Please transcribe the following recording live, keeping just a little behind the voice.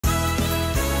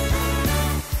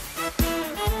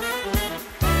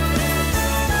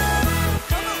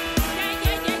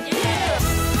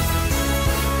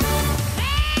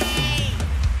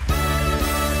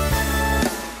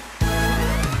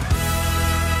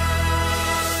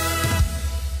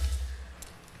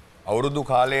අවුරුදු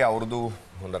කාලේ අවුරුදු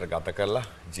හොඳට ගත කරලා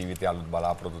ජීවිතය අලුත්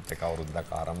බලාපොරොත්තුත් එක්ක අවුරුද්දක්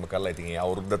ආරම්භ කරලා ඉතින් ඒ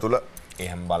අවුරුද්ද තුල ඒ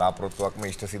හැම බලාපොරොත්තුවක්ම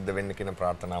ඉෂ්ට සිද්ධ වෙන්න කියන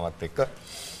ප්‍රාර්ථනාවත් එක්ක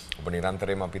ඔබ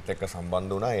නිරන්තරයෙන්ම අපිත් එක්ක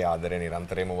සම්බන්ධ වුණා. ඒ ආදරය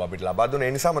නිරන්තරයෙන්ම ඔබ අපිට ලබා දුන්නා.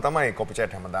 ඒ නිසාම තමයි කොපි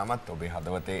චැට් හැමදාමත් ඔබේ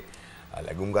හදවතේ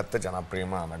ලැබුම් ගත්ත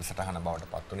ජනප්‍රියම වැඩසටහන බවට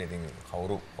පත් වුණේ. ඉතින්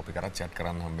කවුරු කොපි කරත් chat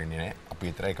කරන්න හම්බෙන්නේ නැහැ. අපි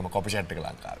විතරයි එකම කොපි chat එක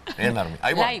ලංකාවේ. නේද නර්මි?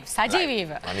 අයිබෝන්. ලයිව්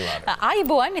සජීවීව. අනිවාර්යයෙන්.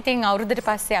 අයිබෝන්. ඉතින් අවුරුද්දට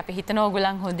පස්සේ අපි හිතන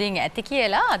ඕගොල්ලන් හොඳින් ඇති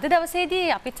කියලා අද දවසේදී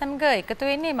අපිත් සමග එකතු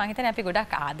වෙන්නේ මම හිතන්නේ අපි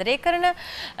ගොඩක් ආදරය කරන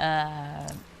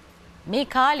මේ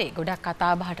කාලේ ගොඩක්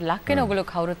කතා බහට ලක් වෙන ඔයගොල්ලෝ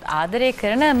කවුරුත් ආදරය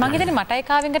කරන මම හිතන්නේ මටයි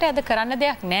කාවෙන්කට අද කරන්න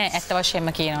දෙයක් නැහැ ඇත්ත වශයෙන්ම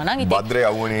කියනවා නම් ඉතින් භද්‍රේ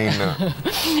අවුනේ ඉන්න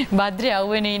භද්‍රේ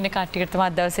අවුනේ ඉන්න කට්ටියට තමයි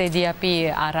දවසේදී අපි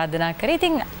ආරාධනා කරේ.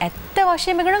 ඉතින් ඇත්ත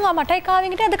වශයෙන්ම කරනවා මටයි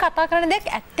කාවෙන්කට අද කතා කරන්න දෙයක්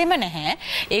ඇත්තෙම නැහැ.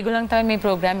 ඒගොල්ලන් තමයි මේ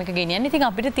ප්‍රෝග්‍රෑම් එක ගෙනියන්නේ. ඉතින්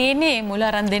අපිට තියෙන්නේ මුල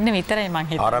අරන් දෙන්න විතරයි මම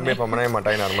හිතන්නේ. ආරම්භයේ පමණයි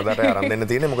මටයි නර්මදාට අරන් දෙන්න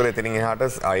තියෙන්නේ. මොකද එතනින් එහාට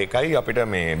ඒකයි අපිට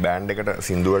මේ බෑන්ඩ් එකට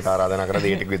සින්දු වලට ආරාධනා කරලා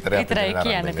ඒ ටික විතරයි අපිට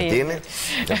කියන්න තියෙන්නේ.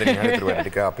 එතනින් එහාට ඉතුරු වැඩ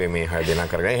ටික අපේ මේ 6 දෙනා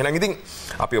කරගෙන. එහෙනම් ඉතින්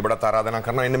අපි ඔබට ආරාධනා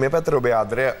කරනවා ඉන්න මේ පැත්තට ඔබේ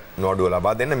ආදරය නෝඩුව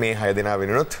ලබා දෙන්න මේ 6 දෙනා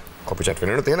වෙනුනොත් කොපි චැට්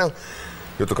වෙනුනොත් එහෙනම්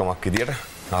යුතුයකමක් විදියට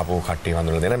ආපහු කට්ටිය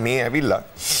වඳුනලා දෙන්න මේ ඇවිල්ලා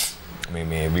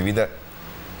මේ විවිධ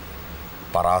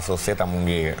පරාසොස්සේ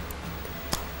තමුන්ගේ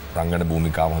රංගන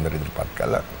භූමිකාව හොඳට ඉදිරිපත්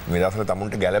කළා. මේ දවස්වල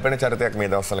තමුන්ට ගැළපෙන චරිතයක් මේ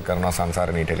දවස්වල කරනවා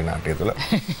සංසාරණී ටෙලි නාට්‍ය තුළ.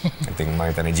 ඉතින් මම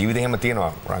හිතන්නේ ජීවිතේ හැම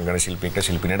තියෙනවා රංගන ශිල්පියෙක්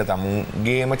ශිල්පිනියට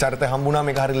තමුන්ගේම චරිතය හම්බුණා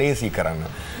මේක හරි ලේසි කරන්න.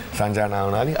 සංජානා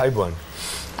වුණාලි අයිබෝන්.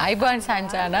 අයිබෝන්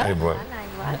සංජානා. අයිබෝන්.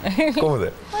 කොහොමද?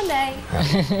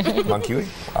 හොඳයි. මං කිව්වේ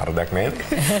අරදක් නෑ.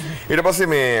 ඊට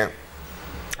පස්සේ මේ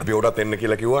අපි උඩට එන්න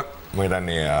කියලා කිව්වා. මම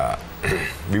හිතන්නේ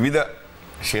විවිධ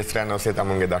ශේත්‍රයන් ඔස්සේ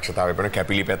තමුන්ගේ දක්ෂතාවය වෙන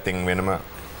කැපිලි පැත්තෙන් වෙනම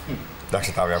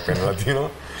දක්ෂතාවයක් වෙනවා තියෙනවා.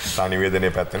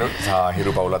 සානිවේදනයේ පැත්තෙන් සහ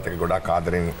හිරු පවුලත් එක්ක ගොඩාක්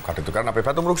ආදරෙන් කටයුතු කරන අපේ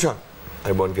පැතුම් රුක්ෂා.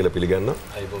 අයිබෝන් කියලා පිළිගන්නවා.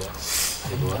 අයිබෝන්.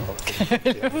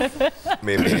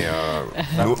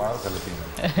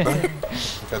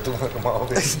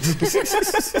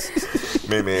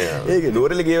 මේ මේ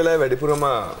දෝරෙලි ගිය වෙලාවේ වැඩිපුරම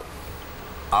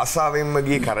ආසාවෙන්ම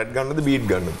ගියේ කැරට් ගන්නද බීට්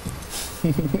ගන්නද?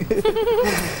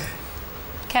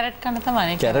 කැරට් කන්න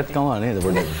තමයි. කැරට් කම නේද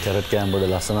පොඩි කැරට් කෑම පොඩි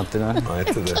ලස්සනක් තියෙනවා.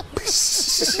 ඇත්තද?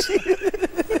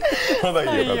 හොඳයි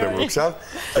ඒක රුක්ෂා.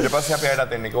 ඊට පස්සේ අපි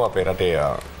ආයතත් එන්නේ කොහොම අපේ රටේ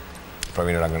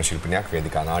ප්‍රවීණ රංගන ශිල්පිනියක්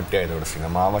වේදිකා නාට්‍ය ඒකට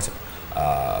සිනමාව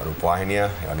රූපවාහිනිය ඒ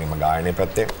වගේම ගායනයේ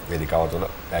පැත්තේ වේදිකාව තුළ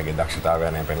එයාගේ දක්ෂතාවය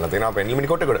යන පෙන්ලා තියෙනවා පෙන්ලිමිනි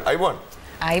කොටේකට අයිබෝන්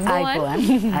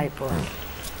අයිබෝන්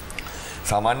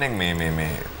සාමාන්‍යයෙන්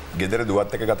මේ ගෙදර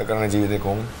දුවත් එක්ක ගත කරන ජීවිතේ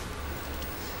කොහොමද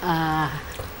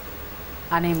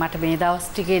අනේ මට මේ දවස්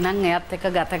ටිකේ නම් එයත් එක්ක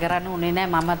ගත කරන්න උනේ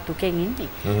නැහැ මමත් දුකෙන් ඉන්නේ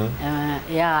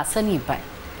එයා අසනීපයි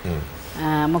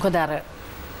මොකද අර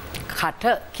කට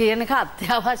කියන එක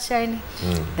අත්‍යවශ්‍යයිනේ.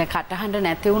 දැන් කටහඬ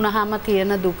නැති වුනහම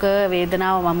තියෙන දුක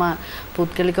වේදනාව මම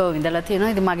පුද්ගලිකව විඳලා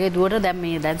තියෙනවා. ඉතින් මගේ දුවට දැන්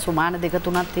මේ දැන් සුමාන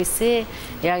 2-3ක් තිස්සේ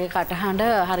එයාගේ කටහඬ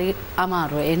හරි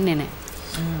අමාරුයි එන්නේ නැහැ.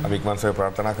 අපි ඉක්මනට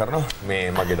ප්‍රාර්ථනා කරනවා මේ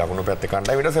මගේ දකුණු පැත්තේ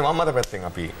කණ්ඩායම ඊට පස්සේ වම් අත පැත්තෙන්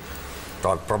අපි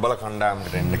තවත් ප්‍රබල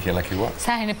කණ්ඩායමකට එන්න කියලා කිව්වා.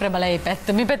 සාහිනේ ප්‍රබලයි පැත්ත.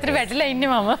 මේ පැත්තට වැටිලා ඉන්නේ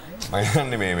මම. මම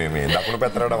හිතන්නේ මේ දකුණු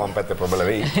පැත්තට වඩා වම් පැත්තේ ප්‍රබල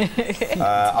වෙයි.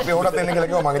 අපි උඩට එන්න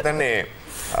කියලා කිව්වා. මම හිතන්නේ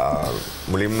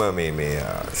මුලින්ම මේ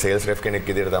සේල්ස් රෙෆ් කෙනෙක්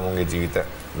විදිහට තමුන්ගේ ජීවිත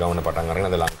ගමන පටන් අරගෙන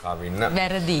අද ලංකාවේ ඉන්න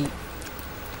වැරදි.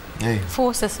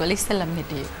 ෆෝසස් වල ඉස්සෙල්ලම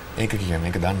හිටියේ. ඒක කියන්නේ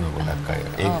ඒක දන්නවා ගොඩක් අය.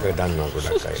 ඒක දන්නවා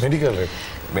ගොඩක් අය. Medical rep.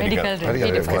 Medical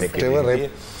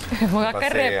rep. මොකක්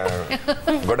රෙප්?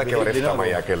 ගොඩක් ඒවා රෙප්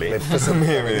තමයි යකලේ.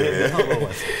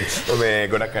 මේ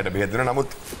ගොඩක් අයට බෙහෙත් දුන්නා. නමුත්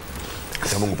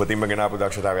තමුන් උපතින්ම ගෙන ආපු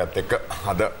දක්ෂතාවයත් එක්ක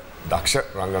අද දක්ෂ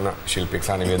රංගන ශිල්පියෙක්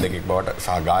සහ නිවේදකෙක් බවට සහ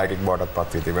ගායකයෙක් බවටත්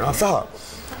පත් වී තිබෙනවා. සහ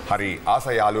හරි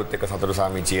ආසයි යාළුවොත් එක්ක සතුටු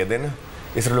සාමිචිය දෙන්න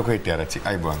ඉස්සර ලොකු හිටියා රචි.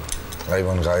 අයිබෝන්.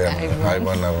 අයිබෝන් කායන.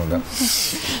 අයිබෝන් නමුද.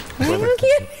 මම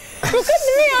කියන්නේ මොකද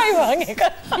මේ අයිබෝන් එක.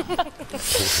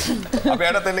 අපි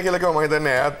අරට එන්න කියලා කිව්වා. මම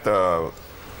හිතන්නේ ඈත්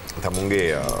තමුන්ගේ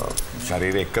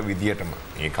ශරීරය එක විදියටම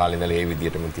ඒ කාලේ ඉඳලා ඒ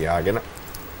විදියටම තියාගෙන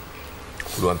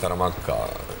පුළුවන් තරමක්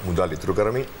මුදල් ඉතුරු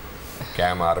කරමින්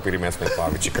කෑම ආර පිරිමැස්ම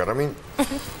පාවිච්චි කරමින්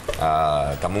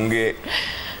තමුන්ගේ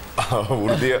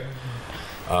වෘද්ධිය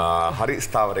හරි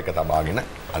ස්ථාවරයක තබාගෙන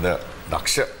අද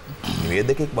දක්ෂ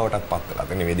නිවේදකෙක් බවටත් පත් වෙලා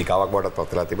තියෙන නිවේදිකාවක් බවටත් පත්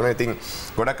වෙලා තිබෙනවා. ඉතින්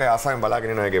ගොඩක් අය ආසාවෙන්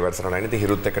බලාගෙන ඉනවා ඒගේ වැඩසටහන. ඉතින්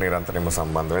හිරුත් එක්ක නිරන්තරයෙන්ම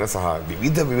සම්බන්ධ වෙන සහ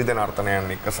විවිධ නර්තනයන්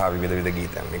එක්ක සහ විවිධ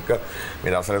ගීතයන් එක්ක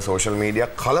මේ දවස්වල සෝෂල් මීඩියා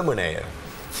කලමනය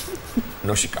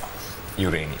නොෂිකා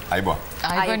යුරේනි අයිබෝන්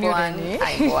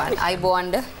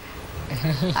අයිබෝන්ඩ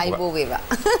අයිබෝ වේවා.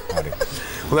 හරි.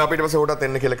 හොඳයි අපිට පස්සේ උඩට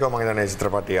එන්න කියලා කිව්වා. මම හිතන්නේ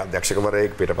චිත්‍රපටයේ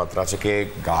අධ්‍යක්ෂකවරයෙක්, පිටපත්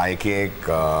රචකයෙක්, ගායකයෙක්,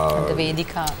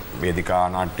 වේදිකා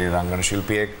නාට්‍ය රංගන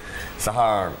ශිල්පියෙක් සහ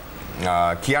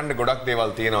කියන්න ගොඩක්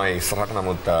දේවල් තියෙනවා ඒ ඉස්සරහට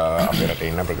නමුත් අපේ රටේ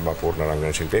ඉන්න ප්‍රතිභාපූර්ණ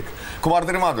රංගන ශිල්පියෙක්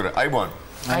කුමාරතර මාදුර අයිබෝන්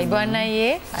අයිබෝන්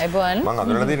අයියේ අයිබෝන් මම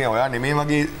අඳුරලා තියෙන්නේ ඔයා නෙමෙයි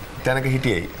වගේ තැනක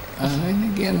හිටියේයි අනේ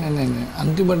කියන්නේ නෑ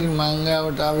අන්තිමට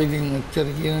මංගාවට ආවෙ ඉතින් ඔච්චර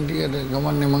කියන ටිකට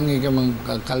ගමන්නේ මම ඒක මං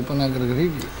කල්පනා කර කර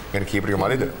හිටියේ. يعني කීපරික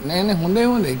මරිද? නෑ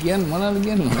හොඳයි කියන්න මොනවද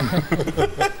කියන්නේ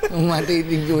මට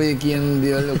ඉතින් ඔය කියන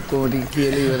දේවල් ඔක්කොම ටික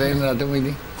කියලා ඉවරයි රටම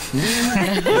ඉතින්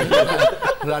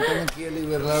රටම කියලා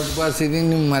ඉවරලාට පස්සේ ඉතින්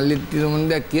මල්ලිත් තිරමුන්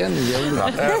දැක් කියන්නේ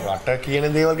රට කියන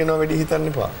දේවල් ගැන වැඩි හිතන්න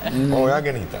එපා. ඔයා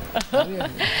ගැන හිතන්න.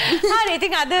 හරි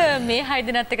ඉතින් අද මේ 6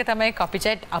 දිනත් එක තමයි කොපි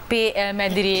චැට් අපේ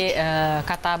මැදිරියේ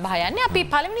කතා බහ යන්නේ. අපි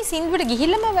පළවෙනි සින්දුවට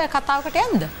ගිහිල්ලාම කතාවකට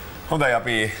යන්න. හොඳයි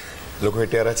අපි ලොකු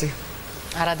හිටියා රචි.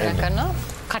 ආරාධනා කරනවා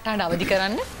කටහඬ අවදි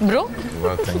කරන්න bro.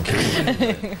 Well, thank you.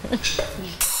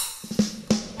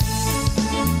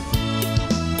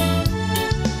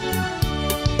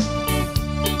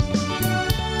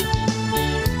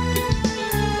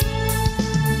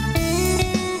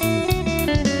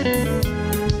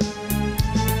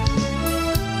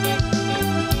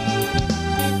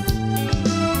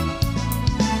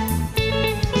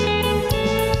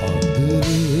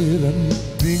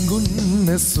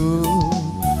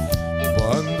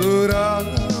 Bandura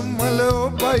malo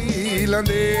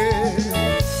bailande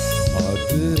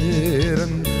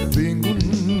aderen bingun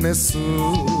nesu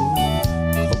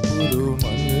kapuru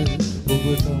mal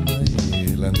obatamai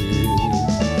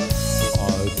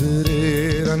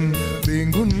aderen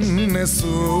bingun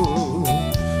nesu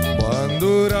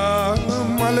bandura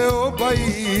malo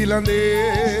bailande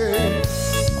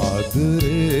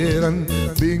aderen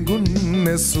bingun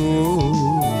nesu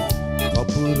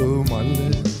kapuru mal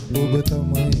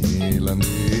obatamai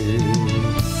lande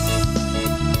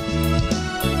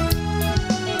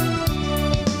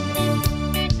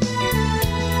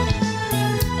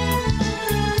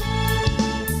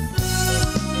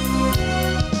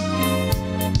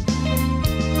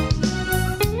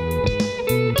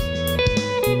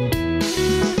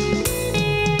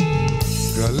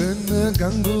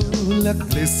ගංගුලක්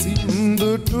ලෙසින්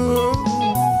දුටු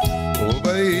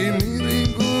ඔබයි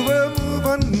මිරිඟුවමු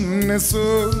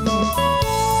වන්නසෝ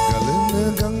ගලන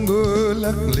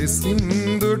ගංගුලක් ලෙසින්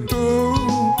දුටු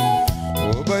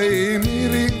ඔබයි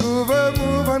මිරිඟුවමු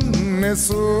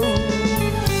වන්නසෝ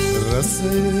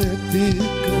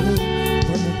රසතික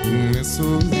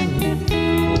වන්නසෝ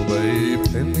ඔබයි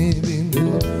පෙනී බිඳු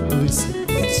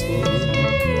විසකසෝ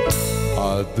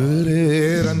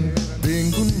ආදරේරන්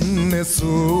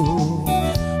bingunnesu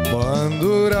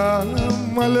bandura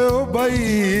malo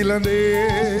bailande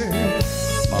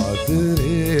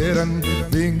adreran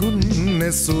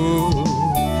bingunnesu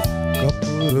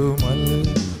kapuru mal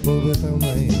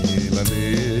obatamai lande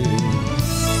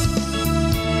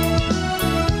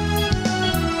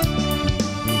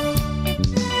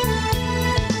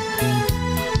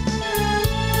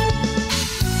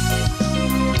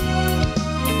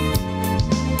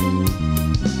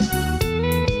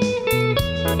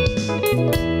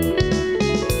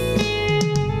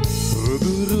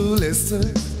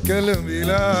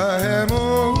Kalambila hemo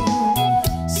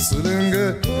sulanga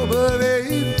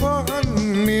obavei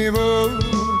pahannivo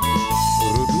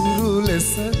ruduru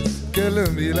lesa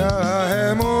kalambila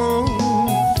hemo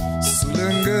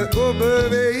sulanga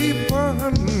obavei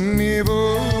pahannivo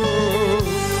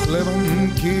levan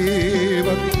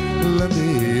kivat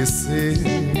ladese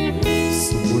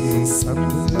subun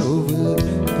sandova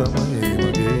tamai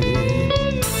mage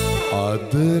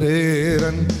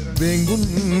adreran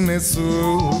bingunnesu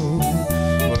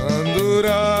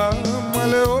bandura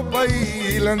malo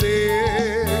bailande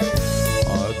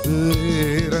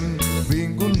adreran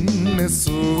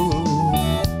bingunnesu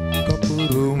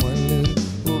kapuru mal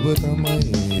obatamai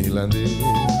lande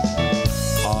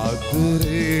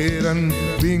adreran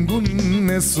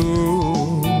bingunnesu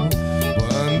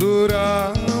bandura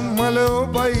malo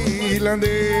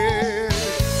bailande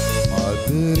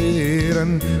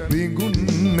adreran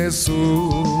bingunnesu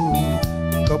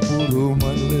kapuru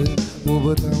mal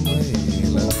obatamai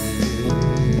lande.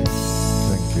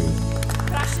 Thank you.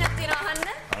 ප්‍රශ්නයක් තියෙනවා අහන්න.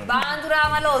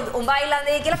 බාඳුරාමල උඹයි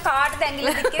ළඳේ කියලා කාටද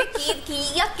ඇඟිලි දික්කේ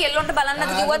කීයක් කෙල්ලොන්ට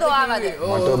බලන්නද කිව්වද ඔයාගද?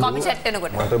 Copy chat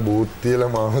එනකොට. මට boot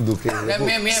තියලා මාව දුකේ.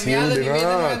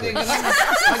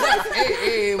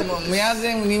 මෙයාද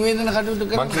නිවේදන කටයුතු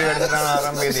කරනවා. මන්ත්‍රී වැඩසටහන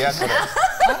ආරම්භයේ දෙයක් කරා.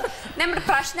 නෑ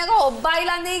ප්‍රශ්නක ඔබ්බයි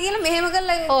ළඳේ කියලා මෙහෙම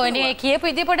කළා. ඕ නේ කියපු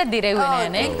ඉතින් පොඩ දිරෙව්වේ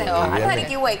නෑනේ. අර හරි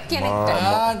කිව්වා එක්කෙනෙක්ට.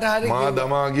 මා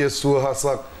දමාගේ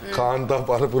සුවහසක් කාන්තා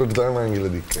පරපුරට තමයි ඇඟිල්ල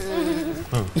දික්කේ.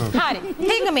 හරි.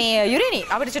 ඉතින් මේ යුරිනි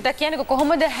අපිට චුට්ටක් කියන්නකෝ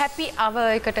කොහොමද හැපි අව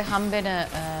එකට හම්බෙන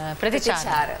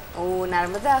ප්‍රතිචාර? ඕ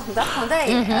නර්මදා හුඟක්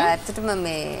හොඳයි. ඇත්තටම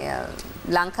මේ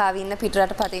ලංකාවේ ඉන්න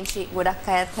පිටරට පදිංචි ගොඩක්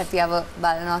අයත් හැපියව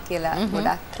බලනවා කියලා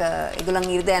ගොඩක් ඒගොල්ලන්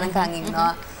ඉරිද යනකන්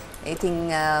ඉන්නවා. ඉතින්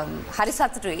හරි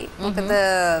සතුටුයි. මොකද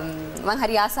මම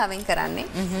හරි ආසාවෙන් කරන්නේ.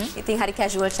 ඉතින් හරි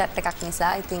කැෂුවල් chat එකක්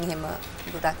නිසා ඉතින් එහෙම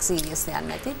ගොඩක් සීරියස් යන්නේ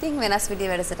නැති. ඉතින් වෙනස් විදිය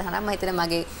වැඩසටහනක් මම හිතන්නේ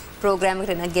මගේ ප්‍රෝග්‍රෑම්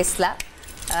එකට එන ගෙස්ලා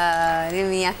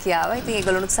නිමියා කියාව. ඉතින්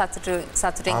ඒගොල්ලොනුත්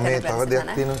සතුටෙන් කරන මේ තව දෙයක්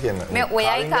තියෙනවා කියන්න. මේ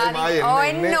ඔයයි කාවි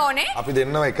ඔන්න ඕනේ. අපි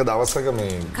දෙන්නව එක දවසක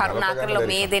මේ කරුණා කරලා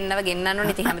මේ දෙන්නව ගෙන්නන්න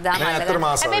ඕනේ. ඉතින් හැමදාම අල්ලගන්න.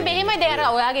 හැබැයි මෙහෙමද අර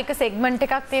ඔයාගේ එක සෙග්මන්ට්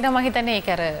එකක් තියෙනවා මම හිතන්නේ ඒක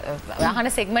අර අහන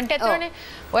සෙග්මන්ට් එකක් තියෙනනේ.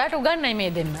 ඔයාට උගන්නයි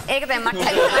මේ දෙන්න. ඒක තමයි මට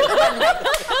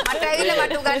ඇවිල්ලා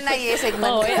මට උගන්නයි මේ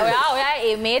සෙග්මන්ට් එක.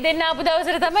 ඔයා මේ දෙන්න ආපු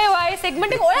දවසට තමයි ඔයා මේ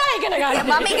සෙග්මන්ට් එක ඔයා ඉගෙන ගන්න.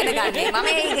 මම ඉගෙන ගන්නේ. මම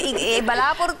ඒ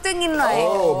බලාපොරොත්තුෙන් ඉන්නවා.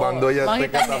 ඕ බන්දෝයත්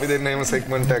එක්ක අපි දෙන්න එහෙම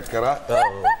සෙග්මන්ට් එකක් කරා.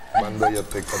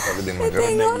 බන්දෝයත් එක්ක අපි දෙන්න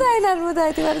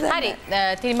කරා. හරි.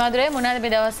 තිරිමාදුරේ මොනවාද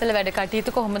මේ දවස්වල වැඩ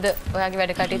කටයුතු කොහොමද ඔයාගේ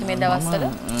වැඩ කටයුතු මේ දවස්වල?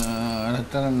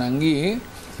 අනතර නංගි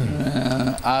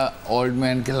ඕල්ඩ්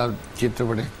මෑන් කියලා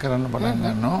චිත්‍රපටයක් කරන්න පටන්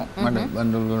ගන්නවා. මට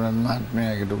බන්දුල්ගොඩන්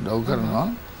මහත්මයාට උදව් කරනවා.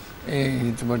 ඒ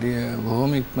චිත්‍රපටය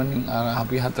බොහොම ඉක්මනින්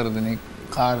අපි 4 දෙනෙක්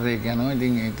කාර් එකක යනවා.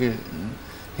 ඉතින් ඒක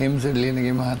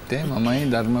හෙම්සෙල්ලිනගේ මහත්තයා මමයි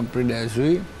ධර්මප්‍රිය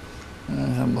ඩෑසුයි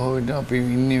සම්භවයට අපි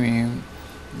ඉන්නේ මේ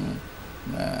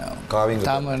කාවින්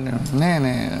තාම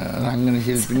නෑ රංගන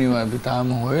ශිල්පිනිව අපි තාම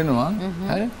හොයනවා.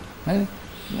 හරි හරි.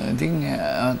 ඉතින්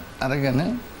අරගෙන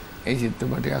ඒ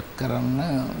චිත්‍රපටයක් කරන්න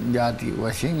ජාති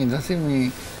වශයෙන් ඊට පස්සේ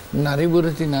මේ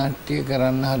නරිබුරති නාට්‍ය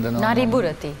කරන්න හදනවා.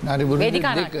 නරිබුරති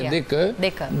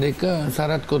දෙක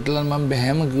සරත් කොතලන් මම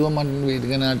බෑම කිව්වා මට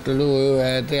වේදික නාට්‍යවල ඔය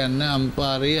ඈත යන්න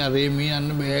අම්පාරේ අරේ මේ යන්න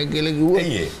බෑ කියලා කිව්වා.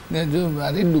 නේද?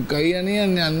 හරි දුකයි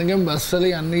යන්නේ ගම බස් වල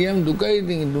යන්න ගියාම දුකයි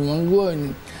ඉතින් මං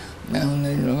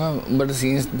ගියා උඹට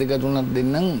සීන්ස් දෙක තුනක්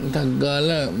දෙන්නම් ටක්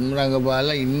ගාලා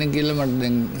රඟපාලා ඉන්න කියලා මට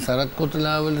දැන් සරත්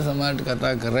කොතලාවල සමහරට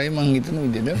කතා කරයි මං හිතන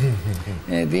විදිහට.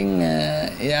 ඉතින්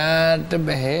එයාට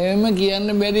බෑම කියන්න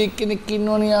බැරි කෙනෙක්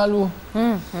ඉන්නවනේ යාළුවෝ.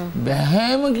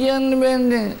 බෑම කියන්න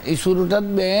බෑනේ. ඉසුරුටත්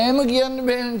බෑම කියන්න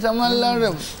බෑනේ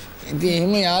සමහරලාට. ඉතින්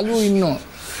එහෙම යාළුවෝ ඉන්නවා.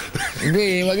 ඉතින්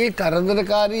ඒ වගේ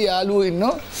කරදරකාරී යාළුවෝ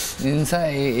ඉන්නවා. ඒ නිසා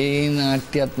ඒ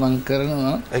නාට්‍යයත් මං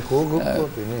කරනවා. ඒ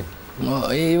කෝගොප්පුවනේ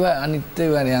ඒවා අනිත්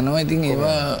ඒවා යනවා. ඉතින්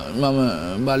ඒවා මම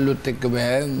බල්ලොත් එක්ක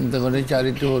බෑ. එතකොට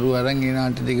චරිත හොරු අරන් ඒ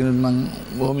නාට්‍ය දෙකනොත් මම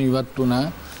බොහොම ඉවත් වුණා.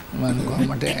 මම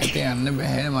කොහොමද ඇට යන්න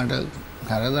බෑ මට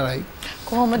කරදරයි.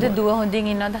 කොහොමද දුව හොඳින්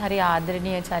ඉන්නවද? හරි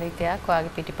ආදරණීය චරිතයක්.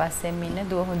 ඔයාගේ පිටිපස්සෙන් ඉන්න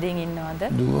දුව හොඳින් ඉන්නවද?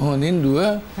 දුව හොඳින්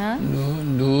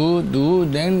දුව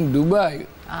දැන් දුබායි.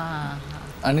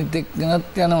 අනිත්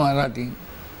එක්කනත් යනවා රටින්.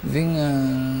 ඉතින්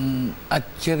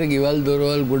අච්චර ගෙවල්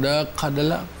දොරවල් ගොඩාක්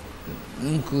හදලා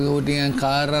කෝටියන්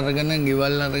කාර් අරගෙන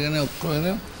ගෙවල් අරගෙන ඔක්කොම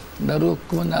දරුවෝ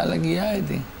ඔක්කොම දාලා ගියා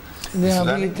ඉතින්. දැන්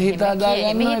අපි හිතා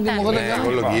දාගන්නවා ඉතින් මොකද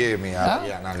ඒගොල්ලෝ ගියේ මේ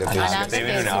අනාගතේ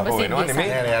වෙනුනේ ආපහු වෙනවා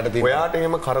නෙමෙයි. ඔයාට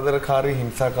එහෙම කරදරකාරී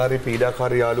හිංසාකාරී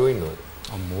පීඩාකාරී යාළුවෝ ඉන්නවද?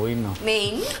 අම්මෝ ඉන්නවා. මේ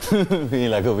ඉන්නේ මේ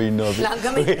ළඟම ඉන්නවා අපි.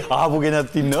 ළඟම ආපු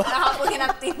කෙනත් ඉන්නවා. ආපු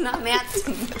කෙනත් ඉන්නවා මෙයත්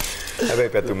ඉන්නවා.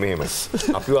 හැබැයි පැතුම් මෙහෙමයි.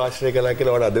 අපිව ආශ්‍රය කළා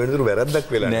කියලා වඩා අද වෙනතුරු වැරද්දක්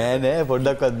වෙලා නෑ නෑ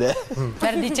පොඩ්ඩක්වත් බෑ.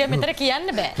 වැරදිච්ච මෙතන කියන්න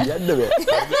බෑ. කියන්න බෑ.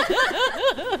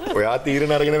 ඔයා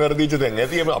තීරණ අරගෙන වැරදිච්ච දැන්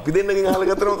ඇති අපි දෙන්නගෙන් අහලා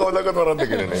ගත්තම කවදාකවත් වරද්ද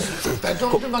කියලා නෑ.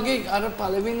 පැතොන්ට මගේ අර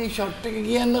පළවෙනි ෂොට් එක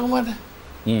කියන්නකො මට.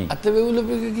 අත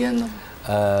වෙවුලපු එක කියන්න.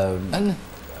 අන්න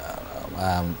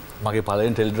මගේ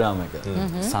පළවෙනි ටෙලිග්‍රෑම් එක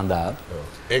සඳහා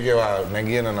ඒකේ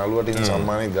නැගියන නළුවට ඉන්න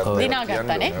සම්මානයක් ගත්තා. දිනා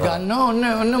ගත්තනේ.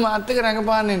 ගන්නවා ඔන්න මාත් එක්ක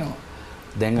රඟපාන්න එනවා.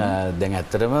 දැන්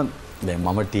ඇත්තටම දැන්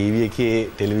මම ටීවී එකේ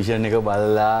ටෙලිවිෂන් එක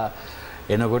බලලා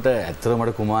එනකොට ඇත්තටම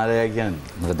මට කුමාරයා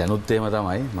කියන්නේ මට දැනුත් එහෙම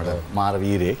තමයි මට මාර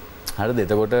වීරයෙක්. හරිද?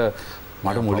 එතකොට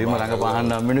මට මුලින්ම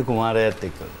රඟපාන්න හම්බෙන්නේ කුමාරයාත්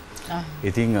එක්ක.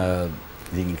 ඉතින්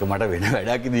ඒක මට වෙන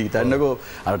වැඩක් ඉතින් හිතන්නකෝ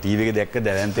අර ටීවී එකේ දැක්ක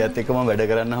දැවැන්තයත් එක්ක මම වැඩ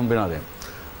කරන්න හම්බෙනවා දැන්.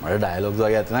 මට ඩයලොග්ස්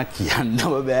වගේ අතන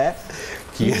කියන්නම බෑ.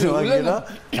 කියනවා කියලා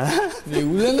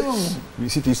දෙවුලනවා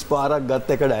 20 30 පාරක් ගත්ත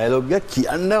එක ඩයලොග් එක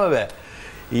කියන්නම බෑ.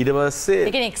 ඊට පස්සේ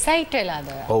ඒ කියන්නේ එක්සයිට් වෙලාද?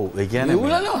 ඔව් ඒ කියන්නේ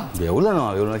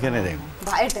වෙවුලනවා කියන්නේ දැන්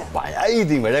බයට බයයි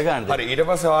ඉතින් වැඩ ගන්න. හරි ඊට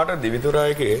පස්සේ ඔයාට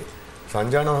දිවිතුරායකේ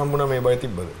සංජානව හම්බුණා මේ බය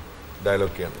තිබ්බද?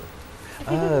 ඩයලොග් කියන්නේ.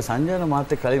 සංජාන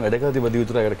මාත් එක්ක කලින් වැඩ කරලා තිබ්බ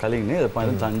දිවිතුරායකට කලින් නේද?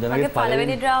 සංජානගේ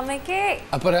පළවෙනි ඩ්‍රාමා එකේ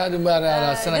අපරාධ බාර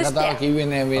ලස්සන කතාව කිව්වේ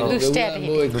නෑ මේ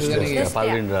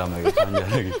පළවෙනි ඩ්‍රාමා එක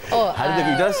සංජානගේ. හරිද?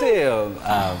 ඊට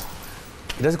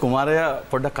පස්සේ කුමාරයා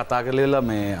පොඩ්ඩක් කතා කරලා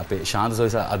මේ අපේ ශාන්ත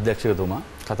සොයිස අධ්‍යක්ෂකතුමා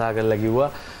කතා කරලා කිව්වා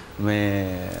මේ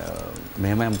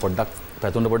මෙහෙම පොඩ්ඩක්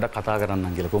පැතුන්ට පොඩ්ඩක් කතා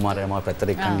කරන්නම් කියලා. කුමාරයා මාව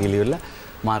පැත්තට එක්කන් ගිහලා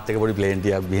මාත් එක්ක පොඩි ප්ලේන්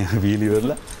ටිකක්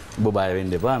බීලිවලා ඔබ බය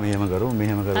වෙන්න එපා මෙහෙම කරමු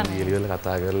ගිහලා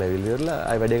කතා කරලා ඇවිල්ලා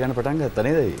ආයි වැඩේ ගන්න පටන් ගත්තා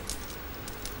නේද?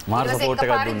 මාර සපෝට්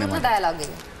එකක් දුන්නේ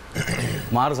මම.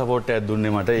 මාර සපෝට් එකක්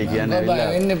දුන්නේ මට. ඒ කියන්නේ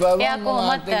ඇවිල්ලා එයා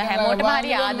කොහොමත් හැමෝටම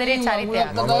හරි ආදරේ චරිතයක්. ඒ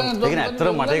කියන්නේ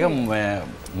ඇත්තටම මට ඒක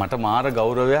මට මාර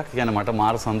ගෞරවයක්. කියන්නේ මට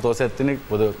මාර සන්තෝෂයක් තියෙන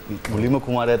පොද මුලින්ම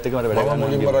කුමාරයාත් එක්ක මට වැඩ කරන්න.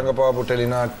 මුලින්ම රංගපාපු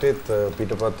ටෙලිනාට්‍යෙත්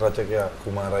පිටපත් රචකයා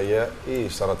කුමාරయ్య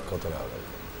සරත් කොතලාවයි.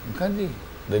 මොකද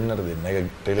දෙන්නට දෙන්න. ඒක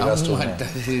ටෙලිකාස්ට්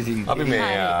වුණා. අපි මේ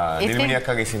නිල්මණි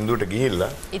අක්කගේ සින්දුවට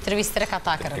ගිහිල්ලා ඊතර විස්තර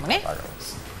කතා කරමුනේ.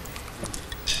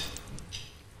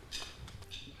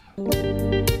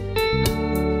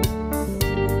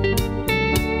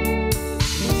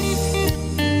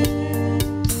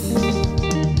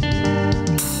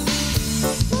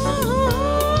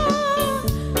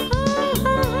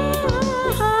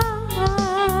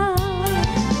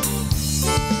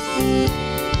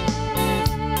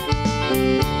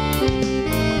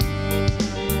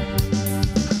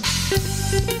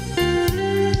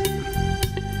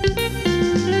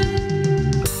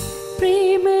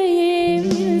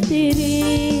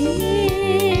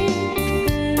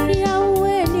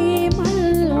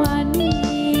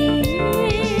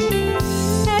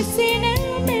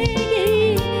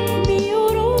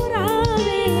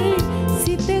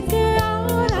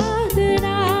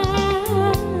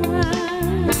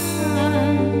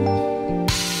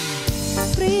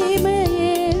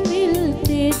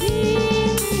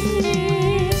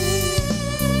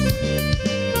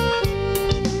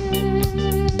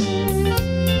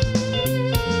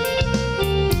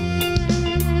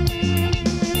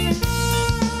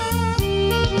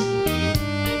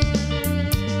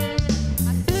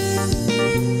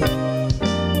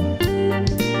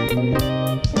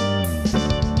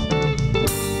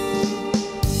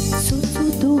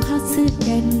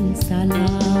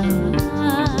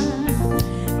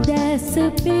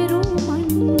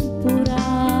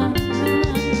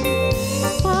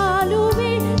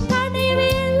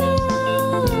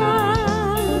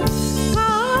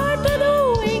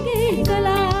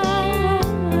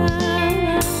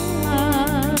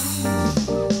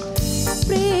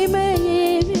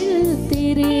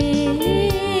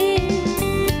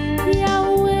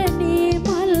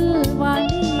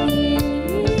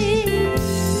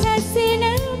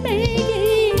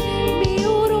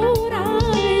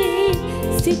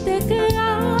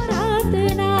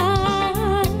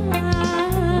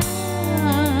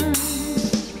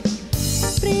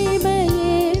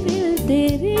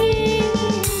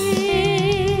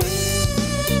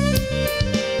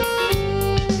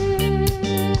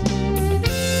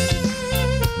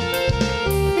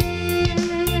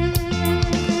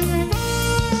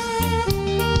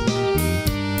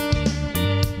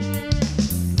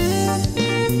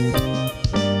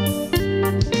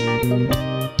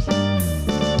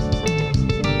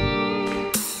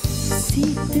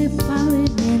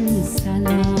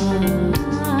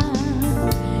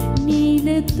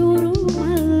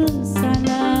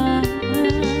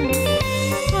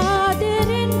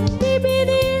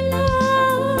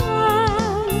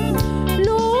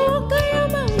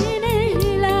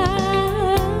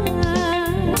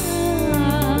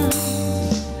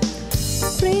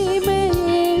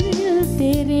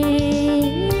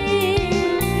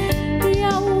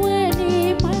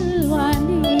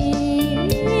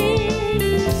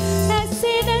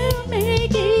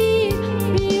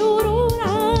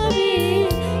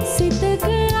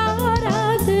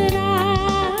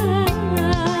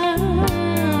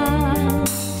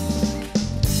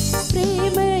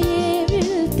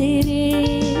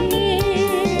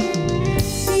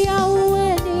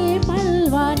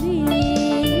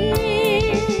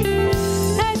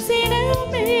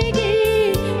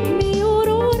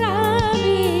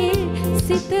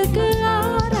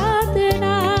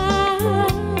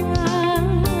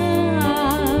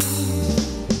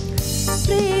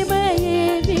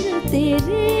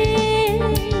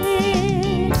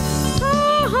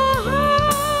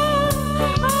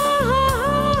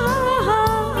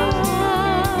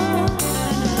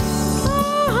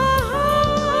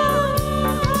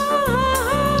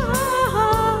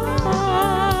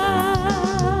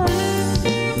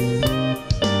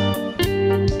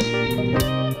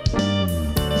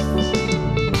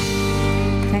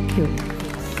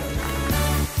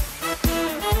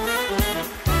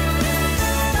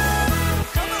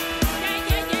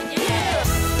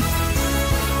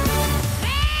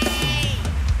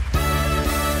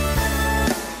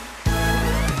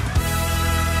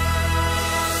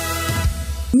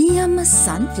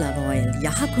 sunflower oil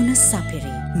යහගුණ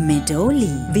සපිරි මෙඩෝලි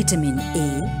vitamin A,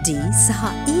 D සහ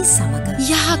E සමග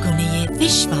යහගුණයේ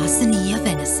විශ්වාසනීය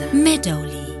වෙනස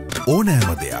මෙඩෝලි.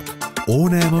 ඕනෑම දෙයක්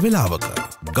ඕනෑම වෙලාවක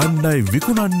ගණ්ඩයි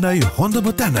විකුණන්නයි හොඳම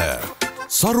තැන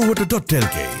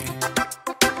සරුවට.lk.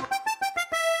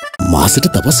 මාසෙට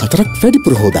තව 4ක්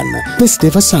වැඩිපුර හොදන්න. Best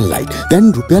Ever Sunlight දැන්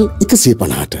රුපියල්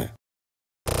 150ට.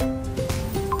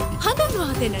 හඳුන්වා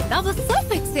දෙන නව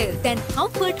Surf Excel දැන්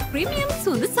Comfort Premium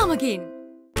සුළු සමගින්.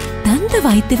 දන්ත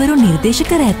වෛද්‍යවරු නිර්දේශ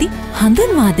කර ඇති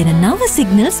හඳුන්වා දෙන නව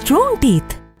Signal Strong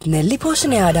Teeth. නෙල්ලි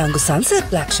පෝෂණය ආඩාංගු Sunsilk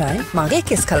Black Shine මගේ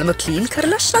කෙස් කලම ක්ලීන්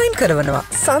කරලා ෂයින් කරවනවා.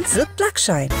 Sunsilk Black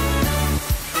Shine.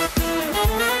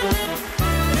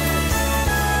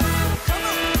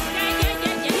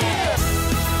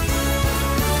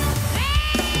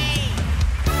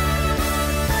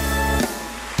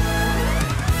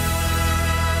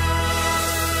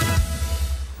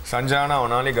 සංජානා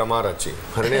ඔනාලි ගමාරච්චි.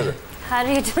 හරි නේද?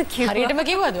 හරියටම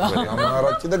කිව්වද?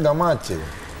 ගමාරච්චිද ගමාච්චිද?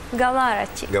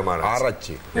 ගමාරච්චි.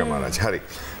 ආරච්චි. ගමාරච්චි. හරි.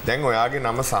 දැන් ඔයාගේ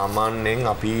නම සාමාන්‍යයෙන්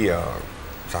අපි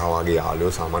සහවාගේ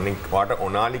යාළුවෝ සාමාන්‍යයෙන් වාට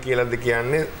ඔනාලි කියලාද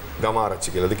කියන්නේ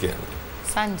ගමාරච්චි කියලාද කියන්නේ?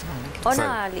 සංජානා.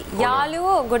 ඔනාලි.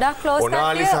 යාළුවෝ ගොඩක් ක්ලෝස්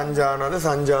ඔනාලි සංජානාද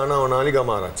සංජානා ඔනාලි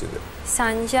ගමාරච්චිද?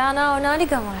 සංජානා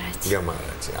ඔනාලි ගමාරච්චි.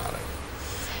 ගමාරච්චි.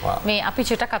 මේ අපි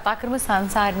චුට්ට කතා කරමු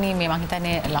සංසාරණී මේ මං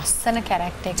හිතන්නේ ලස්සන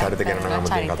කැරක්ටර් එකක්. චරිත ගැන නම්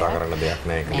අමුතුවෙන් කතා කරන්න දෙයක්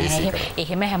නැහැ ඒක ලීසි කරා.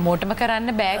 එහෙම හැමෝටම කරන්න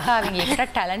බෑ කාවින්. ඒකට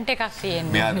ටැලන්ට් එකක්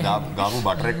තියෙනවා. මෙයා ගාපු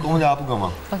බටර් එක කොහොමද ආපු ගම?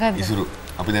 මොකද්ද? ඉසුරු.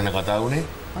 අපි දැන් කතා වුණේ.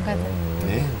 මොකද්ද?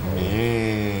 මේ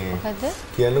මොකද්ද?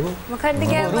 කියන්නකෝ. මොකද්ද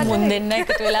කියන්නේ? මුන් දෙන්න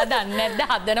එකතු වෙලා දන්නේ නැද්ද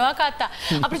හදනවා කතා.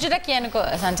 අපිට චුට්ටක් කියන්නකෝ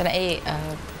සංජනා ඒ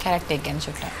කැරක්ටර් එක ගැන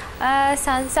චුට්ටක්.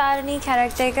 සංසාරණී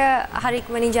කැරක්ටර් එක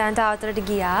හරික්මනින් ජනතාව අතරට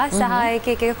ගියා. සහ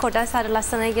එක කොටස් හරි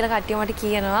ලස්සනයි කියලා කට්ටිය මට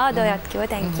කියනවා. අද ඔයත්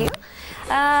කිව්වා thank you.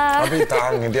 අපි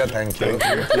තාන් හිටියා thank you.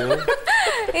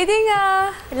 ඉතින්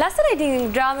ලස්සනයි ඉතින්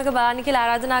ඩ්‍රාමා එක බලන්න කියලා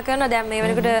ආරාධනා කරනවා. දැන් මේ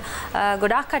වෙනකොට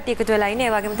ගොඩාක් කට්ටිය එකතු වෙලා ඉන්නේ.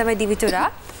 ඒ වගේම තමයි දිවිතුරා.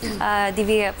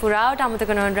 දිවිය පුරාවට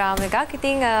අමතක නොවන ඩ්‍රාමා එකක්.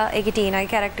 ඉතින් ඒකේ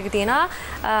ටීනාගේ කැරක්ටර් එක තියෙනවා.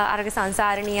 අරග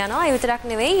සංසාරණී යනවා. ඒ විතරක්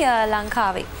නෙවෙයි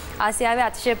ලංකාවේ ආසියාවේ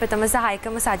අතිශය ප්‍රථම සහ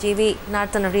එකම සජීවී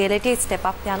නර්තන රියැලිටි ස්ටෙප්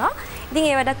අප් යනවා. ඉතින්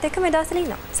ඒ වැඩත් එක්ක මේ දවස්වල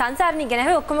ඉන්නවා. සංසාරණී ගැන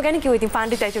හැබැයි ඔක්කොම ගැන කිව්වා. ඉතින්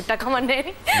පණ්ඩිතයි චුට්ටක් කමන්නේ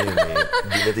නේ.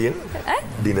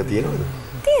 දින තියෙනවද?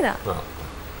 තියෙනවා.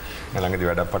 ළඟදී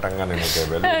වැඩක් පටන් ගන්න එක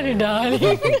බැලුවා. හරි ඩාලි.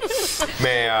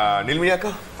 මේ නිල්මිනි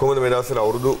අක්කා කොහොමද මේ දවස්වල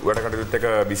අවුරුදු වැඩ කටයුතු එක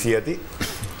බිසි ඇති?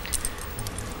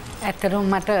 ඇත්තටම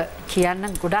මට කියන්න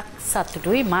ගොඩක්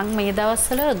සතුටුයි. මං මේ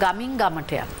දවස්වල ගමින්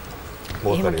ගමට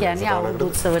යනවා. එහෙම කියන්නේ අවුරුදු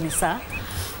උත්සව නිසා.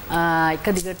 එක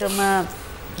දිගටම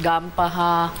ගම්පහ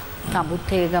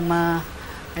තඹුත්තේගම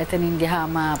එතනින්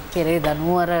ගියාම පෙරේද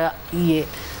නුවර ඊයේ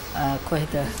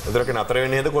කොහෙද? උදේට නතර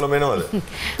වෙන්නේ නේද කොළඹ එනවද?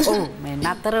 ඔව් මේ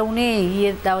නතර වුණේ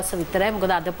ඊයේ දවස් විතරයි.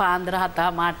 මොකද අද පාන්දර 7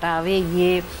 මාට ආවේ.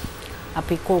 ඊයේ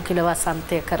අපි කෝකිල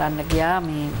වසන්තය කරන්න ගියා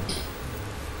මේ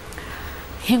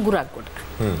හිඟුරක්ගොඩ.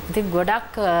 ඉතින්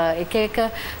ගොඩක් එක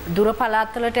දුර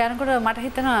පළාත් වලට යනකොට මට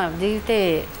හිතෙනවා ජීවිතේ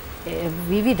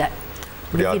විවිධයි.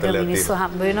 විවිධ මිනිස්සු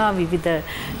හම්බ වෙනවා විවිධ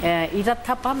ඊටත්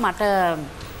හපා මට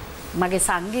මගේ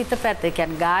සංගීත පැත්ත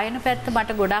කියන්නේ ගායන පැත්ත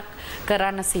මට ගොඩක්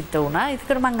කරන්න සිද්ධ වුණා.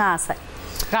 ඒකට මම ආසයි.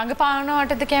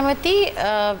 රංගපානවටද කැමති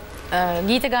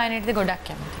ගීත ගායනයටද ගොඩක්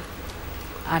කැමති?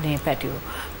 අනේ පැටියෝ.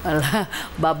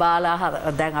 බබාලා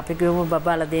දැන් අපි කියමු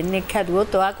බබාලා දෙන්නෙක්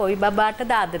හැදුවොත් ඔයා කොයි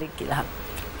බබාටද ආදරේ කියලා.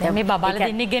 දැන් මේ බබාලා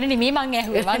දෙන්නෙක් ගැන නෙමෙයි මං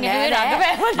ඇහුවේ. මං ඇහුවේ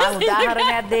රංගපෑම. මම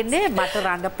උදාහරණයක් දෙන්නේ මට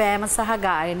රංගපෑම සහ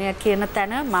ගායනය කියන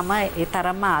තැන මම ඒ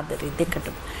තරම්ම ආදරේ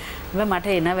දෙකටම. මට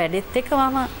එන වැඩෙත් එක්ක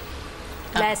මම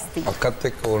ලෑස්ති. අක්කත්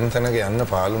එක්ක ඕන තැනක යන්න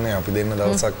පාළුනේ අපි දෙන්න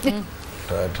දවසක්.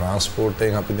 ට්‍රාන්ස්පෝර්ට්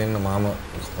එකෙන් අපි දෙන්න මාම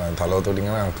තලවතොටින්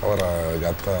යන අක්කවර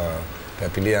ගත්ත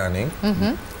පැපිලියානෙන්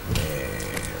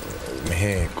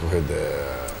මෙහෙ කොහෙද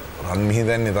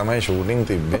රන්මිහිදන්නේ තමයි ෂූටින්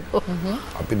තිබ්බේ.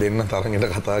 අපි දෙන්න තරගෙට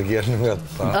කතා කියන්න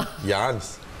ගත්තා. යාන්ස්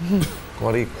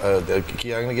කොරි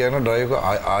කියන ඩ්‍රයිවර්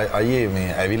අයියේ මේ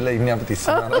ඇවිල්ලා ඉන්නේ අපි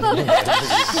 30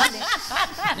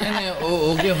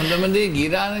 ඕකේ හොඳම දේ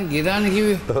ගිරාන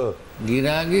කිව්වේ.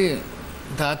 ගිරාගේ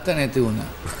තාත්තා නැති වුණා.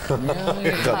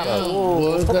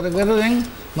 ඕල් කර දැන්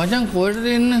මචං කොහෙටද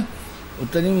එන්න?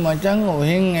 උතනින් මචං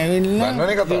ඔහෙන් ඇවිල්ලා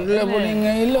කිරුළපොණින්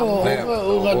ඇවිල්ලා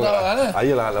ඕක කතාව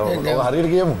අයියලා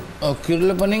හරියට කියමු. ඔව්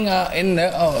කිරුළපොණින් එන්න.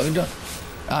 ඔව් ඊට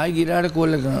ආයි ගිරාට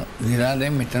කෝල් කරනවා. ගිරා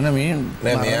දැන් මෙතන මේ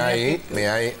මෙයයි අයියි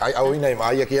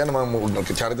ආයියා කියන මම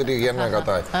චරිතය කියන්න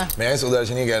කතාවයි. මෙයයි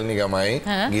සුදර්ශනී ගැල්නි ගමයි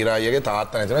ගිරා අයියගේ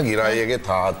තාත්තා නැතුණා. ගිරා අයියගේ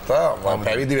තාත්තා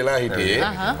පැවිදි වෙලා හිටියේ.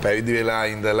 පැවිදි වෙලා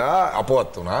ඉඳලා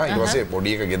අපවත් වුණා. ඊට පස්සේ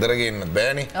පොඩි එක ගෙදර ගේන්න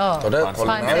බෑනේ. එතකොට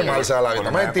කොල්නාවේ මල්ශාලාවේ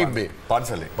තමයි තිබ්බේ.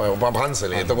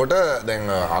 පන්සලේ. එතකොට දැන්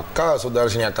අක්කා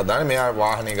සුදර්ශනී අක්කා දාන්නේ මෙයා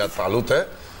වාහනේ ගත්ත අලුත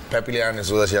පැපිලියානේ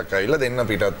සුදර්ශියක් ඇවිල්ලා දෙන්න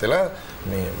පිටත් වෙලා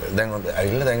මේ දැන්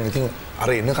ඇවිල්ලා දැන් ඉතින් අර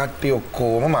එන කට්ටිය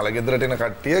ඔක්කොම මලගෙදරට එන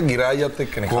කට්ටිය ගිරායියත්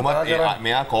එක්කනේ කතා කරා.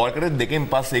 මෙයා කෝල් කරේ දෙකෙන්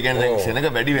පස්සේ ඒ කියන්නේ දැන් සෙනඟ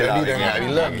වැඩි වෙලා. දැන්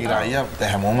ඇවිල්ලා ගිරායියා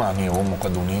හැමෝම අනේ ඕ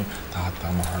මොකද උනේ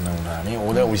තාත්තා මහාන වුණානේ.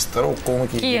 ඕල විස්තර ඔක්කොම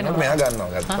කියනවා. මෙයා ගන්නවා.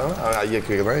 ගත්තාම අයියා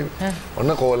කියනවා ඔන්න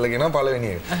කෝල් එක ගෙනා පළවෙනි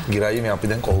එක. ගිරායියා මේ අපි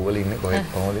දැන් කොහොවල ඉන්නේ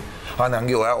කොහොමද?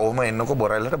 නංගි ඔයා ඕම එන්නකො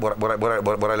බොරැල්ලට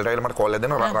බොරැල්ලට ඇවිල්ලා මට කෝල් එකක්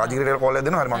දෙනවා රාජගිරියට කෝල් එකක්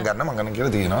දෙනවා හරි මං ගන්න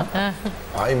කියලා තියෙනවා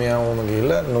ආයි මෙයා ඕම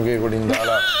ගිහිල්ලා නොගේ ගොඩින්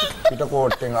දාලා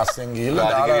පිටකොට්ටෙන් අස්සෙන් ගිහිල්ලා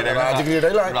දාලා රාජගිරියට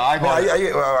ඇවිල්ලා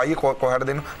ආයි කොහට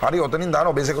දෙන්න හරි ඔතනින්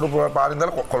දාන ඔබේසකරු පාරින්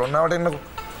දාලා කොළොන්නාවට එන්නකො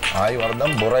ආයි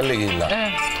වරදම් බොරැල්ලේ ගිහිල්ලා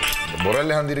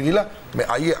බොරැල්ලේ හන්දිර ගිහිල්ලා මේ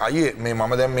අයියේ මේ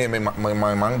මම දැන්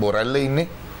මේ මං බොරැල්ලේ ඉන්නේ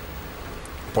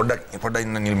පොඩ්ඩක්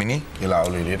ඉන්න නිල්මිනි කියලා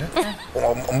ආවලු එළියට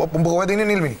උඹ කොහෙද ඉන්නේ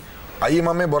නිල්මිනි අයියේ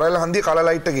මම මේ බොරැල්ල හන්දිය කල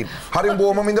ලයිට් එකකින්. හරි උඹ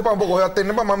ඕම මින්දපන් උඹ කොහෙවත්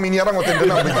එන්න බෑ මම මිනි අරන් ඔතෙන්ට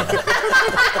නම්.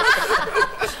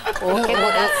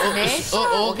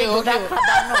 ඕකේ ගොඩක්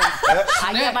හදන්න ඕනේ.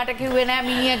 අයියා මට කිව්වේ නෑ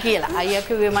මිනිහා කියලා. අයියා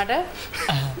කිව්වේ මට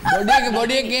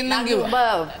බොඩි එක ගෙන්නන්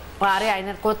කිව්වා. පාරේ අයින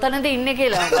කොතනද ඉන්නේ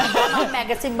කියලා. මම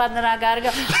මැගසින් බන්ධනාගාරක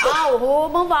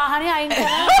ඔහොම වාහනේ අයින්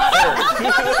කරා.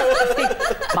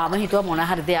 මම හිතුවා මොන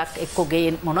හරි දෙයක් එක්ක ගේ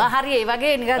මොනවා හරි ඒ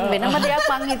වගේ නිකන් වෙනම දෙයක්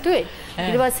මං හිතුවේ.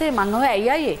 ඊට පස්සේ මං ඔය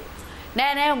අයියේ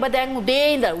නෑ උඹ දැන්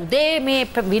උදේ මේ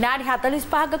විනාඩි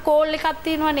 45ක කෝල් එකක්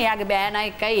තියෙනවනේ. යාගේ බෑනා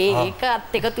එකයි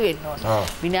ඒකත් එකතු වෙන්න ඕන.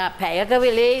 පැයක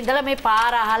වෙලේ ඉඳලා මේ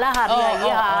පාර අහලා හරි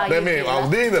අයියා. දැන් මේ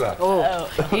උදේ ඉඳලා. ඔව්.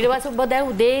 ඊට පස්සේ උඹ දැන්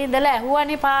උදේ ඉඳලා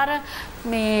ඇහුවානේ පාර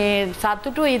මේ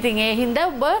සතුටු ඉතින් ඒ හින්දා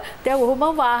ඔබ දැන් ඔහොම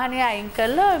වාහනේ අයින්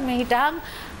කළා මේ හිටහන්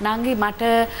නංගි මට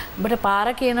ඔබට පාර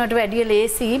කියනකට වැඩිය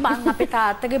ලේසි මං අපේ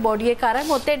තාත්තගේ බොඩි එක අරන්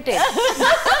ඔතෙන්ට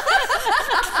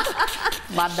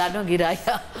මම දන්නවා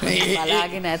ගිරායියා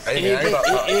බලාගෙන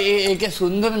ඒක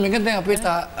සුන්දර මේක දැන් අපේ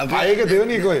ඒක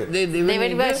දෙවෙනි කොහෙ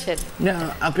දෙවෙනි version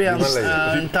අපේ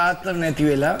තාත්තා නැති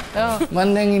වෙලා මම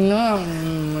දැන් ඉන්නවා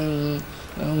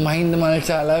මහින්ද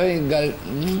මල්ශාලාවේ ගල්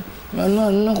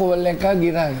අන්න කෝල් එකක්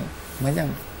ගිරාගෙන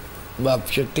මචං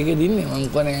බබ්ෂට් එක දින්නේ මං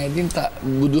කොනේ ඉතින්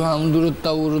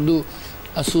බුදුහාමුදුරුවෝ අවුරුදු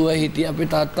 80 හිටිය අපේ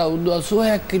තාත්තා අවුරුදු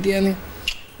 86ක් හිටියනේ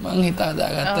මං හිත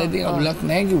හදාගත්තා ඉතින් අවුලක්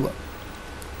නැහැ කිව්වා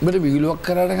ඔබට බිහිලුවක්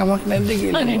කරාට කමක් නැද්ද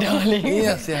කියලා අනේ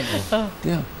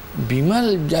ඩාලේ බිමල්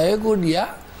ජයකොඩියා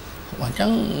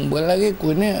මචං උඹලගේ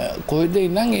කොනේ කොයිද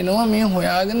ඉඳන් එනවා මේ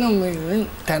හොයාගෙන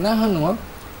තනහනවා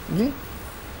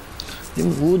ඉතින්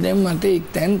ඌ දැන් මට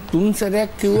දැන් 3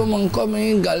 සැරයක් කිව්වා මං කෝ මේ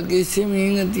ගල් කිස්සේ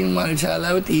මේ තියෙන මල්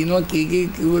ශාලාවේ තියෙනවා කී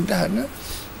කිව්වට හන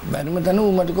බැරිම තන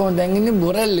ඌ මට කොහොමද දැන් ඉන්නේ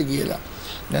බොරැල්ල කියලා.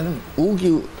 දැන් ඌ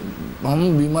මම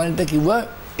බිමල්ට කිව්වා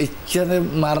එච්චර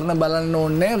මරණ බලන්න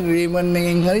ඕනේ රේමන්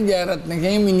එකෙන් හරි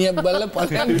ජයරත්නකෙන් මිනිහක් බලලා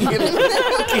පලයන්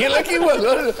කියලා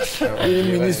කිව්වා. ඒ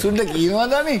මිනිස්සුන්ට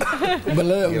කියනවාදනේ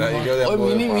ඔය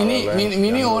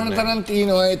මිනි ඕන තරම්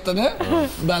තියෙනවා එතන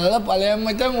බලලා පලයන්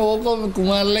මචං ඕක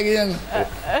කුමාරලා කියන්නේ.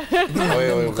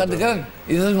 මොකද කරන්නේ?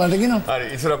 ඉතින් මට කියනවා. හරි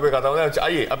ඉස්සර අපේ කතාව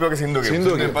අයියේ අපි ඔක සින්දු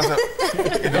කියමු.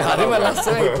 හරිම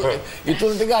ලස්සනයි. ඊටු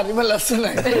ටික හරිම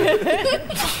ලස්සනයි.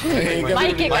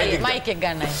 මයික් එක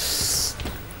ගන්නයි.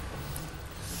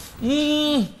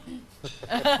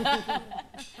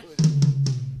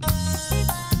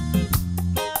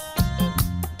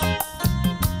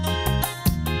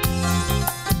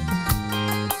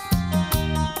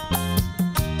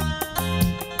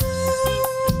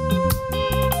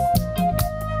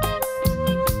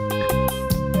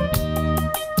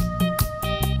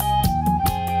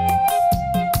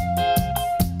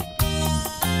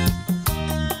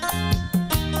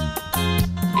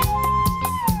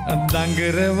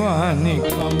 දඟරවානි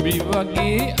කම්බි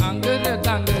වගේ අඟර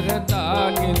දඟර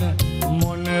දාගෙන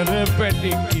මොනර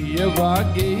පැටි කිය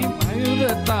වගේ මයුර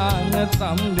තාන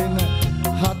තම්දෙන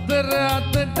හතර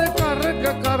අතට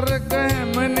කරක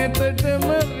හැම නෙතටම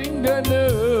රිංගන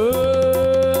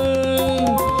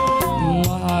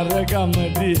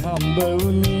මහරගමදි හම්බ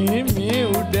වුණේ මේ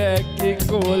උඩැක්කේ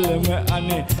කොළම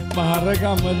අනේ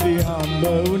මහරගමදි හම්බ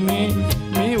වුණේ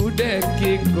මේ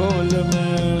උඩැක්කේ කොළම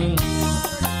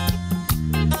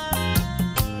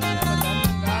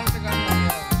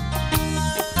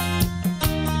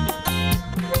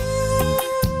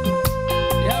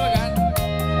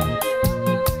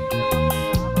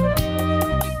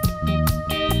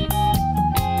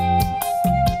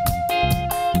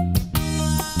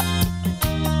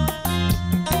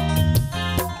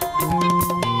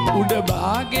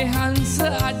උඩබාගේ හංස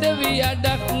අඩවි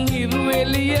අඩක්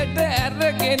හිරුවෙලියට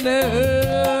ඇරගෙන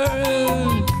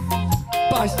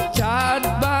පශ්චාත්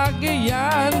භාගේ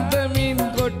යාන්තමින්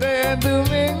කොට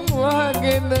ඇදුමෙන්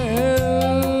වහගෙන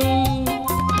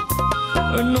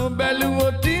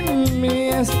නොබැලුවොතින් මේ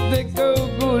ඇස් දෙක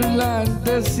උගුල්ලන්ට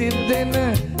සිද්දෙන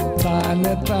තන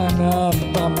තනම්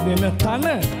තම් දෙන තන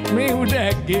මේ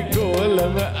උඩැක්කේ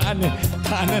කෝලම අනේ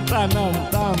තන තනම්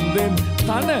තම් දෙන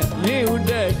තන මේ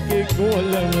උඩැක්කේ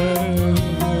කෝලම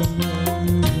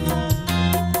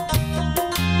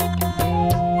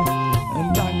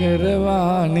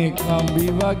දඟරවානේ කම්බි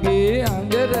වගේ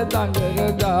අඟර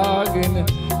දඟර ගාගෙන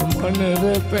මොනර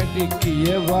පැටි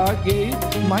කිය වගේ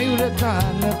මයුර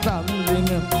තන තම් දෙන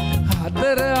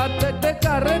හතර අතට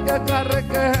කරක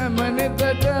කරක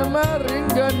හැමනෙතටම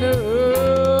රිංගන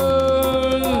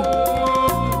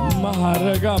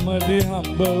මහරගමදි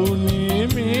හම්බ වුණේ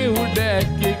මේ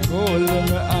උඩැක්කේ කෝලම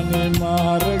අනේ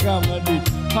මහරගමදි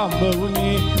හම්බ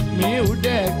වුණේ මේ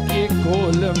උඩැක්කේ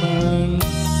කෝලම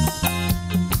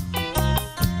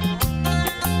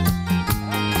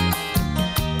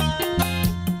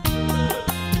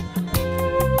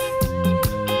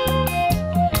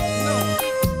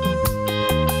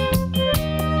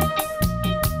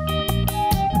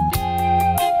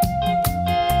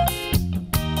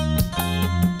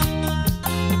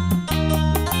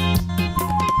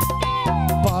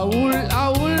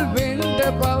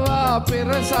පෙර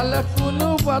සලකුණු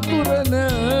පතුරන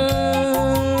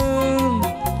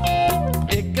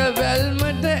එක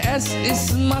වැල්මට ඇස් ඉස්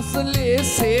මසලේ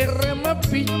සේරම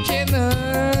පිච්චෙන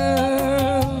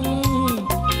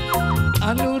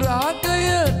අනුරාගය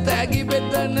තැගි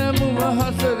බෙදන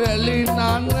මුවහස රැලි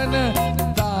නංගන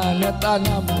තාන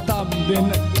තනම් තම් දෙන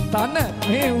තන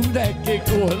මේ උඩැක්කේ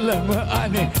කොල්ලම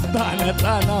අනේ තාන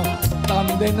තනම් තම්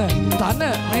දෙන තන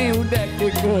මේ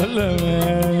උඩැක්කේ කොල්ලම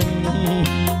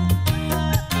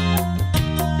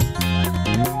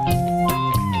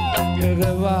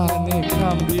ගරවානේ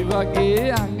කම්බි වගේ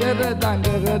අඟර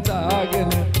දඟර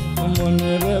දාගෙන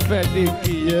මොනර පැටි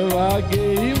කිය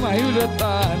වගේ මයුර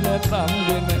තාන තම්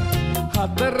දෙන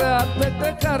හතර අතට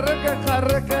කරක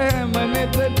කරක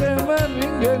හැමනෙතටම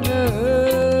රිංගන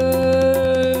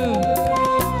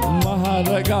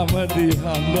මහරගමදි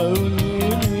හම්බ වුණේ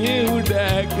මේ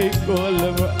උඩැක්කේ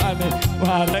කොල්ලම අනේ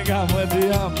මහරගමදි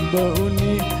හම්බ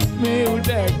වුණේ මේ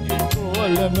උඩැක්කේ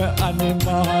කොල්ලම අනේ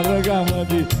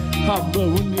මහරගමදි හම්බ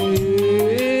වුණේ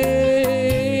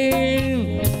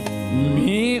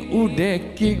මේ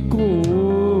උඩැක්කේ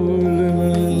කෝලම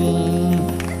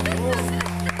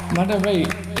මට වෙයි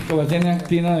එක වචනයක්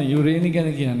තියෙනවා යුරේනි ගැන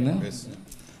කියන්න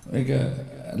ඒක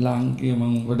ලාංකික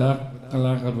මම ගොඩාක්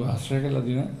කලාකරු ආශ්‍රය කළා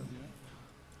දින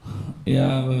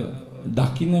එයාව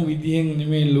දකින්න විදිහෙන්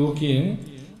නෙමෙයි ලෝකයේ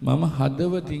මම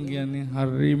හදවතින් කියන්නේ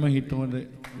හරීම හිතොඳ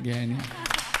ගෑණි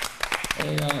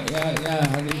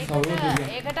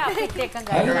ඒකට අපිත්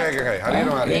එකඟයි.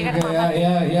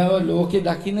 එයාව ලෝකේ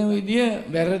දකින්න විදිය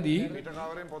වැරදි.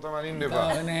 පිටකවරෙන් පොත වලින් දෙපා.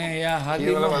 නෑ එයා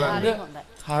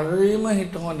හරීම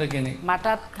හිත හොඳ කෙනෙක්.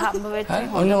 මටත් හම්බ වෙච්ච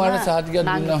ඔන්න වල සාතිකයක්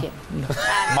දුන්නා.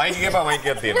 මයික් එකේ පා මයික්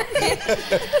එකක් තියෙනවා.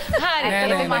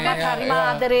 හරි මට හරිම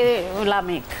ආදරේ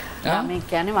ළමෙක්. ළමෙක්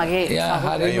කියන්නේ මගේ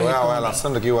සහෝදරයෝ. ඔයා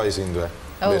ලස්සනට කිව්වා ඒ සින්දුව.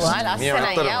 ඔව් ලස්සනයි.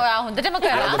 ඔයා හොඳටම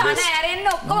කරා. තන ඇරෙන්න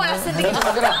ඔක්කොම ලස්සනට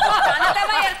කිව්වා. තන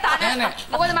තමයි තන.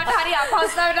 මොකද මට හරි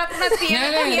අපහසුතාවයක් වුණා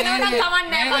තියෙනවා. කියනවා නම්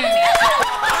කමන්නේ නැහැ.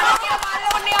 මම කියලා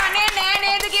මල්ලෝන්නේ අනේ නෑ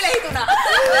නේද කියලා හිතුණා.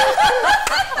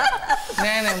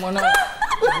 නෑ මොන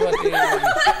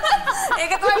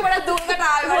ඒක තමයි පොඩක් දුක්කට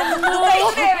ආවේ. දුක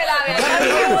ඉන්නේ වෙලාවේ.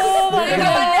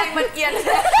 මම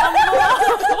කියන්නේ.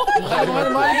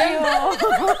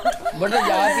 බඩ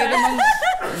ජාතියට මං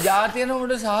ජාතියන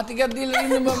උඩ සාතිකයක් දීලා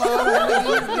ඉන්න බෑ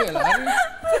මම කියලා. හරි.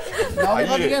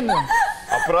 නවපත් කියන්නේ.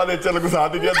 අපරාධ එච්චර ලොකු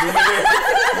සාතිකයක් දුන්නේ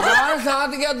නෑ.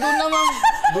 සාතිකයක් දුන්නා මං.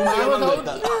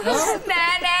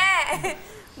 නෑ නෑ.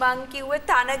 මං කිව්වේ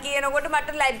තන කියනකොට මට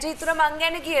ලැජ්ජ හිතුණා මං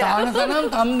ගැන කියලා. තන තනම්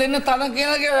තම් දෙන්න තන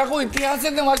කියලා කියලා යකෝ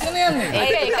ඉතිහාසෙද වචන යන්නේ.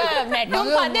 ඒක නැටුම්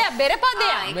පදයක් බෙර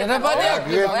පදයක්. බෙර පදයක්.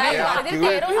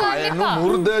 අයනු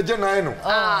මුර්ධජ නයනු.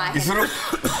 ඉසුරු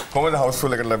කොහොමද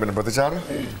හවුස්ෆුල් එකට ලැබෙන ප්‍රතිචාර?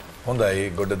 හොඳයි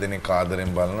ගොඩ දෙනෙක්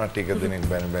ආදරෙන් බලනවා ටික දෙනෙක්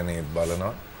බැන බැන ඒත්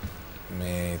බලනවා.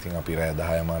 මේ ඉතින් අපි රෑ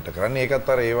 10 මාට කරන්නේ ඒකත්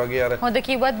අර ඒ වගේ අර හොඳ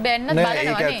කිව්වත් බැන්නත්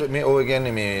බලනවනේ. මේ ඔය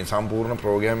කියන්නේ මේ සම්පූර්ණ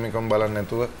ප්‍රෝග්‍රෑම් එකම බලන්න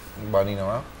නැතුව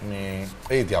බනිනවා මේ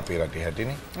ඒ ඉතින් අපේ රටේ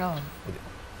හැටිනේ. ඔව්.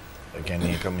 ඒ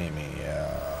කියන්නේ ඒක මේ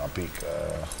අපි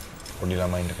පොඩි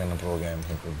ළමයින්ට කරන ප්‍රෝග්‍රෑම්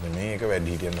එකකුත් නෙමෙයි ඒක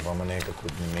වැඩිහිටියන්ට පමණ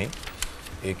එකකුත් නෙමෙයි.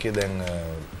 ඒකේ දැන්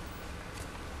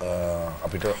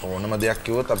අපිට ඕනම දෙයක්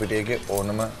කිව්වොත් අපිට ඒකේ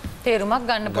ඕනම තේරුමක්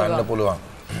ගන්න පුළුවන්.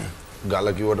 ගල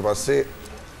කිව්වට පස්සේ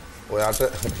ඔයාට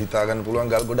හිතා ගන්න පුළුවන්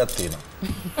ගල් ගොඩක් තියෙනවා.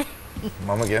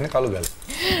 මම කියන්නේ කළු ගල්.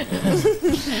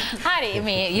 හරි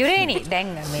මේ යුරේනි දැන්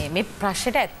මේ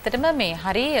ප්‍රශ්නෙට ඇත්තටම මේ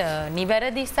හරි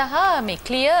නිවැරදි සහ මේ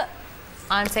ක්ලියර්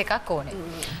ආන්සර් එකක් ඕනේ.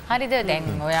 හරිද? දැන්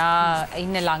ඔයා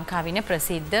ඉන්න ලංකාවේ ඉන්න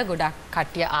ප්‍රසිද්ධ ගොඩක්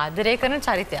කට්ටිය ආදරය කරන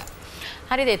චරිතයක්.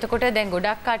 හරිද එතකොට දැන්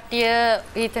ගොඩක් කට්ටිය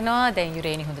හිතනවා දැන්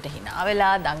යුරේනි හොඳට hina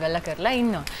වෙලා දඟලලා කරලා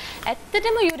ඉන්නවා.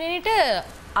 ඇත්තටම යුරේනිට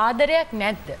ආදරයක්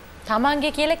නැද්ද?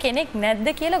 තමන්ගේ කියලා කෙනෙක් නැද්ද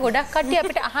කියලා ගොඩක් කට්ටිය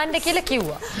අපිට අහන්න කියලා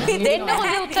කිව්වා. දෙන්න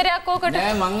හොඳ උත්තරයක් ඕකට.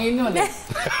 නෑ මං ඉන්නවා දැන්.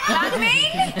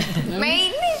 මේ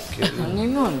ඉන්නේ. මං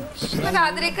ඉන්නවා. මට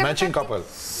ආදරේ කරන මැචින් කපල්.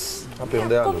 අපි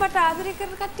හොඳ යාළුවෝ. කොම්පට ආදරේ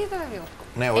කරන කට්ටිය තමයි ඔක්කොම.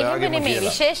 නෑ ඔයාගේම මේ කියලා.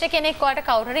 විශේෂ කෙනෙක් ඔයාට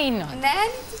කවුරු හරි ඉන්නවද? නෑ.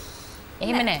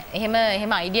 එහෙම නෑ.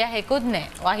 එහෙම අයිඩියා එකකුත් නෑ.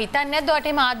 ඔයා හිතන්නේ නැද්ද ඔයාට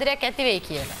එහෙම ආදරයක් ඇති වෙයි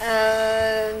කියලා?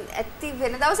 ඇත්ති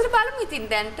වෙන දවසට බලමු ඉතින්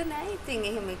දැන්ට නෑ ඉතින්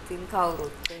එහෙම ඉතින්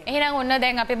කවුරුත්. එහෙනම් ඔන්න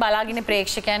දැන් අපි බලාගෙන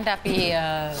ප්‍රේක්ෂකයන්ට අපි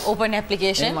ඕපන්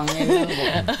ඇප්ලිකේෂන්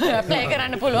ඇප්ලයි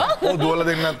කරන්න පුළුවන්. ඔව් දුවලා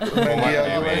දෙන්නත්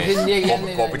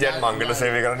කොපිජන් මංගල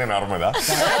සේවය කරන්නේ නර්මදා.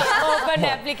 ඕපන්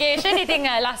ඇප්ලිකේෂන් ඉතින්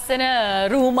ලස්සන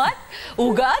රූමත්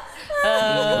උගත්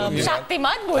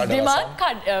ශක්තිමත් බුද්ධිමත්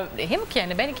එහෙම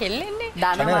කියන්න බැරි කෙල්ලෙන්නේ.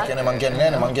 ධනවත් කියන්නේ මං කියන්නේ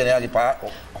නෑ මං කියන්නේ යාගේ පා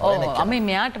අපි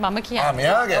මෙයාට මම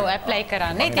කියන්නේ. ඔව් ඇප්ලයි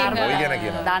කරන්න. ඉතින්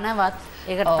ධනවත්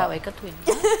ඒකට තව එකතු වෙන්න.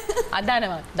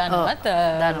 ධනවත්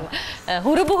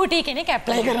හුරු බුහුටි කෙනෙක්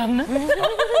ඇප්ලයි කරන්න.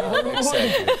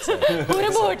 හුරු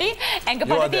බුහුටි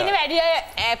ඇඟපත තියෙන වැඩි අය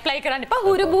ඇප්ලයි කරන්න එපා.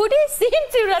 හුරු බුහුටි සිහින්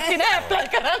සිවුරක් තියෙන ඇප්ලයි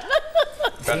කරන්න.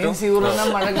 සිහින් සිවුර නම්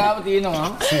මට ගාව තියෙනවා.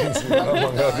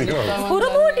 හුරු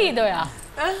බුහුටිද ඔයා?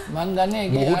 මං දන්නේ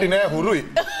බුහුටි නෑ හුරුයි.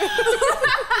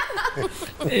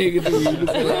 ඒකට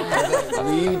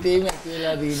ජීවිතේම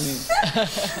ඇතිවෙලා තියන්නේ.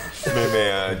 මේ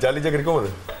ජලි ජකිරි කොහොමද?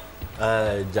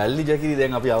 ජල්ලි ජකිරි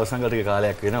දැන් අපි අවසන් කරන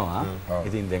කාලයක් වෙනවා.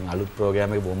 ඉතින් දැන් අලුත්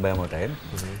ප්‍රෝග්‍රෑම් එක බොම්බෑ මොටයින්.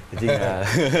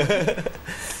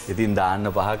 ඉතින් දාන්න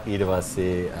පහක් ඊට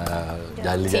පස්සේ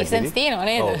ජල්ලි ජකිරි සීසන්ස් තියෙනවා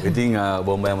නේද? ඔව් ඉතින්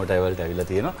බොම්බෑ මොටයි වලට ඇවිල්ලා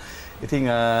තියෙනවා. ඉතින්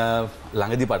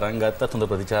ළඟදී පටන් ගත්තත් හොඳ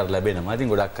ප්‍රතිචාර ලැබෙනවා. ඉතින්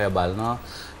ගොඩක් අය බලනවා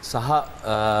සහ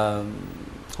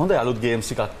හොඳ අලුත් ගේම්ස්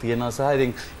එකක් තියෙනවා සහ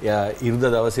ඉතින්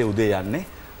ඉරිදා දවසේ උදේ යන්නේ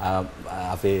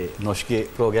අපේ නොෂ්කේ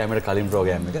ප්‍රෝග්‍රෑම් එකට කලින්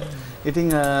ප්‍රෝග්‍රෑම් එක. ඉතින්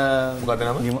මොකද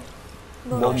නම?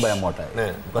 බොම්බෑ මොටයි.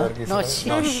 නෑ මොකද කියන්නේ? නොෂ්.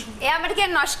 එයා මට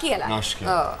කියන්නේ නොෂ් කියලා. නොෂ්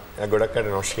කියලා. එයා ගොඩක් අය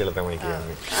නොෂ් කියලා තමයි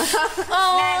කියන්නේ.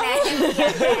 නෑ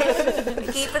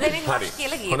කීප දෙනෙක් නොෂ්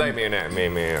කියලා කියනවා. හොඳයි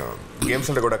මේ ගේම්ස්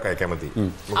වලට ගොඩක් අය කැමතියි.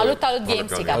 අලුත්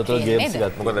ගේම්ස් ටිකක්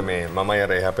නේද? මොකද මේ මම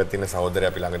අර එහා පැත්තේ ඉන්න සහෝදරය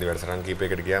අපි ළඟදී වැඩසටහන්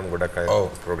කීපයකට ගියාම ගොඩක් අය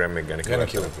ප්‍රෝග්‍රෑම් එක ගැන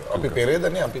කිව්වා. අපි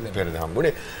පෙරේදනේ අපි පෙරේද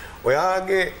හම්බුනේ.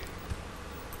 ඔයාගේ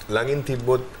ළඟින්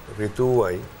තිබ්බොත්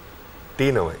ඍතුවයි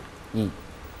ටීනවයි.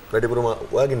 වැඩිපුරම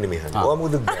ඔයාගෙන් නෙමෙයි අහන්නේ. ඔයා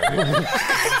මොකද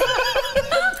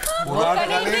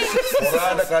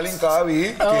ඔයාට කලින් කාවි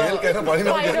කේල් කරන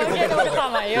පලිනවා කියන්නේ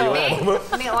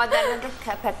මේ ඔයා දන්නද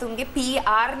පැතුම්ගේ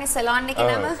PR නේ සලෝන්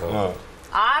එකේ නම?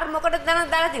 R මොකටද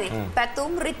දාලා තියෙන්නේ?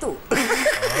 පැතුම් ඍතු.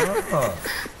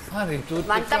 හරි ඍතු.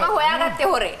 මං තමයි හොයාගත්තේ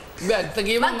හොරේ. බැත්ත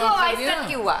කියම මං වයිෆ්ට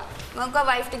කිව්වා. මං කව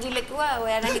වයිෆ්ට ගිහලා කිව්වා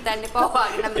ඔයා නම් හිතන්න එපා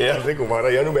ඔයාගේ නම. එයාසේ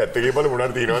කුමාරයා යනු බැත්ත කියපල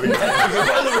මොනවද තියනවද කියලා.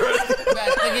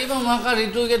 බැත්ත කියම මොකක්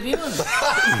ඍතුගේ තියෙනවද?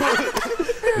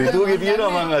 ඍතුගේ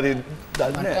තියෙනවා මං අදින්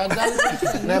දන්නේ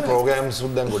නෑ ප්‍රෝග්‍රෑම්ස්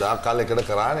උද්දන් ගොඩාක් කාලයකට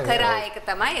කරානේ. කරා ඒක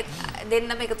තමයි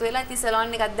දෙන්නම එකතු වෙලා ඉතින් සලෝන්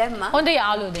එකක් දැම්මා. හොඳ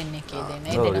යාළුවෝ දෙන්නෙක් දෙන්න.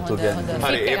 ඒ දෙන්න හොඳ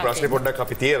හරි ඒ ප්‍රශ්නේ පොඩ්ඩක්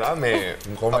අපි තියලා මේ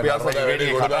අපි අරගෙන වැඩි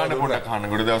කතාන පොඩ්ඩක් අහන්න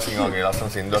ගොඩ දවසින් වගේ ලස්සන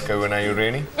සින්දුවක් ඇහුවා නෑ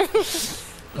යුරේනි.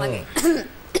 මගේ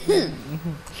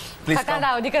කතාව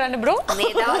අවදි කරන්න බ්‍රෝ.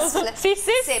 මේ දවස්වල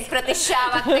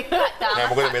ප්‍රතිශාවත් එක්ක නෑ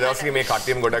මොකද මේ දවස්වල මේ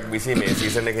කට්ටියම ගොඩක් බිසි මේ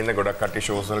සීසන් එකේ ඉන්න ගොඩක් කට්ටිය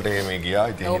ෂෝස් වලට එහෙම ගියා.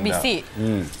 ඉතින් ඔව් බිසි.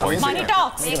 මනි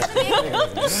ටොක්ස්.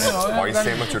 වොයිස්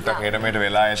එකම චුට්ටක් හෙට මෙහෙට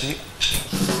වෙලා ඇති.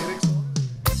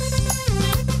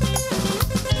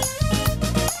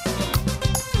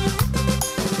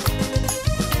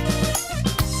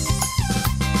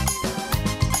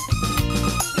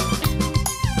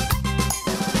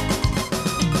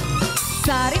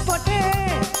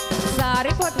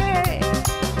 Sari pote,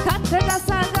 katte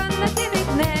gasa ganna tinik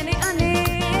nene ane,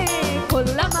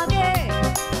 hulla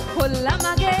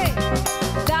mage,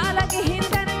 dala ke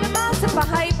hindane me mas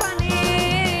pahai pane,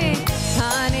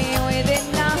 thane oye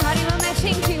denna harima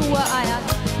matching kiwa ayat,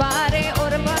 pare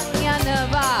orban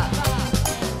yanwa,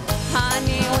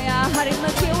 thane oya harima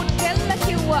cute kella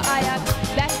kiwa ayat,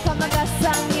 dakkama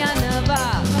gasan yanwa,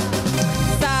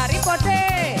 sari pote.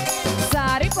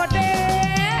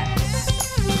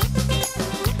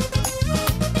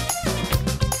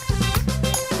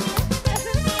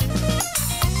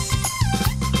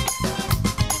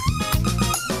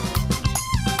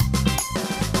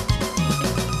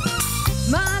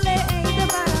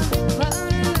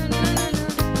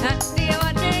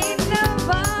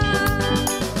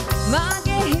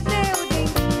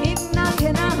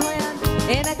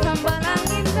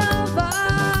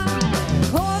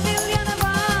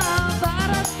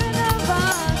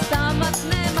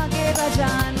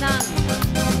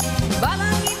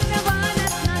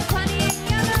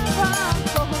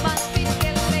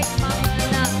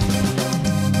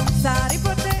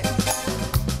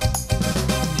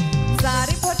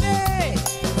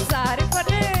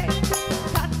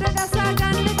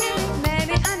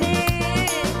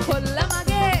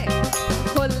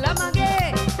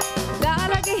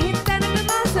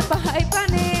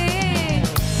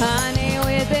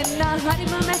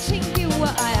 Matching කිව්ව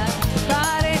අයත්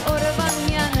පාරේ ඔරවන්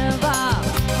යනවා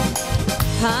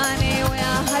හානේ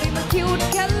ඔයා හරිම cute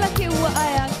කෙල්ල කිව්ව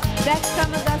අයත්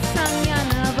දැක්කම ගස්සන්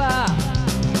යනවා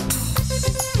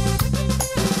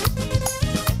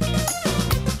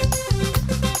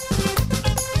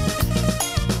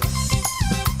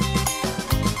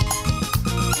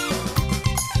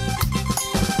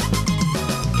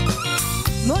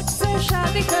मुझसे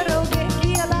शादी करोगे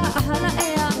किया अहला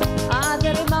एया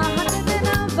आदर माहत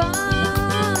देनवा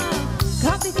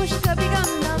काफी खुश कभी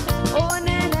गमना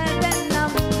ओने ने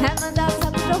देनम हमदा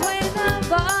सत्रो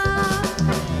होयनवा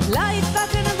लाइफ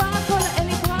बटनवा कोल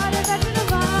एली पार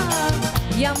बटनवा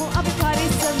යමු අපි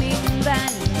පරිස්සමින්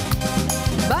දැන්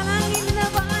බලන්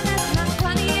ඉන්නවා නැත්නම්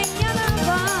කණියෙන්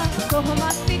යනවා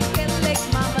කොහොමත් පිටෙල්ලෙක්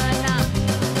මම නම්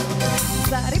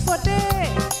සාරි පොටේ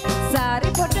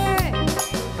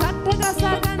කට්ට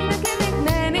ගසා ගන්න කෙනෙක්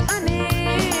නෑනේ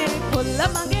අනේ කොල්ල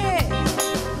මගේ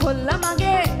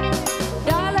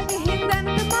ඩාලා ගිහින්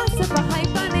දැනට මාස 5යි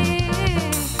පනේ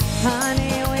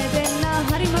හානේ ඔය දෙන්න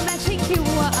හරිම මැචින්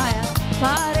කිව්වා අය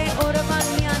පාරේ ඔරවන්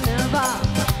යනවා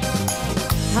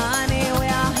හානේ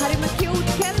ඔයා හරිම කියුට්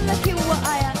කෙල්ල කිව්වා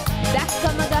අය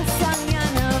දැක්කම ගස්සන්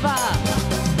යනවා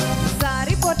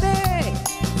සාරි පොටේ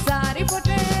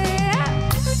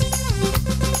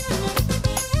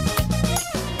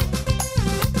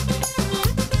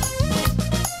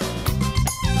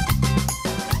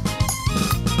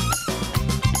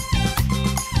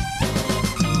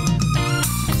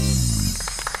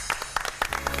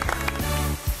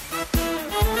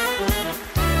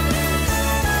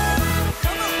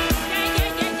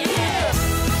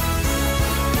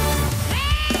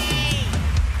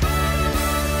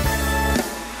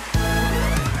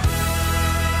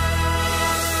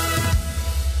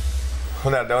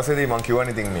හොඳ දවසේදී මම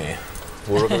කියවන්නේ ඉතින් මේ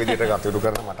පූර්වක විදියට කටයුතු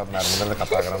කරන මටත් නර්මදල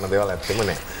කතා කරන්න දේවල් ඇත්තෙම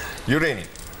නෑ. යුරේනි.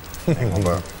 ඔබ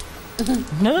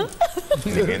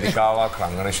නිවේදිකාවක්,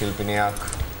 රංගන ශිල්පිනියක්,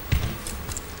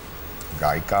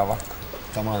 ගායිකාවක්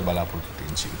තමයි බලාපොරොත්තු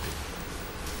තියෙන ජීවිතේ.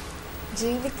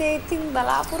 ජීවිතේ ඉතින්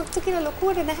බලාපොරොත්තු කියලා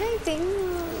ලොකුවට නැහැ. ඉතින්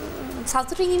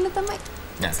සතුටින් ඉන්න තමයි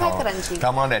try කරන්න ජීවිතේ.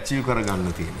 තමයි achieve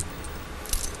කරගන්න තියෙන්නේ.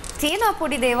 තියෙන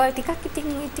පොඩි දේවල් ටිකක් ඉතින්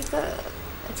මේ ටික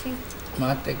achieve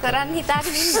කරන්න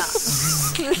හිතාගෙන ඉන්නවා.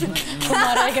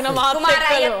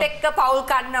 කුමාරයාත් එක්ක පවුල්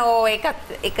කන්න ඕ එක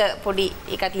පොඩි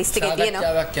එකක් ලිස්ට් එකේ තියෙනවා.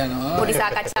 සාකච්ඡාවක් යනවා. පොඩි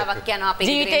සාකච්ඡාවක් යනවා අපි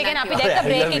ජීවිතය ගැන අපි දැක්ක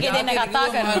බ්‍රේක් එකේ දෙන්න කතා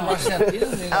කරනවා.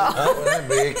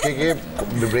 බ්‍රේක්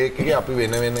එකේ අපි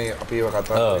වෙන අපි ඒව කතා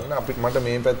කරගෙන අපි මට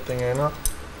මේ පැත්තෙන් එනවා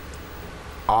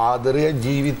ආදරය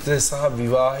ජීවිතය සහ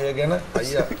විවාහය ගැන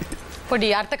අයියා පොඩි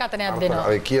අර්ථකථනයක් දෙනවා.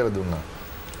 ඔය කියලා දුන්නා.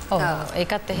 ඔව්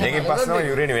ඒකත් එහෙම. මේකෙන් පස්සේ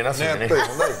යුරේනි වෙනස් වෙන්නේ.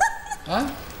 හොඳයි.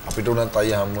 අපිට උනත්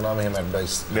අයියා හම්බුණා මෙහෙම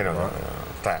ඇඩ්වයිස් දෙනවා.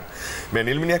 තාන්. මේ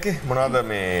නිල්මිනියකේ මොනවාද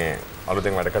මේ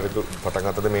අලුතෙන් වැඩ කටයුතු පටන්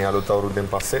ගත්තද මේ අලුත් අවුරුද්දෙන්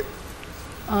පස්සේ?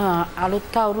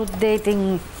 අලුත් අවුරුද්දේ ඉතින්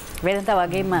වෙනදා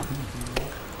වගේම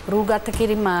රූගත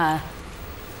කිරීම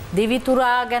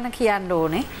දිවිතුරා ගැන කියන්න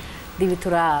ඕනේ.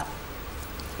 දිවිතුරා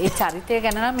ඒ චරිතය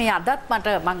ගැන නම් මේ අදත් මම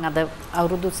අද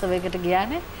අවුරුදු උත්සවයකට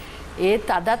ගියානේ. ඒත්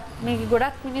අදත් මේ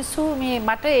ගොඩක් මිනිස්සු මේ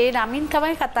මට ඒ නමින්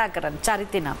තමයි කතා කරන්නේ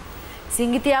චරිතේ නම්.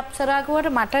 සිංගිති අප්සරා කිව්වට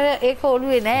මට ඒක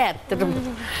ඔළුවේ නෑ ඇත්තටම.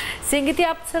 සිංගිති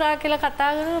අප්සරා කියලා කතා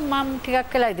කරලා මම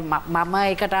ටිකක් වෙලා ඉතින් මම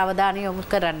ඒකට අවධානය යොමු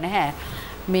කරන්නේ නැහැ.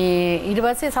 මේ ඊට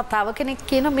පස්සේ සතාව කෙනෙක්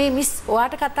කියන මේ මිස්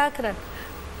ඔයාට කතා කරන්න.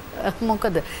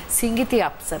 මොකද සිංගිති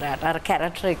අප්සරාට අර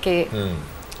කැරක්ටර් එකේ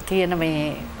තියෙන මේ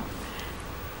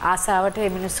ආසාවට මේ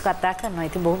මිනිස්සු කතා කරනවා.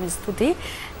 ඉතින් බොහොම ස්තුතියි.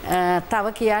 තව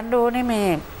කියන්න ඕනේ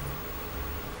මේ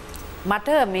මට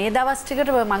මේ දවස් ටිකට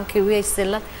මම කිව්වේ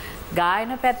ඉස්සෙල්ලා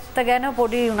ගායන පැත්ත ගැන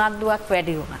පොඩි උනන්දුවක්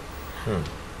වැඩි වුණා.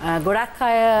 ගොඩක්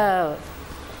අය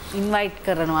ඉන්වයිට්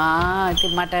කරනවා.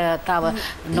 ඉතින් මට තව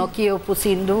නොකියපු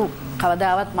සින්දු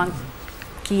කවදාවත් මං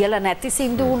කියලා නැති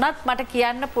සින්දු වුණත් මට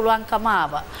කියන්න පුළුවන්කම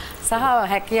ආවා. සහ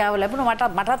හැකියාව ලැබුණා.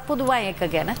 මටත් පුදුමයි ඒක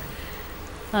ගැන.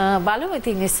 බලමු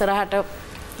ඉතින් ඉස්සරහට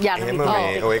එහෙම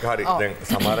මේ ඔය කාරි දැන්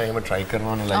සමහර එහෙම try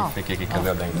කරනවානේ ලයිෆ් එකේ එක එක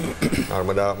දැන්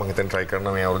නර්මදා මම හිතන් try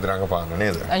කරනවා මේ අවුරුදු රංග පාන්න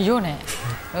නේද අයියෝ නෑ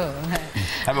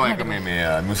හැබැයි ඒක මේ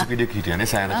මියුසික් වීඩියෝ එක හිටියනේ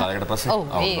සෑහෙන කාලයකට පස්සේ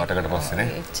අවුරුද්දකට පස්සේ නේ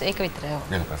ඒක විතරයි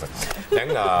දැන්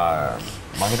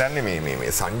මම හිතන්නේ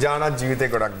මේ සංජානන ජීවිතේ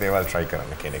ගොඩක් දේවල් try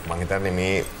කරන්න කෙනෙක් මම හිතන්නේ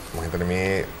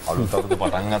මේ අලුත් අවුරුදු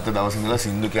පටන් ගත්ත දවසේ ඉඳලා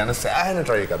සින්දු කියන සෑහෙන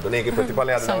try එකක් දුන්නේ ඒකේ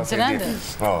ප්‍රතිඵලය අද දවසේදී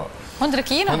ඔව් හොඳට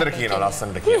කියනවා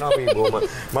ලස්සනට කියනවා අපි බොහොම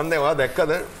මම දැන් ඔයා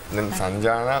දැක්කද දැන්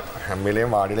සංජාන හැම වෙලේම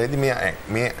වාඩිලා ඉදි මේ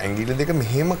ඇඟිලි දෙක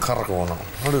මෙහෙම කරකවනවා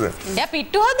හරිද එයා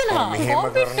පිට්ටු හදනවා මෙහෙම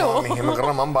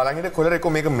කරනවා මම බලන් හිටියේ කොලර එක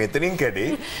මේක මෙතනින් කැඩේ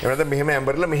එහෙම නැත්නම් මෙහෙම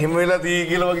ඇඹරලා මෙහෙම වෙලා දී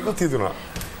කියලා වගේ කොත් හිතුණා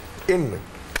එන්න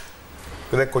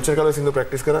දැන් කොච්චර කාලෙ සින්දු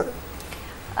ප්‍රැක්ටිස් කරාද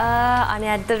අනේ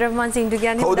ඇත්තටම මම සින්දු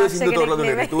කියන්නේ කවුද දක්ෂ සින්දු කෙනෙක් තෝරලා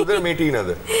දුන්නේ? නෙමෙයි. ටූද මේ ටීනද?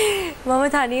 මම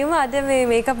තනියම අද මේ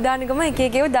මේකප් දාන ගම එක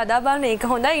එකව දදා බලන ඒක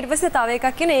හොඳයි ඊට පස්සේ තව එකක්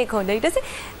කියන ඒක හොඳයි ඊට පස්සේ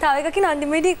තව එකක් කියන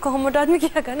අන්තිමේදී කොහොමදවත් මේ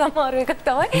කියා ගන්න අමාරු එකක්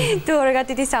තමයි තෝරගත්ත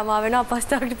ඉතින් සමා වෙන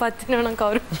අපස්ථාවකට පත් වෙනවා නම්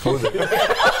කවුරු කවුද?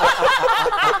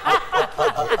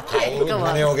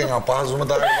 මනේ ඔකෙන් අපහසුම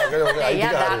තරකට පස්සේ ඔගේ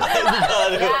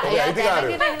අයිතිකාරය.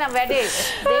 එහෙනම් වැඩේ.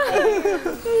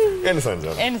 එන්න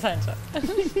සංජය. එන්න සංජය.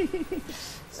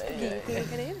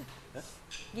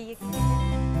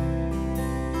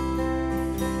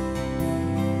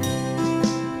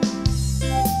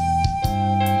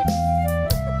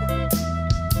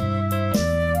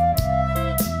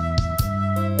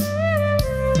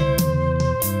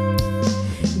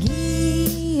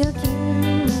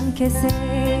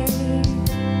 කෙසේ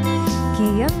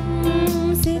කියම්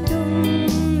සිතුම්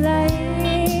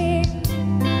ලයේ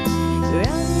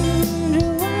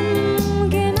රන්රුවන්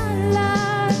ගෙනල්ලා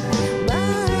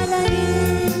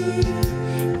බාලයින්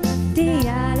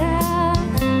තියාලා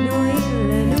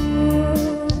නොඉල්ලනු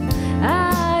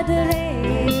ආදරේ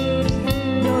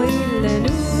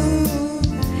නොඉල්ලනු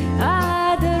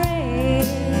ආදරේ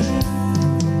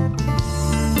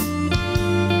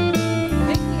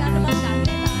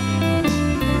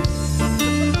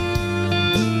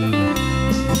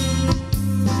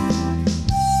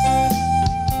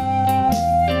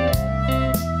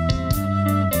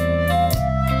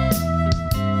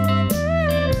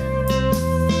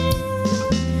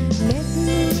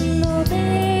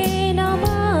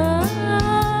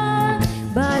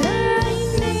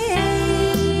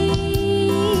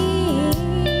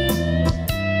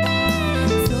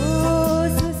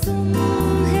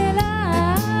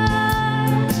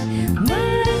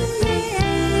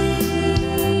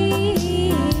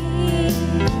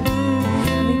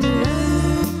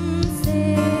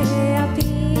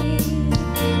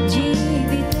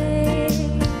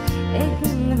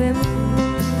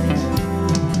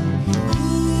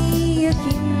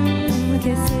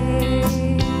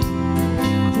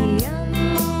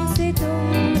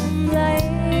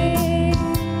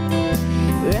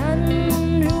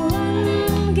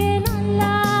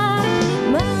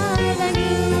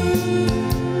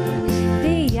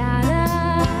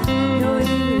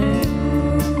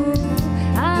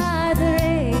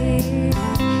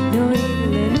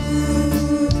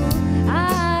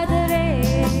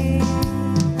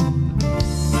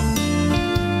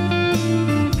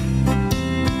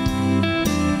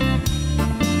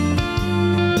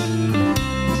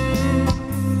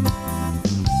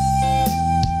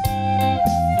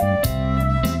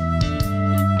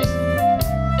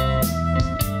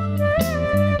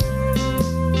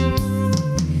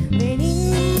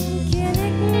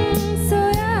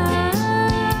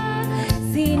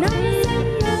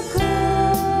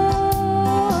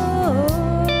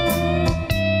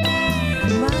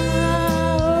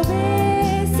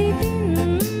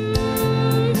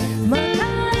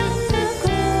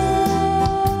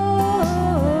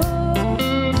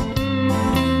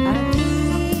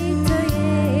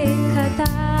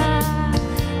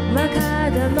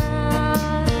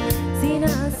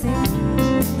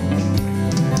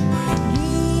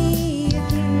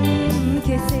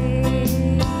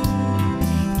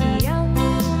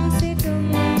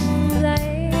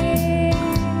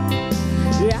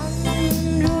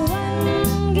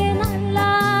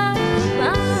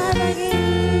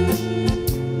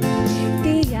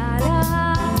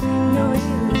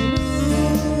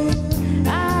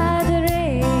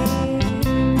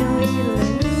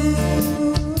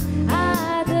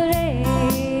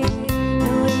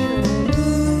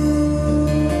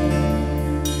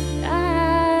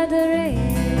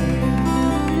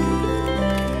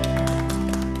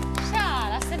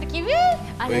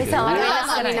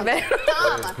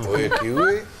ඔය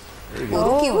කිව්වේ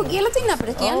බොරු කිව්ව කියලා තින්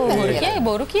අපිට කියන්න බැහැ. ඔව්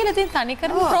බොරු කියලා තින් තනි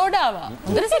කරම ප්‍රෝඩාව.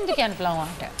 හොඳට සින්දු කියන්න පුළුවන්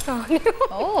වාට.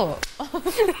 ඔව්.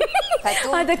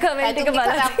 අද කමෙන්ට් එක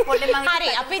බලන්න. හරි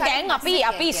අපි දැන්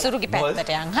අපි ඉස්සුරුගේ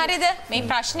පැත්තට යන්. හරිද? මේ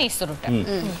ප්‍රශ්නේ ඉස්සුරුට.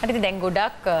 හරිද? දැන්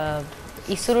ගොඩක්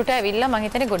ඉස්සුරුට ඇවිල්ලා මම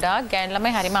හිතන්නේ ගොඩාක් ගෑනු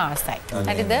ළමයි හරිම ආසයි.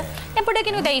 හරිද? දැන් පොඩ්ඩක්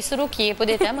කෙනෙක් දැන් ඉස්සුරු කියපු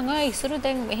දෙයට මම ඉස්සුරු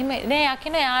දැන් එහෙම නෑ යා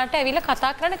කියන යාට ඇවිල්ලා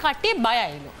කතා කරන්න කට්ටිය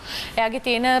බයයිලු. එයාගේ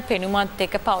තියෙන පෙනුමත්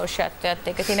එක්ක පෞරුෂත්වයත්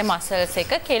එක්ක තියෙන මසල්ස්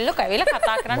එක කෙල්ලෝ ඇවිල්ලා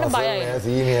කතා කරන්න බයයිලු.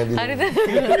 හරිද?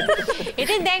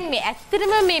 ඉතින් දැන් මේ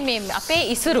ඇත්තටම මේ අපේ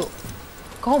ඉස්සුරු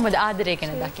කොහොමද ආදරය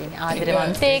ගැන දකින්නේ?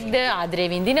 ආදරවන්තයෙක්ද? ආදරේ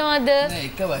විඳිනවද? නෑ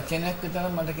එක වචනයක් විතර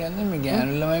මට කියන්නේ මේ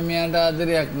ගෑනු ළමයි මෙයාට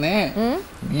ආදරයක් නෑ.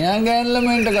 මෙයා ගෑනු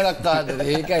ළමයින්ට ගොඩක් ආදරේ.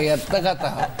 ඒකයි ඇත්ත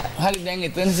කතාව. හරි දැන්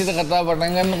එතන සිට කතාව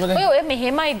පටන් ගන්නකොට ඔය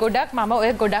මෙහෙමයි ගොඩක් මම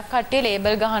ඔය ගොඩක් කට්ටිය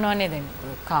ලේබල් ගහනවා නේද?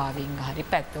 කාවින් හරි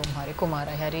පැතුම් හරි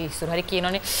කුමාරයි හරි ඉස්සර හරි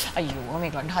කියනෝනේ අයියෝ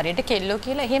මේකට හරියට කෙල්ලෝ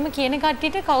කියලා එහෙම කියන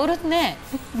කට්ටියට කවුරුත් නැහැ.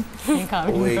 මේ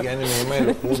කාවින්. ඔය කියන්නේ මෙහෙම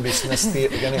ලොකු බිස්නස්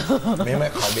කියන්නේ මෙහෙම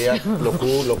කඩයක්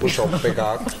ලොකු ෂොප් එකක්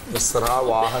ඉස්සරහා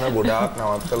වාහන ගොඩාක්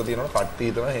නවත්තලා තියෙනවා කට්ටිය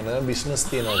හිතන එන බිස්නස්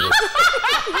තියෙනවා කියලා.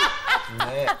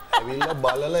 නෑ ඇවිල්ලා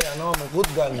බලලා යනවා මොකුත්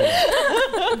ගන්න.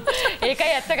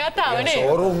 ඒකයි ඇත්ත කතාවනේ.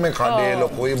 ෂෝරූම් එක කඩේ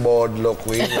ලොකුයි බෝඩ්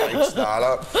ලොකුයි ලයිට්ස්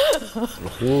දාලා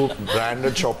ලොකු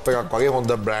බ්‍රෑන්ඩඩ් ෂොප් එකක් වගේ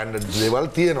හොඳ බ්‍රෑන්ඩඩ් දේවල්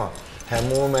තියෙනවා.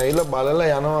 හැමෝම ඇවිල්ලා බලලා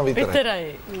යනවා විතරයි.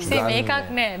 ඉතින් මේකක්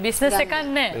නෑ බිස්නස් එකක්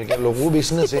නෑ. ඒක ලොකු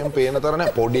බිස්නස් එකෙන් පේන තර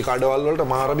නෑ පොඩි කඩවල් වලට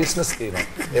මාර බිස්නස් තියෙනවා.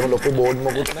 ඒව ලොකු බෝඩ්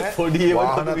මොකුත් නෑ. පොඩි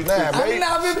ඒවා නෑ හැබැයි අන්න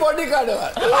අපි පොඩි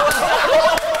කඩවල්.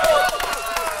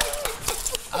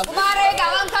 කුමාරේ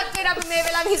ගමන් කට්ටියට අපි මේ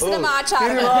වෙලාවේ හිස්න ආචාර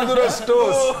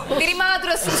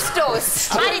තිරිමාදුර ස්ටෝස්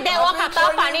හරි දැන් ඔය කතා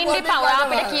පණින්න එපා. ඔයා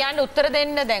අපිට කියන්න උත්තර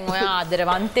දෙන්න. දැන් ඔයා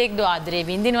ආදරවන්තයෙක්ද ආදරේ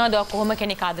විඳිනවද? ඔයා කොහොම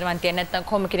කෙනෙක් ආදරවන්තයෙක් නැත්නම්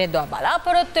කොහොම කෙනෙක්ද ඔයා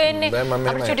බලාපොරොත්තු වෙන්නේ?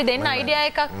 අපි චුටි දෙන්න අයිඩියා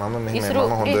එකක්.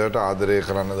 මම හොඳට ආදරය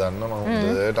කරන්න දන්නවා. මම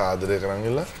හොඳට ආදරය කරන්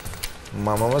ඉල්ල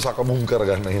මමම සකබුම්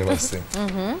කරගන්න ඊට පස්සේ.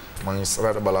 මම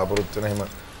ඉස්සරහට බලාපොරොත්තු වෙන එහෙම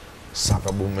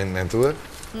සකබුම් වෙන්නේ නැතුව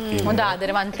හොඳ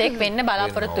ආදරවන්තයෙක් වෙන්න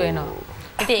බලාපොරොත්තු වෙනවා.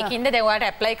 ඉතින් ඒකින්ද දැන් ඔයාලට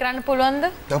ඇප්ලයි කරන්න පුළුවන්ද?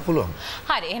 පුළුවන්.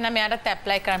 හරි එහෙනම් මෙයාටත්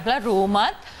ඇප්ලයි කරන්න පුළුවන්.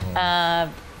 රූමත්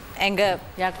ඇඟ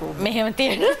යකෝ මෙහෙම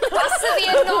තියෙන. පස්ස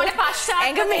තියෙන්න ඕනේ පශ්චාත්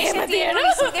ඇඟ මෙහෙම තියෙන.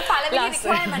 මිනිස්සුගේ පළවෙනි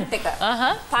රික්වයර්මන්ට් එක.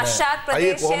 පශ්චාත්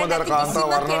ප්‍රදේශයේ අයියේ කොහමද අර කාන්තාව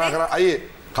වර්ණනා කරා? අයියේ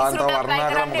කාන්තාව වර්ණනා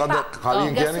කරා මොකද්ද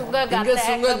කලින් කියන්නේ?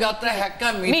 ඉංගසුංග ගත්ත හැක්ක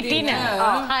මිටින.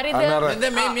 හරිද?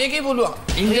 දැන් මේකේ පුළුවන්.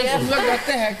 ඉංගසුංග ගත්ත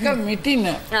හැක්ක මිටින.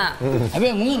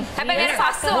 හැබැයි හැබැයි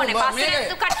පස්ස ඕනේ. පස්සේ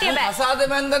නැතු කට්ටිය බෑ. අසාද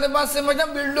මන්දට පස්සේ මචං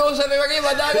බිල්ඩෝසර් වගේ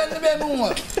වදා ගන්න බෑ මුව.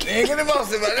 ඒකනේ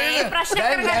පස්සේ බලන්න. මේ ප්‍රශ්න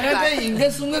කරගන්න. දැන්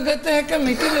ඉංගසුංග ගත්ත හැක්ක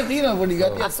මිටින තියෙනවා පොඩි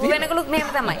ගතියක්. අසු වෙනකලුත් මෙහෙම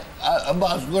තමයි.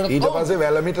 ඊට පස්සේ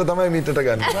වැලමිට තමයි මිටට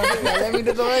ගන්න. වැලමිට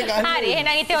තමයි ගන්න. හරි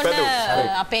එහෙනම් ඉතින් ඔන්න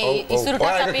අපේ ඉසුරුටත්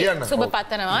අපි සුබ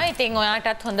පතනවා. ඉතින්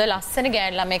ඔයාටත් හොඳ ලස්සන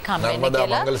ගෑනු ළමෙක් හම්බෙන්න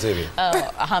කියලා.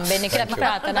 හම්බෙන්න කියලා අපි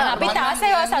ප්‍රාර්ථනා. අපි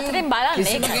තාසයි ඔය සතුටින් බලන්න.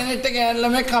 කිසිම කෙනෙක්ට ගෑනු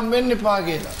ළමෙක් හම්බෙන්න එපා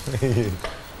කියලා.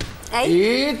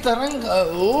 ඒ තරම්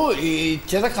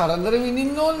එච්චර කරදර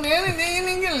විඳින්න ඕනේ නෑනේ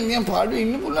නේ කියලා. නිකන් පාඩු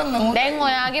ඉන්න පුළුවන් නම් දැන්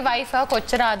ඔයාගේ වයිෆ් ආව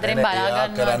කොච්චර ආදරෙන් බලා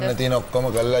ගන්නවද? කරන්න තියෙන ඔක්කොම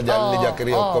කළා ජල්ලි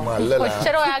ජකරි ඔක්කොම අල්ලලා.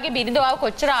 කොච්චර ඔයාගේ බිරිඳ ආව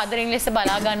කොච්චර ආදරෙන් ලෙස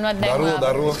බලා ගන්නවද දැන්?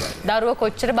 දරුවෝ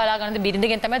කොච්චර බලා ගන්නද?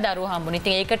 බිරිඳගෙන් තමයි දරුවෝ හම්බුනේ.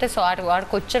 ඉතින් ඒකට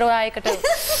ඔයාට කොච්චර ඔයා ඒකට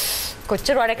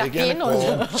කොච්චර වඩ එකක් තියෙන්න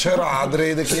ඕනද? කොච්චර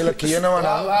ආදරේද කියලා කියනවා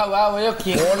නම් ඔය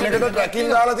ෆෝන් එකට ට්‍රැකින්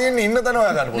දාලා තියෙන ඉන්න තැන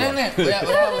ඔයා ගන්න පුළුවන්.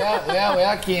 නෑ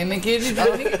ඔයා කියන එකේදී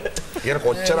කියන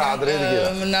කොච්චර ආදරේද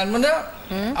කියලා. නර්මදා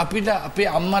අපිට අපේ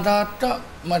අම්මා තාත්තා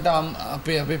මට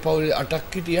අපේ පවුලේ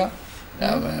 8ක් හිටියා.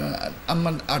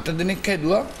 අම්මා 8 දෙනෙක්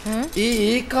හැදුවා.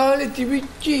 ඒ කාලේ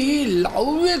තිබිච්ච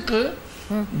ලව් එක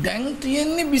දැන්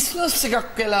තියෙන්නේ බිස්නස්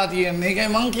එකක් වෙලා තියෙන්නේ.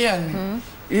 ඒකයි මං කියන්නේ.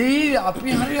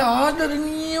 අපි හරි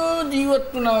ආදරණීයව ජීවත්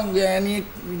වුණා. ගෑණියෙක්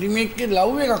රිමේක්ගේ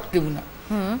ලව් එකක් තිබුණා.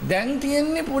 දැන්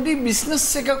තියෙන්නේ පොඩි බිස්නස්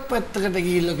එකක් පැත්තකට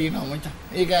ගිහිල්ලා තියෙනවා මචං.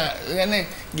 ඒක يعني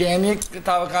ගෑණියෙක්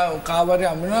තව කාවරේ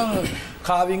හම්බුනා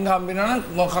කාවින් හම්බෙනවා නම්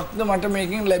මොකක්ද මට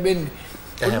මේකෙන් ලැබෙන්නේ?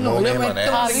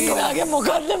 කාවින්ගේ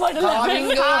මොකද්ද මට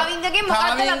ලැබෙන්නේ? කාවින්ගේ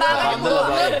මොකද්ද ලබා ගන්න පුළුවන්?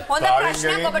 හොඳ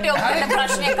ප්‍රශ්නයක් ඔබට ඔබට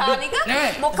ප්‍රශ්නයක් කාවික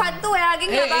මොකද්ද ඔයාගෙන්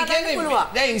ලබා ගන්න පුළුවන්?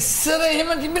 දැන් ඉස්සර එහෙම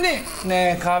තිබුණේ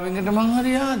නෑ. කාවින්ගට මං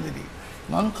හරි ආදරේ.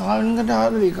 මං කාවින්ගට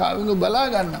ආදරේ. කාවින්ග බලා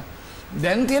ගන්නවා.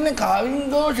 දැන් තියෙන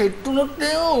කාවින්ගව සෙට් වුණොත්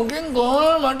උගෙන්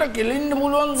කොහොමද මට කෙලින්න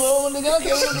පුළුවන් කොහොමද කියලා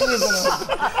කෙලින්න දෙනවා.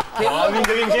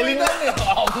 කාවින්ගගෙන් කෙලින්න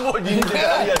අම්මෝ ජීවිතය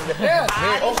හරියන්නේ.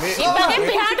 ඉබ්බගෙන්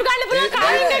පිටාට ගන්න පුළුවන්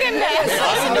කාවින්ගගෙන් බෑ.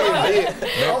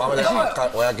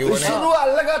 ඔයා කිව්වනේ ඉසුරු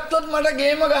අල්ලගත්තොත් මට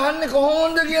ගේම ගහන්නේ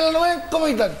කොහොමද කියලා නෝ එක්කම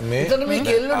හිතන්නේ. එතන මේ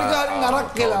කෙල්ල ටික හරි නරක්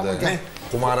කියලා මචං.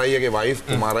 කුමාරයිගේ වයිෆ්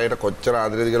කුමාරයිට කොච්චර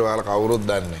ආදරේද කියලා ඔයාලා කවුරුත්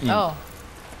දන්නේ නැහැ. ඔව්.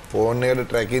 ෆෝන් එකට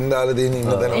ට්‍රැකින් දාලා තියෙන ඉන්න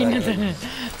තැන.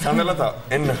 සඳලතා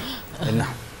එන්න. එන්න.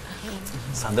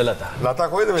 සඳලතා. ලතා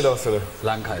කොයිද මේ දවස්වල?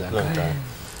 ලංකාවේ.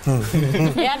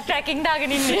 එයා ට්‍රැකින්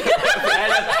දාගෙන ඉන්නේ.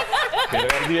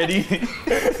 පෙරවැරදි වැඩි.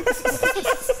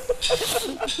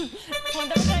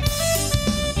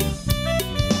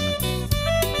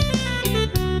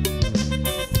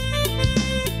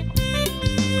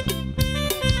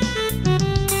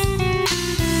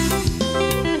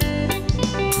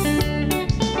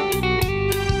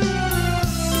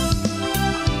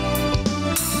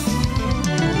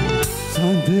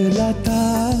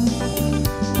 සඳලතා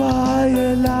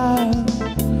පායලා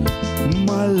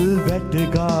මල්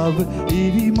වැටගාව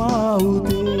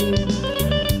ඉරිමාවුදේ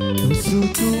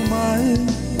සුතුමල්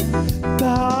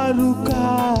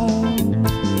තාරුකා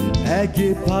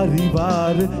ඇගේ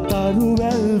පරිවාර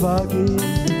තරුවැල් වගේ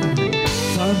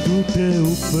සඳුට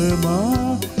උපමා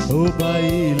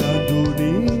ඔබයි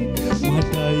ලඳුනේ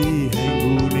මටයි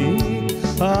හැඟුනේ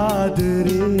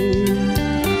ආදරේ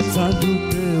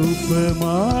සඳුට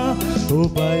උපමා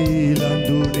ඔබයි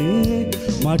ලඳුනේ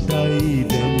මටයි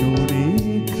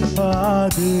දැනුනේ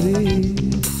ආදරේ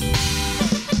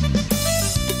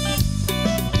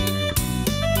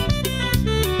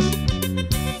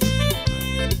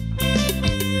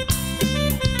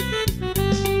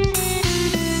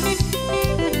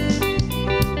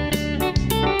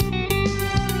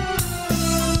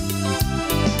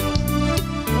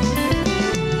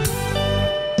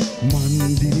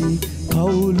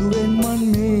කවුලුවෙන් මන්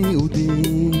මේ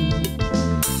උදේ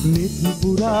නිත්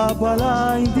පුරා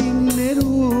බලා ඉඳින්නේ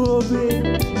රූපේ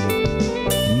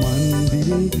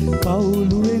මන්දිරේ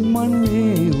කවුලුවෙන් මන්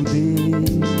මේ උදේ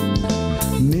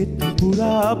නිත්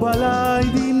පුරා බලා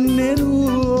ඉඳින්නේ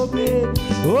රූපේ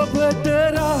ඔබට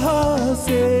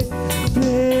රහසේ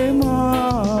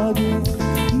ප්‍රේමාද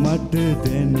මට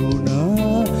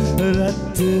දැනුණා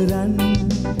රත්තරන්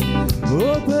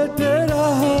ඔබට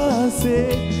රහසේ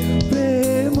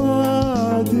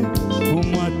ප්‍රේමාද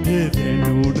මට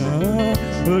දැනුණා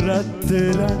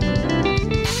රත්තරන්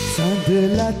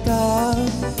සඳලතා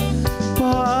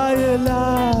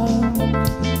පායලා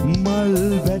මල්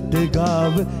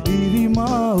වැටගාව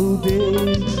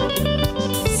ඉරිමවුදේ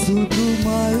සුදු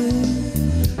මල්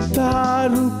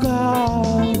තාරුකා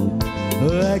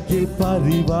ඇගේ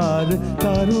පරිවාර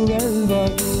තරුවැල්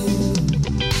වගේ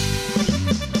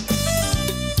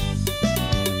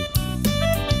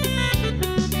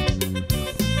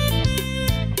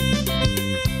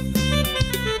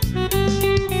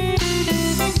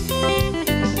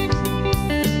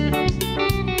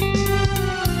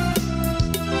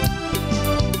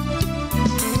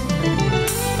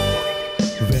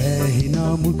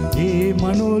ඒ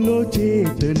මනෝලෝ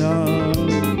චේතනා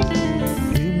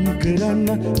පින් කරන්න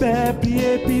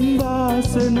බෑපියේ පින්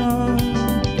වාසනා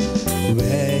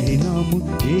වැහිනමු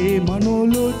ඒ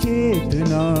මනෝලෝ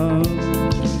චේතනා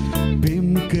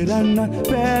පින් කරන්න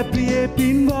බෑපියේ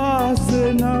පින්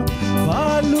වාසනා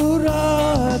පාලු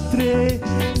රාත්‍රේ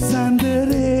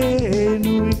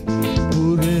සඳරේනුයි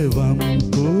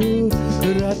පුරවම්කෝ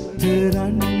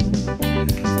රත්තරන්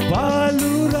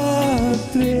පාලු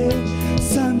රාත්‍රේ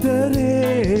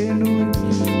සඳරේනු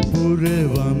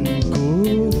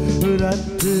පුරවම්කෝ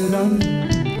රත්තරන්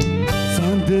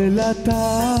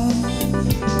සඳලතා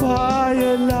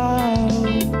පායලා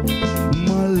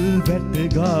මල්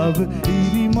වැටගාව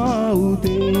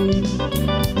ඉරිමවුදේ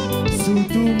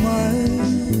සුදු මල්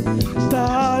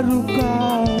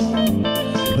තාරුකා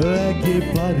ඇගේ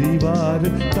පරිවාර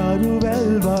තරුවැල්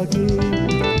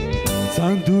වගේ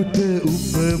සඳුට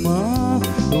උපමා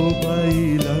ඔබයි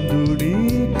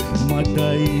ලඳුනේ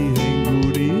මටයි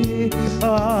හැඟුනේ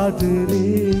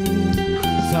ආදරේ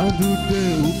සඳුට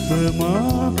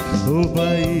උපමා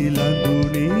ඔබයි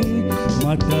ලඳුනේ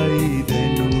මටයි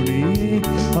දැනුනේ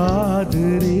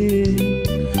ආදරේ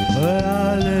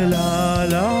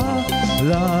ලාලලාලා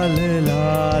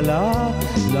ලාලලාලා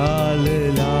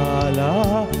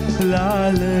ලාලලාලා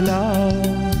ලාලලා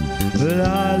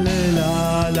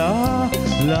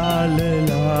La la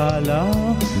la la la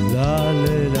la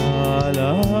la la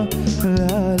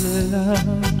la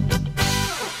la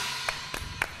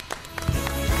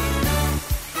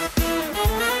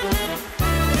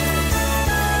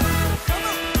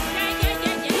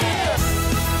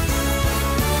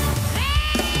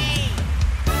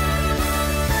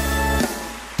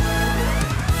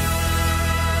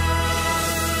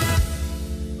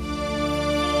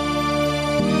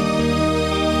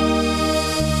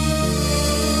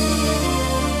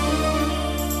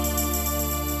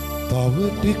තව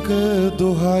ටික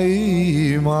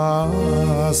දොහයි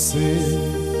මාසේ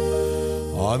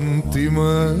අන්තිම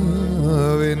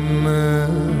වෙන්න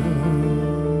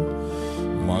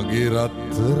මගේ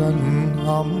රත්තරන්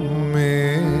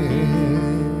අම්මේ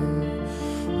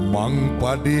මං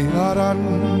පඩි අරන්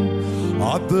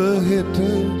අද හෙට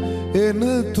එන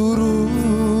තුරු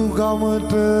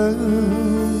ගමට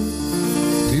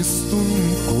තිස්තුන්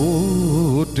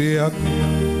කෝටයක්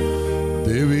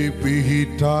දෙවි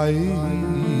පිහිටයි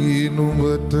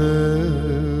නුඹට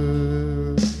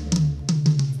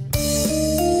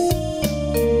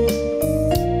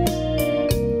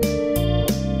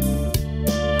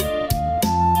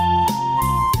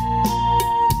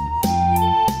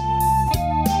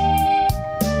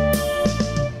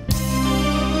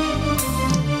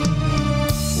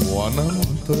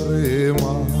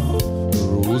වනන්තරේමා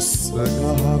රුස්සගහ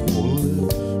කොළ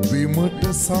බිමට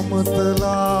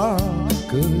සමතලා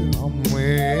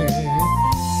අම්මේ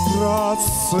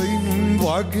පස්සයින්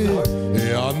වගේ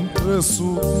යන්ත්‍ර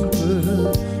සූත්‍ර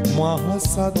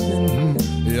මහසතෙන්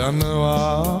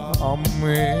යනවා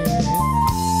අම්මේ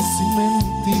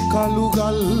සිමෙන්ති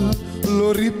කළුගල්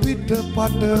ලොරි පිට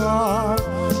පටවා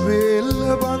වේල්ල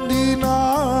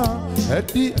බඳිනා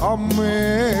හැටි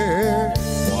අම්මේ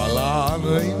බලාන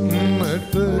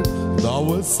ඉන්නට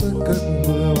දවසකවත්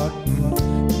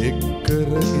එක්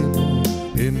කරගෙන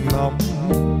එන්නම්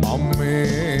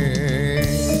අම්මේ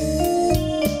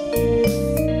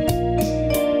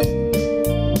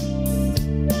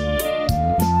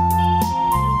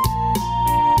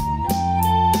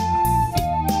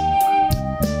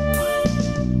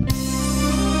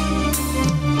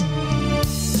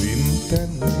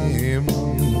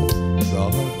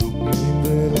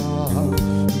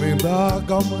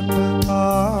ගමට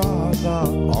ආදා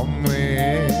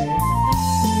අම්මේ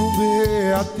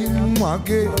නුඹේ අතින්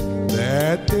මගේ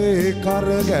දෑතේ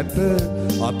කරගැට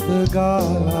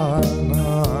අතගාලා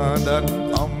නාදන්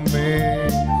අම්මේ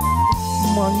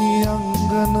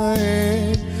මහියංගනයේ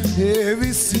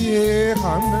හේවිසියේ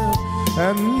හන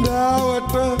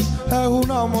ඇන්දාවට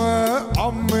ඇහුනම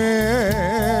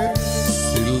අම්මේ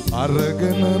සිල්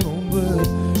අරගෙන නුඹ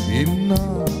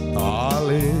ඉන්නා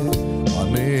තාලේ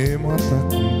අනේ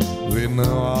මතක්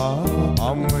වෙනවා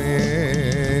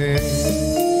අම්මේ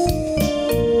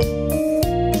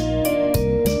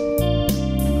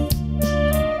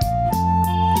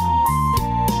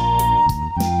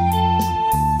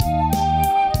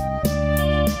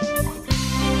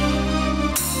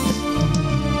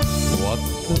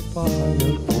වත්තපාල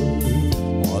පොල්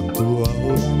අතු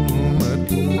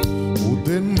අහුන්නට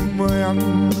උදෙන්ම යන්න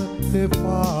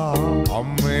එපා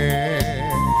අම්මේ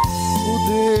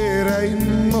උදේරයින්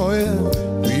ඔය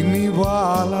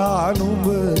විනිවාලා නුඹ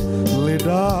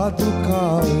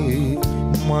ලෙඩාදුකායි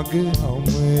මගේ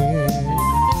අම්මේ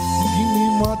ගිනි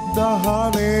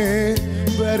මද්දහනේ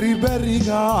බැරි බැරි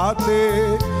ගාතේ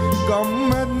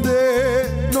ගම්මැන්දේ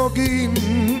නොගින්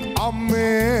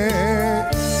අම්මේ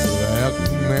වැයක්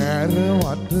නෑර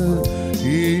මට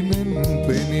ඊනෙන්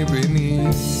පෙනි පෙනි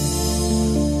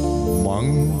මං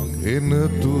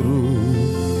එනතුරු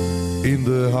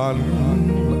ඉඳහන්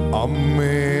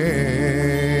අම්මේ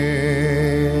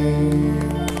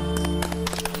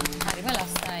හරිම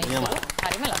ලස්සනයි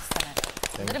හරිම ලස්සනයි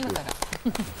හොඳටම කරා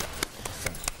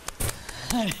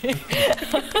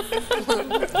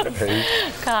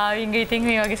කාවින්ගේ ඉතින්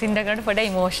මේ වගේ සින්දකට පොඩ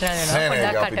ඉමෝෂනල් වෙනවා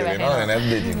පොඩක් කට වැහෙනවා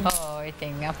නැද්ද ඉතින් ඔව්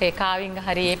ඉතින් අපේ කාවින්ග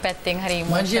හරි ඒ පැත්තෙන් හරි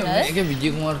ඉමෝෂනල් මේක විජය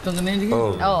කුමාරතුංග නේද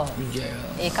ඔව්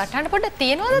ඒ කටහඬ පොඩ්ඩක්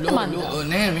තියෙනවද මන්ද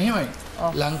නෑ මෙහෙමයි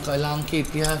ලාංකික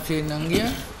ඉතිහාසයේ නංගිය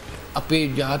අපේ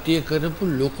ජාතිය කරපු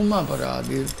ලොකුම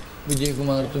අපරාධය විජය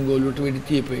කුමාරතුංග ගෝලුවට වෙඩි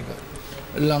තියපු එක.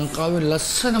 ලංකාවේ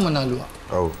ලස්සනම නළුවා.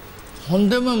 ඔව්.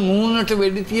 හොඳම මූණට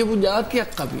වෙඩි තියපු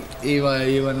ජාතියක් අපි.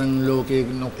 ඒවනම් ලෝකේ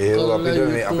නොකල ඒ අපිට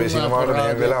මේ අපේ සිනමාවට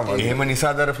මෙහෙම වෙලා මම එහෙම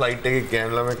නිසාද අර ෆ්ලයිට් එකේ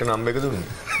ගෑනු ළමයට නම් එක දුන්නේ.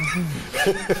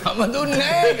 මම දුන්නේ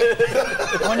නෑ.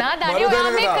 මොනවාද අනේ ඔයා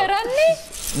මේ කරන්නේ?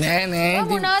 නෑ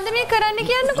මොනවාද මේ කරන්නේ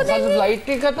කියන්නකෝ දැන්.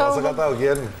 ෆ්ලයිට් එක කතාව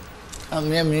කියන්නේ.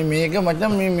 මේක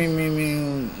මචං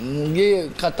මුගේ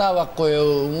කතාවක් ඔය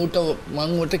ඌට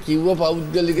මං උට කිව්ව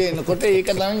පෞද්ගලික එනකොට ඒක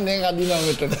තමයි දැන් අදිනවා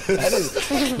මෙතන. හරිද?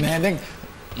 නෑ දැන්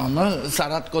මම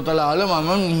සරත් කොතලාවල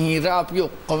මම හිර අපි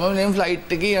ඔක්කොම දැන් ෆ්ලයිට්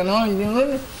එකේ යනවා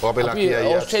ඉන්නේ. අපි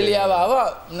ඕස්ට්‍රේලියාව ආවා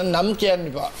නම් කියන්න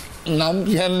එපා. නම්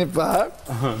කියන්න එපා.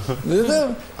 නේද?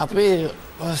 අපේ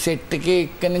සෙට් එකේ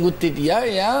එක්කෙනෙකුත් හිටියා.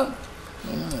 එයා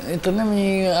එතන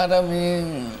මේ අර මේ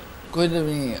කොයිද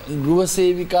මේ ගෘහ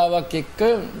සේවිකාවක් එක්ක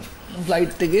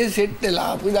ෆ්ලයිට් එකේ සෙට් වෙලා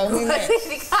අපි දන්නේ නැහැ.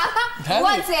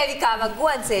 ගුවන් සේවිකාවක්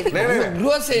ගෘහ සේවිකාව.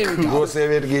 ගෘහ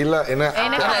සේවයට ගිහිල්ලා එන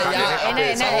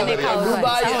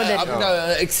දුබායි අපිට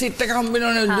එක්සිට් එක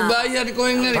හම්බෙනවනේ දුබායි හරි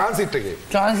කොහෙන් හරි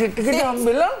ට්‍රාන්සිට් එකට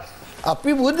හම්බෙලා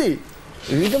අපි බුදි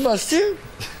ඊට පස්සේ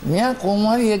මෙයා කොහොම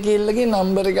හරි එකෙල්ලගේ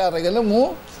නම්බර එක අරගෙන මු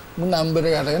නම්බර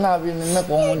එක අරගෙන අපි මෙන්න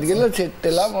කොහොමද කියලා සෙට්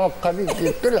වෙලා මොකක් හරි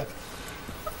සෙට් වෙලා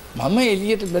මම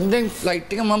එළියට දැන් ෆ්ලයිට්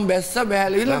එක මම බැස්සා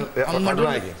බෑලවිලා අම්මට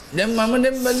දැන් මම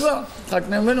දැන් බැලුවා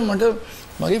කට්නම් වෙන මට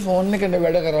මගේ ෆෝන් එකේ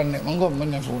වැඩ කරන්නේ මම ගොම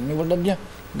මම ෆෝන් එක පොඩ්ඩක්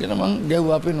ගියා මම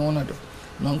ගැව්වා අපේ නෝනට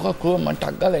මම කෝ මම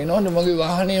ටක් ගාලා එනවද මගේ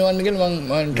වාහනේ එවන්න කියලා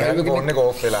මම ඩ්‍රයිවර් කෙනෙක් ෆෝන් එක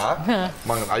ඕෆ් වෙලා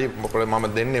මම මම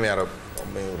දෙන්නේ මේ අර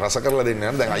මේ රස කරලා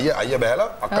දෙන්නේ නැහැ දැන් අයියා බෑලා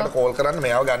අක්කට කෝල් කරන්න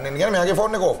මෙයාව ගන්න එන්න කියලා මෙයාගේ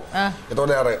ෆෝන් එක ඕෆ්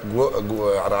එතකොට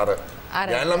අර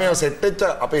ගෑනලා මේව සෙට් වෙච්ච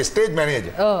අපේ ස්ටේජ්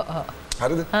මැනේජර්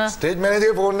හරිද ස්ටේජ්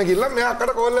මැනේජර්ගේ ෆෝන් එක ගිහලා මෙයා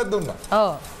අක්කට කෝල් එකක් දුන්නා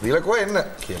ඔව් දීලා කෝ එන්න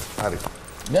කියලා හරි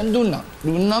දැන් දුන්නම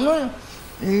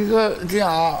ඒක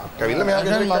කැවිල්ලා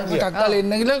මෙයාගේ මම ටක් ගාලා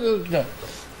එන්න කියලා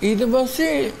ඊට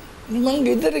පස්සේ මං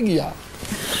ගෙදර ගියා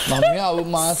මම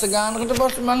මාස ගානකට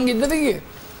පස්සේ මං ගෙදර ගියේ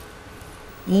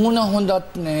මූණ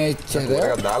හොඳත් නෑ එච්චර.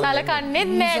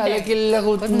 සලකන්නේත් නෑ.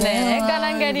 සලකිල්ලකුත් නෑ.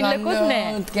 ගණන් ගැනිල්ලකුත් නෑ.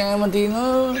 කෑම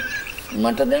තියෙනවා.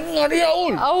 මට දැන් හරි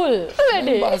අවුල්. අවුල්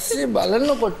වැඩේ. පස්සේ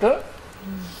බලනකොට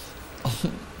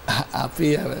අපි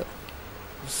අර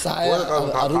සාය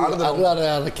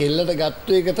අර කෙල්ලට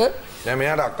ගත්තු එකට දැන්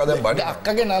මෙයාට අක්කා දැන් බඩේ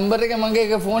අක්කගේ නම්බර් එක මගේ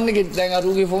එක ෆෝන් එකේ දැන්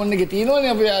අරුගේ ෆෝන් එකේ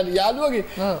තියෙනවනේ අපේ යාළුවගේ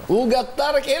ඌ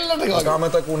ගත්තාර කෙල්ලට අක්කා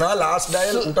මතක වුණා ලාස්ට්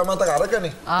ඩයල් උට මතක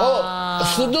අරකනේ ඔව්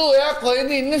සුදු එයා කොහෙද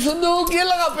ඉන්නේ සුදු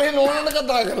කියලා අපේ නෝනට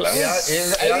කතා කරලා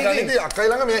එයා ගනිද්දි අක්කයි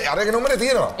ළඟ මේ අරගෙන නම්බරේ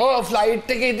තියෙනවා ඔව් ෆ්ලයිට්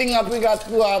එකේ ඉතින් අපි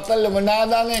ගත්තු ආතල්ල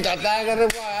මොනාදානේ කතා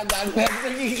කරපුවා දන්නේ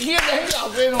නැද්ද කියලා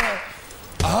අපේ නෝන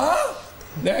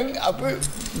දැන් අපි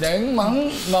දැන් මම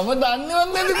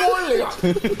දන්නවත් නැති කෝල් එක.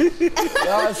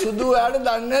 යා සුදු යාට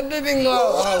දන්නේ නැද්ද ඉතින්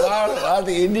වාට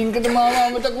එඩින්කට මාව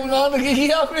අමතක වුණාද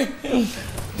කියා අපි.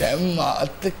 දැන්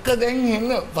මාත් එක්ක දැන් එන්න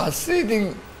පස්සේ ඉතින්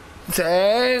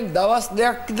සෑහෙන දවස්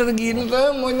දෙකක් විතර ගිහින්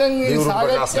මොන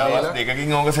සාකච්ඡාවක්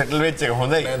දෙකකින් ඕක සෙටල් වෙච්ච එක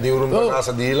හොඳයි. දිවුරුම්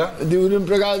ප්‍රකාශ දීලා දිවුරුම්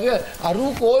ප්‍රකාශය අරු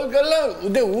කෝල් කරලා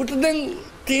උදේ ඌට දැන්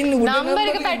නම්බර්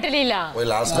එක පැටලිලා. ඔය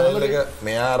ලාස්ට් ඩයල් එක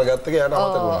මෙයා අරගත්ත එක යාට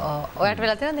අමතක වුණා. ඔයාට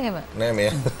වෙලා තියෙනවද එහෙම? නෑ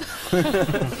මෙයා.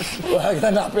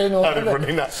 ඔයාගෙන අපේ නෝන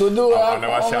සුදු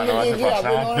අනවශ්‍ය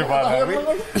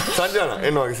සංජාන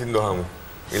එනවා සින්දුවහමු.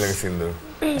 ඊළඟ සින්දුව.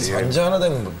 සංජාන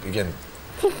දැන් කියන්නේ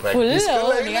ෆුල්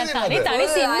නිකන් තනි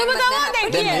සින්දුවම තමයි දැන්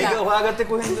කියන්නේ. මේක හොයාගත්තේ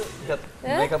කොහෙන්ද?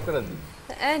 මේකප් කරද්දි.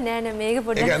 නෑ නෑ මේක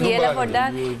පොඩ්ඩක් කියලා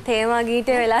පොඩ්ඩක් තේමා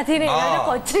ගීතේ වෙලා තියෙන ඒකට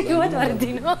කොච්චර කිව්වත්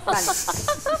වර්ධිනවා.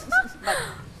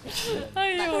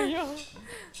 අයියෝ අයියෝ.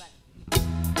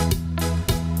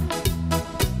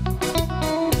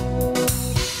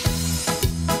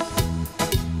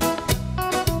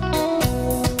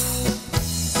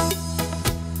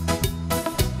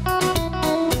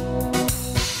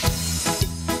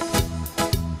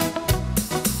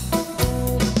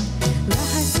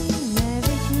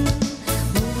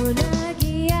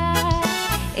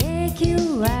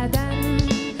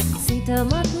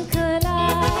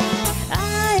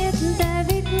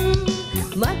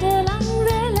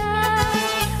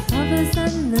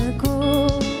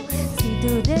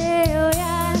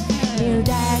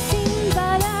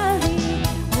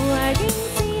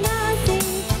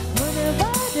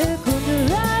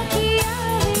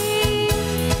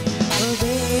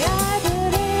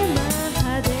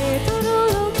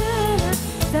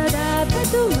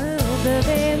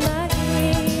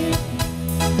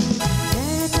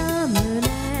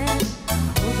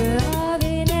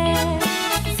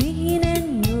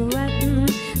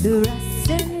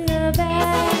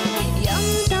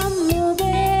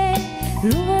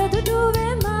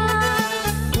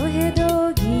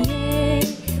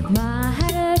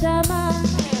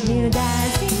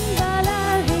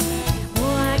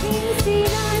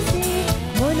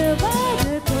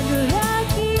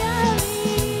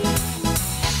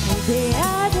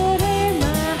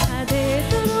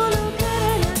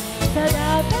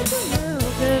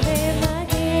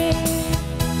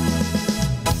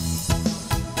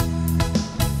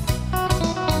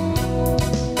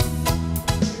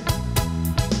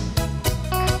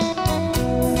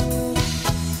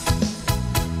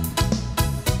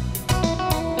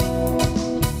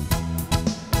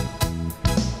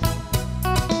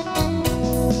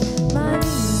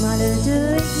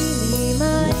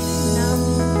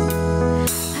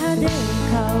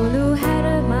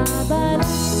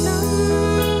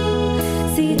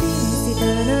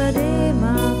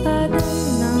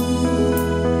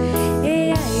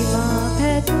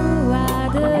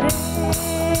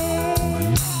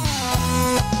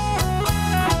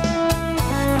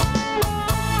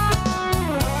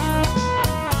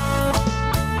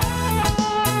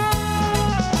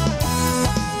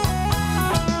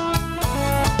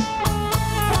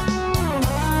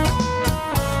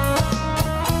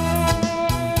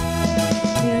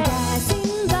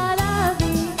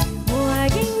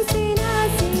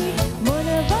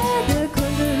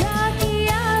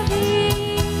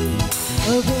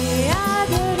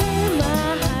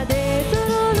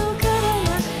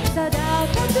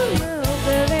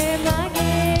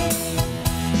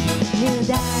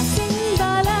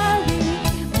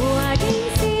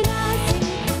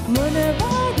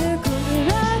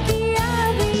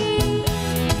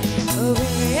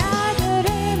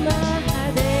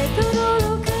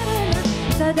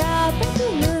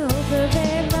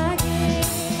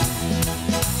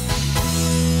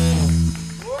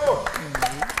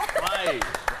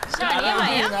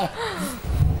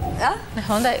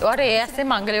 හොඳයි. ඔයාට ඒ ඇස්සේ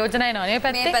මංගල යෝජනා එනවා නේ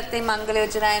පැත්තේ? මේ පැත්තේ මංගල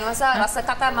යෝජනා එනවා සා රස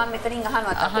කතා මම මෙතනින්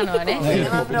අහනවා නේ.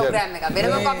 වෙනම ප්‍රෝග්‍රෑම් එකක්.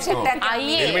 වෙනම කොන්සෙප්ට් එකක්.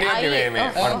 අයියේ මේ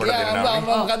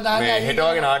හෙට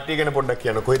වගේ නාට්‍ය ගැන පොඩ්ඩක්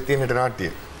කියන්න. කොහෙද තියෙන හෙට නාට්‍ය?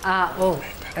 ඔව්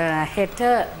හෙට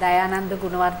දයානන්ද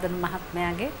ගුණවර්ධන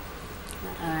මහත්මයාගේ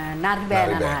නරි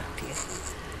බෑන නාට්‍යය.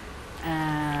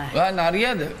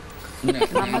 නරියද?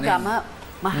 මම ගම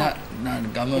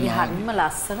හරිම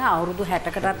ලස්සන අවුරුදු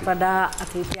 60කටත් වඩා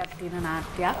අතීතයක් තියෙන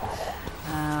නාට්‍යයක්.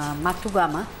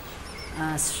 මතුගම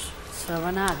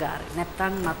ශ්‍රවණාගාරය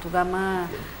නැත්තම් මතුගම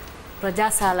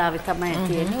ප්‍රජාශාලාවේ තමයි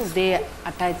තියෙන්නේ. උදේ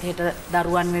 8:30ට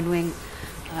දරුවන් වෙනුවෙන්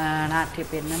නාට්‍ය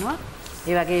පෙන්නනවා.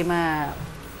 ඒ වගේම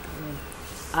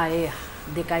ආයේ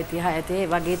 2:30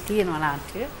 වගේ තියෙනවා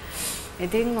නාට්‍ය.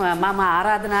 ඉතින් මම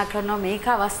ආරාධනා කරනවා මේක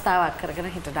අවස්ථාවක් කරගෙන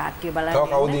හිට නාට්‍ය බලන්න. තව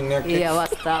කවුද ඉන්නේ? ඒ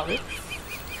අවස්ථාවේ.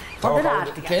 හොඳ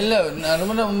නාට්‍ය. කෙල්ල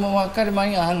නරමන මොකක් හරි මම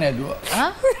අහන්න ඇදුවා.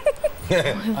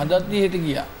 අදත් ඊට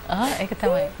ගියා. ඒක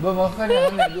තමයි. ඔබ මොකක් හරි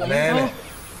අහන්න ඇදුවා. නෑ.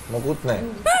 මොකුත් නෑ.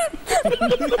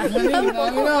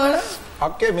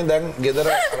 අක්කේ මම දැන් ගෙදර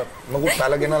මොකුත්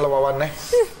පැලගෙනලා වවන්නේ.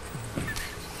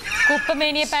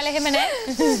 කුප්පමේනිය පැල එහෙම නෑ.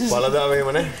 බලදාව එහෙම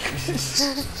නෑ.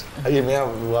 අයියේ මෙයා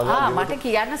වගා මට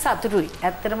කියන්න සතුටුයි.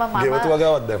 ඇත්තටම මම ගෙවතු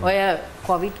වගාවක් දැම්මා. ඔය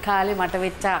කොවිඩ් කාලේ මට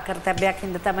වෙච්ච අකරතැබ්බයක්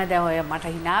හින්දා තමයි දැන් ඔය මට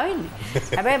hina වෙන්නේ.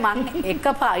 හැබැයි මම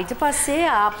ඊට පස්සේ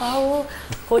ආපහු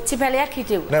කොච්චි පැලයක්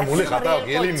හිටියු. නෑ මුලේ කතාව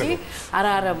කියලා ඉන්නකෝ.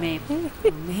 අර මේ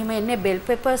මෙහෙම එන්නේ බෙල්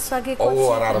පෙපර්ස් වගේ කොච්චි.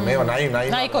 ඔව් අර මේව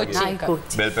නයි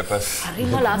කොච්චි. බෙල් පෙපර්ස්.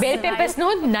 හරිම ලස්සනයි. බෙල් පෙපර්ස්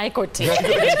නෝ නයි කොච්චි.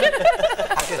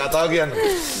 අක්කේ කතාව කියන්නේ.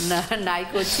 නයි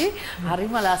කොච්චි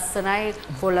හරිම ලස්සනයි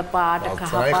කොළ පාට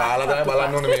කහ පාට. කාලා තමයි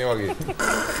බලන්න ඕනේ මේ වගේ.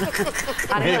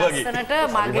 හරි ලස්සනට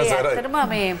මගේ ඇත්තටම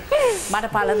මේ මට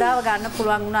පළදාව ගන්න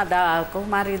පුළුවන් වුණා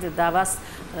කොහොම හරි දවස්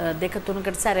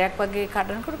 2-3කට සැරයක් වගේ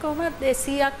කඩනකොට කොහොමද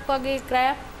 200ක් වගේ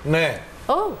ක්‍රෑප් නෑ.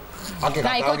 ඔව්. අක්කේ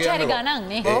නයි කොච්චි හරි ගණන්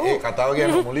නේ. ඒ කතාව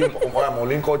කියන්නේ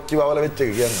මුලින් කොච්චි වවල වෙච්ච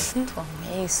එක කියන්නේ.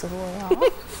 මේ සුරෝයා.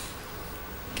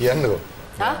 කියන්නකෝ.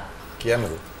 හා?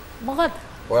 කියන්නකෝ. මොකද?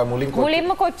 ඔයා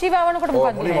මුලින්ම කොච්චි වවනකොට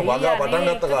මොකද? මුලින්ම වගා පටන්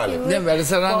ගත්ත කාලේ. දැන්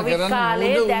වැඩසටහන කරන්න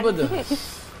උඹද?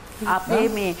 අපේ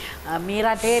මේ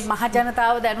රටේ මහ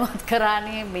ජනතාව දැනුවත්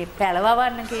කරානේ මේ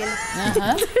පැලවවන්න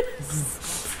කියලා.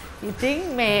 ඉතින්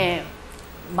මේ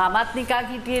මමත් නිකන්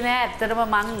හිටියේ නෑ ඇත්තටම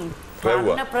මං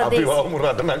අපි වවමු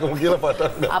රට නගමු කියලා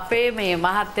පටන් අපේ මේ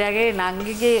මහත්තයාගේ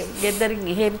නංගිගේ ගෙදරින්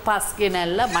එහෙම පස්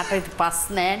ගෙනල්ලා මට ඉතින් පස්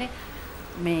නෑනේ.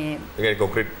 මේ ඒක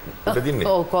කොන්ක්‍රීට් උඩදින්නේ.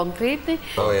 ඔව් කොන්ක්‍රීට් නේ.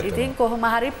 ඉතින් කොහොම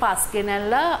හරි පස්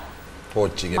ගෙනල්ලා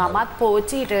පෝච්චි ගෙනල්ලා. මමත්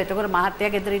පෝච්චිට එතකොට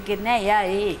මහත්තයා ගෙදර හිටියේ නෑ. එයා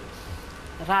ඒ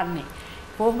රන්නේ.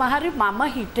 කොහොම හරි මම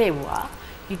හිටෙව්වා.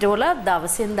 හිටවලා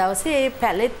දවසෙන් දවසේ ඒ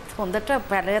පැලෙත් හොඳට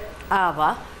පැලෙත්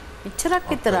ආවා. ඉච්චරක්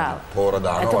විතර ආවා. පෝර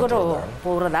දානවා. එතකොට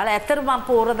පෝර දාලා ඇත්තට මම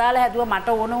පෝර දාලා හැදුවා මට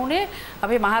ඕන උනේ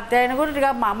අපි මහත්තයා එනකොට ටිකක්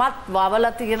මමත්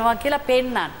වවලා තියෙනවා කියලා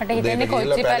පෙන්නන්න. මට හිතෙන්නේ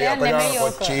කොච්චි පැලයක් නෙමෙයි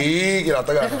ඕක. කොච්චි කියලා අත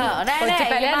ගන්න. කොච්චි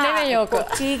පැලයක් නෙමෙයි ඕක.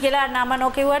 කොච්චි කියලා නම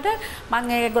නොකියුවට මම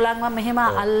ඒගොල්ලන්ව මෙහෙම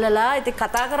අල්ලලා ඉතින්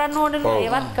කතා කරන්න ඕනේ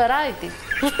ඒවත් කරා ඉතින්.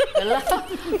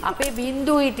 අපේ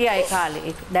බින්දු හිටියා ඒ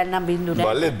කාලේ. දැන් නම් බින්දු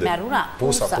නෑ. මැරුණා.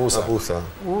 පූසා.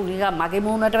 ඌ නිකන් මගේ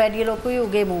මූණට වැඩිය ලොකුයි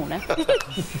උගේ මූණ.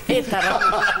 ඒ තරම්.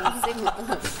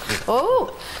 ඔව්.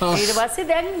 ඊට පස්සේ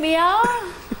දැන් මෙයා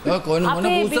මොන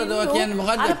පූසාද කියන්නේ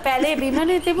මොකද්ද? අර පැලේ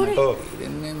බිමනේ තිබුණේ. ඔව්.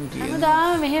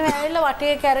 හැමදාම මෙහෙම ඇවිල්ලා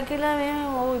වටේ කැරකිලා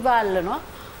මෙහෙම ඔව් ඉබල්ලනවා.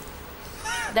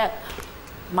 දැන්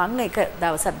මම එක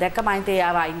දවසක් දැක්ක මම ඉතින්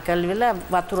ආව අයින් කරලා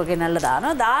වතුර ගෙනල්ලා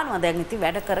දානවා. දැන් ඉතින්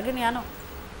වැඩ කරගෙන යනවා.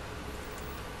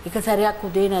 එක සැරයක්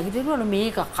උදේ නැගිටිනවලු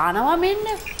මේක කනවා මෙන්න.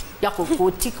 යකෝ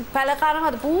කොච්චි පැල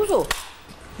කනවද පූසෝ?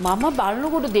 මම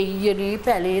බලනකොට දෙයියනේ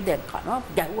පැලේ දැන් කනවා.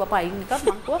 ගැහුවා පයින් එකක්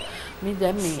මං කිව්වා මේ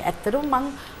දැන් මේ ඇත්තටම මං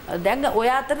දැන් ඔය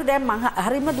අතර දැන් මං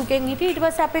හරිම දුකෙන් හිටියේ. ඊට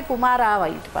පස්සේ අපේ කුමාරා ආවා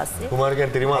ඊට පස්සේ. කුමාර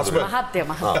කියන්නේ තිරිමාස්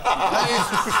මහත්තයා.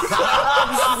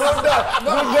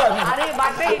 හරි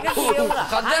මට ඒක කියුණා.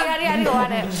 හරි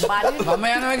ඕනේ. මම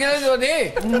යනවා කියලා දෝදේ.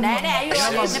 නෑ ඇයි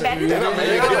ඔයාලා එන්න බැරිද?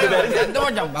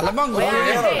 බලපන්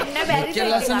එන්න බැරිද?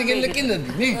 ලස්සන කෙල්ලකින්ද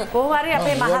නේ. කොහොම හරි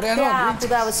අපේ මහත්තයා ආපු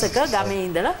දවසක ගමේ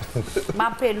ඉඳලා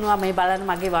මම පෙන්නුවා මේ බලන්න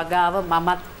මගේ වගාව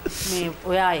මමත් මේ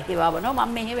ඔයා එහෙ වවනවා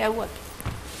මම මෙහෙ වැව්වා.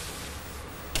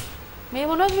 මේ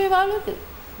මොනවද මේ වලුද?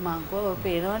 මං කෝ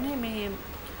පේනවනේ මේ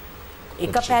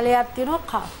එක පැලයක්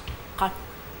තියෙනවා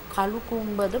කළු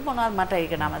කුඹද මොනවද මට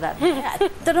ඒක නම දන්නේ නැහැ.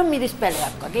 ඇත්තටම මිරිස්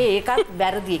පැලයක් වගේ ඒකත්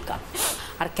වැරදි එකක්.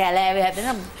 අර කැලෑවේ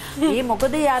හැදෙන මේ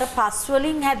මොකද යාර පස්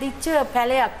වලින් හැදිච්ච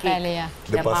පැලයක් පැලයක්.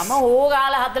 දැන් මම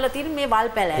ඕගාලා හදලා තියෙන මේ වල්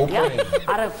පැලෑලිය.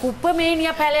 අර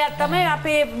කුප්පමේනියා පැලයක් තමයි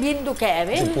අපේ බින්දු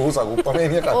කෑවේ. පූසා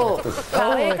කුප්පමේනියා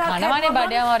කතා. කනවනේ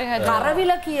බඩයම හරි හදලා.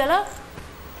 කරවිල කියලා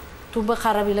තුඹ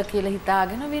කරවිල කියලා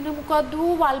හිතාගෙන වෙන මොකද්ද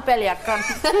වල් පැලයක් කන්න.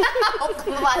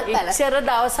 ඉච්චර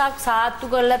දවසක් සාත්තු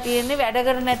කරලා තියෙන්නේ වැඩ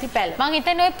කර නැති පැල. මං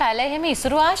හිතන්නේ ওই පැල එහෙම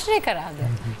ඉසුරු ආශ්‍රය කරාද?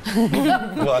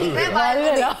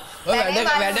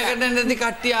 වැඩකට නැති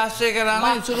කට්ටිය ආශ්‍රය කරාම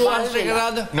ඉසුරු ආශ්‍රය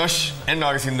කරාද? නොෂ් එන්න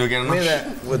වගේ සින්දුව කියනවා.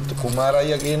 මේ කුමාර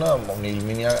අයියා කියනවා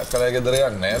නිල්මිනියා කලේ ගෙදර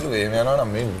යන්නේ නෑලු. එහෙම යනවා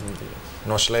නම් මේ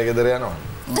නොෂ්ලා ගෙදර යනවා.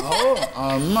 ඔව්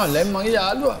අම්මා ලැම් මගේ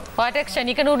යාළුවා. ඔයාට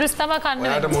ක්ෂණික නූඩල්ස් තමයි කන්න.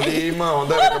 ඔයාට මුලින්ම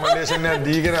හොඳ රෙකමෙන්ඩේෂන් එකක්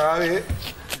දීගෙන ආවේ.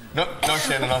 නොෂ්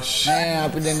නෑ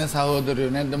අපි දෙන්න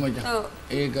සහෝදරයෝ නැද්ද මචං?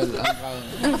 ඒක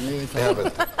ලංකාව.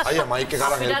 අයියා මයික් එක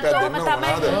අරන් හෙල්ප් එකක් දෙන්න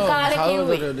මොනවාද?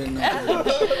 සහෝදරයෝ දෙන්න.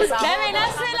 දැන්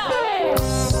වෙනස් වෙලා.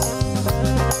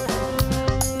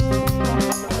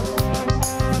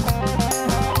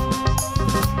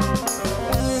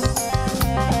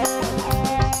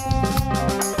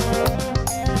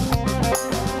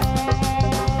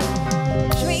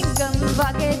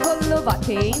 වගේ කොල්ලො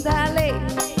වටේ ඉඳාලේ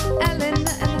ඇලෙන්න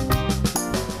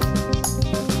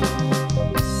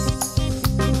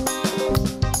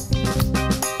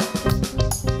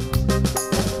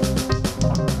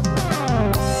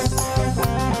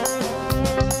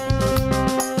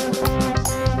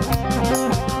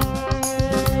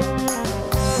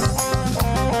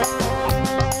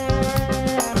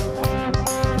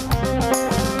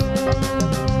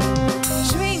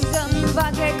ශ්විංගම්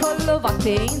වගේ කොල්ලො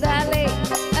වටේ ඉඳාලේ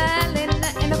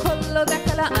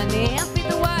අනේ අපි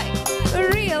දුවයි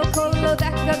රියල් කොල්ලෝ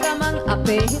දැක්ක ගමන්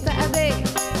අපේ හිත ඇදේ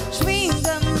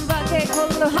ශ්විංගම් වගේ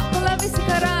කොල්ලෝ හකුලා විසි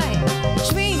කරයි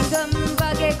ශ්විංගම්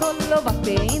වගේ කොල්ලෝ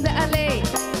වටේ ඉඳ ඇලේ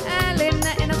ඇලෙන්න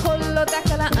එන කොල්ලෝ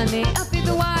දැකලා අනේ අපි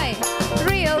දුවයි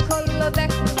රියල් කොල්ලෝ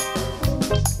දැක්ක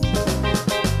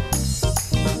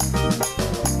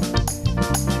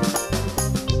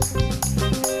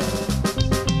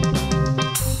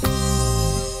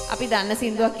දන්න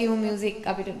සින්දුවක් කියමු මියුසික්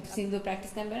අපිට සින්දුව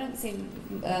ප්‍රැක්ටිස් කරන්න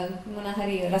බෑ මොන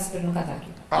හරි රස කරන කතා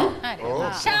කියමු. හරි.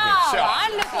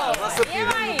 ෂාන්නකෝ.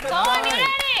 එමයි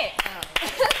කොහොමනේ?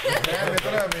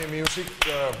 මෙතන මේ මියුසික්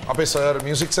අපේ සර්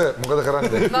මියුසික් සර් මොකද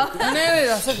කරන්නේ? නේ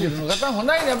රස කරන කතා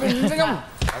හොඳයිනේ අපි ඉන්න ගමු.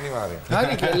 අනිවාර්යෙන්.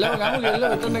 හරි කෙල්ලව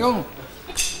එතන ගමු.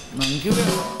 මං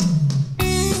කිව්වේ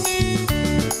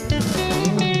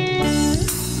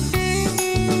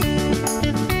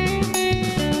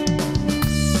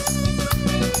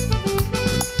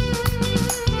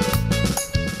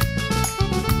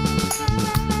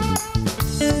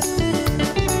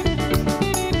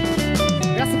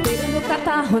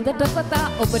හොඳට කතා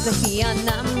ඔබට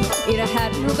කියන්නම් ඉර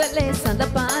හැරුණු වෙලේ සඳ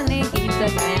පානේ ගීත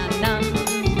ගයන්නම්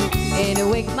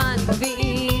එනුවෙක් මන්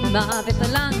වී මා වෙත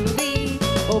ලං වී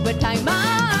ඔබටයි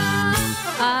මා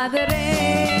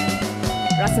ආදරේ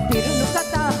රස පිරුණු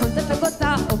කතා හොඳට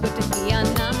කතා ඔබට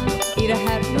කියන්නම් ඉර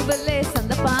හැරුණු වෙලේ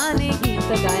සඳ පානේ ගීත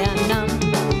ගයන්නම්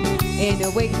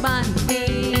එනුවෙක් මන්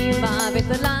වී මා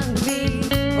වෙත ලං වී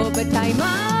ඔබටයි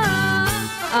මා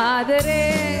ආදරේ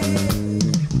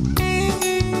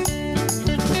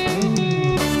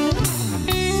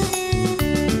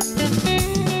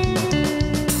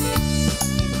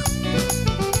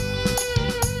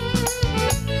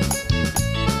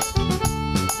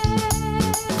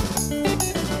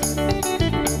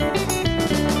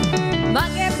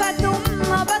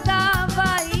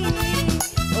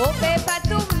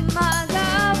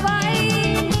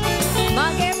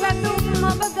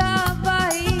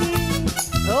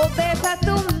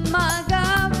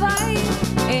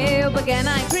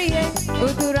ගැනයි ප්‍රියේ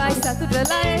උතුරයි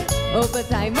සතුටලයි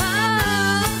ඔබටයි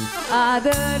මා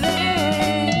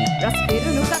ආදරේ රස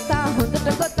පිරුණු කතා හොඳට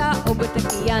කතා ඔබට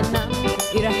කියන්නම්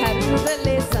ඉර හැරුණු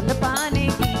වෙලේ සඳ පානේ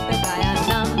ගීත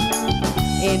ගයන්නම්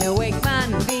එනුවෙක්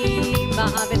මන් වී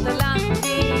මා වෙත ලං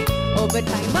වී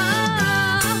ඔබටයි මා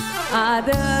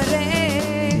ආදරේ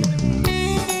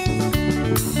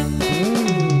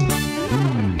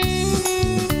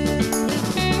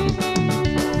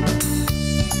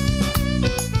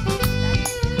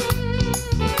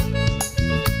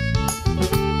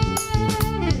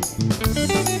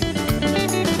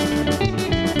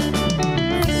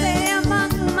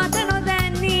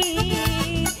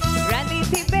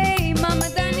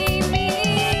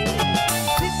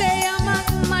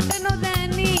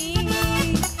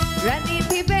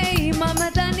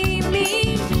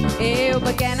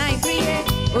ගැනයි ප්‍රියේ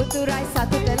උතුරයි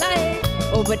සතුටලයි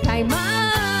ඔබටයි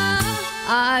මා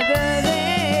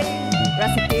ආදරේ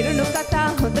රස පිරුණු කතා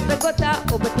හොඳට ගොතා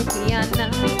ඔබට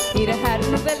කියන්නම් ඉර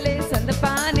හැරුණු වෙලේ සඳ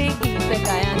පානේ ගීත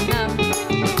ගයන්නම්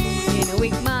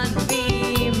එනුවෙක් මන්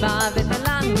වී මා වෙත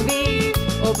ලං වී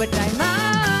ඔබටයි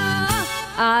මා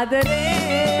ආදරේ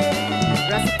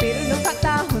රස පිරුණු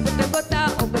කතා හොඳට ගොතා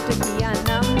ඔබට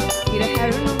කියන්නම් ඉර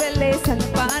හැරුණු වෙලේ සඳ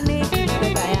පානේ ගීත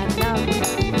ගයන්නම්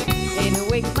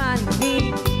එනුවෙක් මන් වී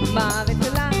මා වෙත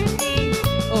ලං වී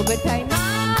ඔබටයි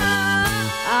මා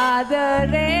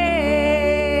ආදරේ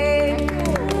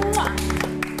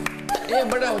අනේ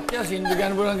බඩ ඔච්චර සින්දු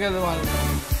ගන්න පුළුවන් කියලා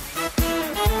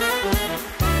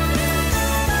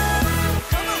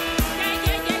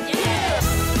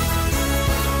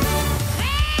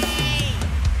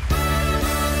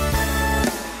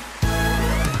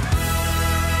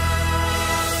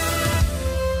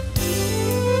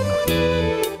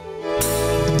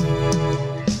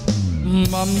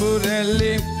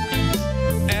Mamburelli,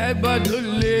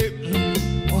 Abadulli,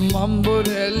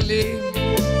 Mamburelli,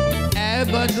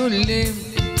 Abadulli,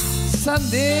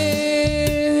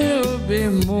 Sadeh be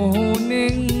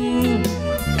morning,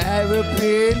 have a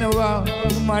pain of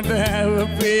mother, have a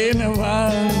pain of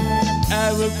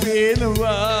have a pain of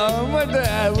mother,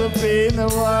 have a pain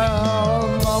of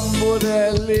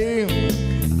Mamburelli,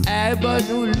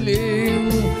 Abadulli,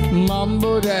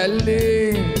 Mamburelli.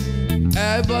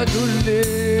 Abadulli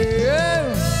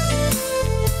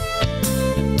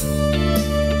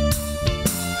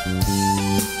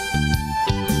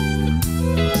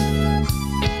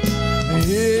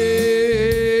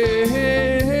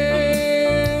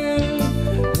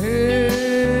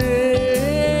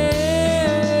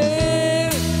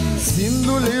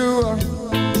Sindu liwa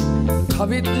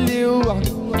kavit liwa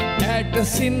at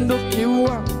sindu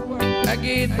kiwa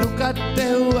age dukat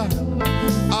dewa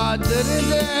adar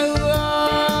dewa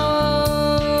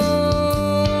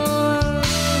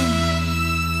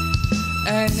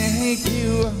नहीं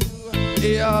क्यों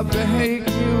या बह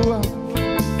क्यों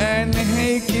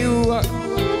नहीं क्यों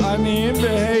अनी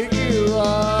बह क्यों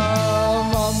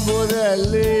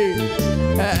Mamburelli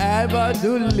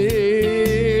Abadulli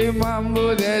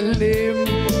Mamburelli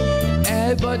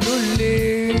Abadulli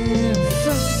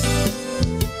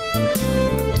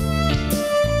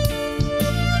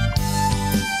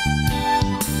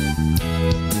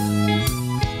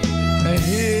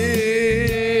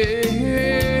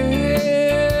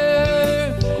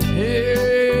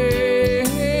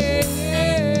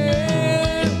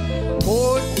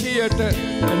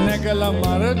Negala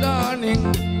maradaning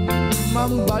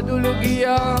mam badulu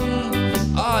giyang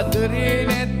adare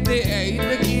nette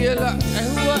aida kiyala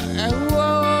ehwa ehwa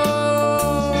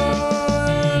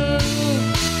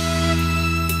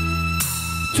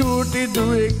chuti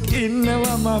duwek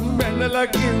innawa mam bendala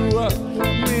kiwwa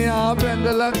meya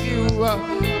bendala kiwwa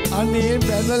ane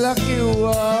bendala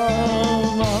kiwwa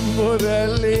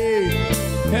Mamburelli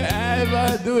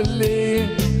Abadulli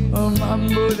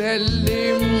Mamburelli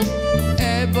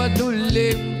Abadulli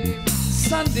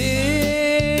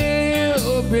Sadeh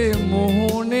obe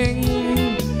morning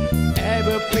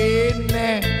Ever pain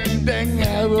then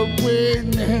ever pain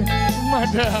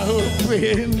mata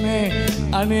pain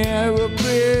ane ever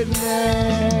pain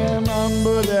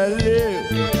Mamburelli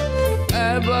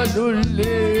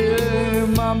Abadulli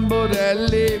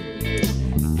Mamburelli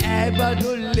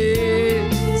Abadulli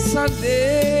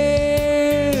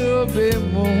Sadeh obe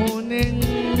morning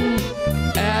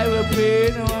Ever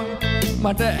pain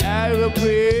mata ever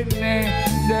pain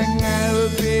then ever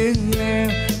pain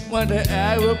mata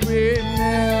ever pain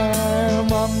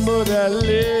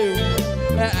Mamburelli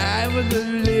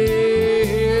Abadulli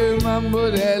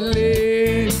Mamburelli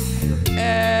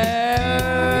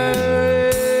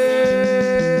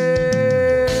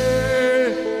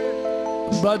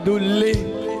Abadulli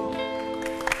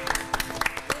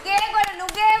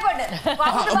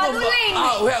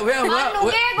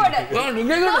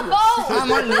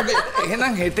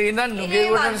එහෙනම් හෙට ඉඳන් නුගේ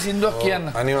ගොඩට සින්දුවක් කියන්න.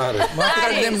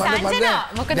 අනිවාර්යයෙන්.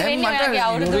 මොකද වෙන්නේ ඔයාගේ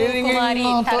අවුරුදු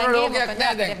කුමාරී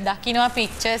තරගයේ දකින්නවා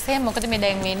පික්චර්ස් එහෙම මොකද මේ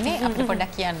දැන් වෙන්නේ අපිට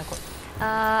පොඩ්ඩක් කියන්නකෝ.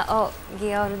 ඔව්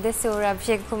ගිය අවුරුද්දේ සූර්ය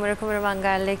අභිෂේක කුමර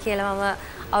මංගල්‍ය කියලා මම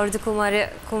අවුරුදු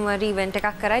කුමාරී ඉවෙන්ට් එකක්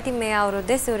කරා. ඉතින් මේ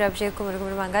අවුරුද්දේ සූර්ය අභිෂේක කුමර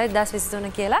මංගල්‍ය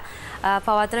 2023 කියලා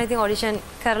පවත්වන ඉතින් ඔඩිෂන්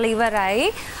කරලා ඉවරයි.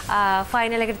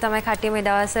 ෆයිනල් එකට තමයි කට්ටිය මේ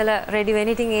දවස්වල රෙඩි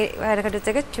වෙන්නේ. ඉතින් ඒ වැඩ කටයුතු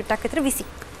එක චුට්ටක් විතර විසි.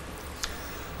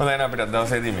 හොඳයි නේද අපිට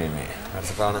දවසේදී මේ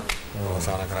වැඩසටහන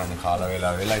අවසන් කරන්න කාල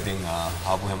වේලාව වෙලා. ඉතින්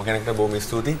ආපු හැම කෙනෙක්ට බොහොම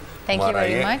ස්තුතියි. Thank you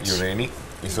very much. යුරේනි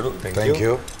Isuru thank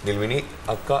you. නිල්විනි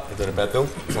අක්කා ඉතර පැතුම්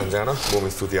සංජාන බොහොම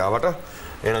ස්තුතියි ආවට.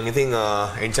 එහෙනම් ඉතින්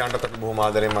එන්චාන්ට් අපිට බොහොම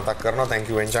ආදරෙන් මතක් කරනවා. thank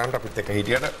you එන්චාන්ට් අපිත් එක්ක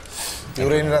හිටියට.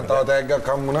 යුරේනිට තව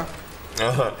තෑග්ගක් හම්බුණා.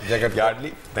 Jacket යාඩ්ලි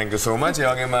thank you so much. ඒ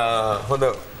වගේම හොඳ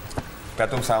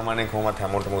පැතුම් සාමාන්‍යයෙන් කොහොමත්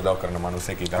හැමෝටම උදව් කරන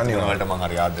මිනිස්සෙක් ඊට වලට මම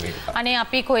හරි ආදරේ කරා. අනේ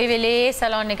අපි කොයි වෙලේ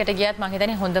සලෝන් එකට ගියත් මම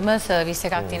හිතන්නේ හොඳම සර්විස්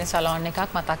එකක් තියෙන සලෝන් එකක්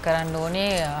මතක් කරන්න ඕනේ.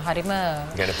 හරිම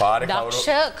දක්ෂ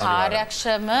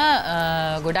කාර්යක්ෂම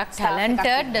ගොඩක්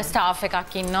ටැලන්ටඩ් ස්ටාෆ්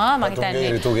එකක් ඉන්නවා මම හිතන්නේ.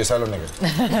 රිතුගේ සලෝන් එක.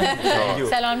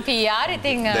 සලෝන් PR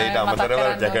ඉතින් මතක්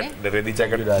කරන්න ඕනේ. රෙදි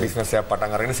ජැකට් බිස්නස් එකක්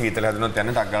පටන් අරගෙන සීතල හැදුනොත්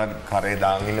යන්නේ ටක් ගාලා කරේ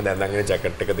දාගෙන ඉන්න දැන්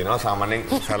ජැකට් එක දෙනවා. සාමාන්‍යයෙන්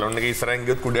සලෝන් එකේ ඉස්සරහින්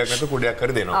ගියොත් කුඩයක් නැතු කුඩයක්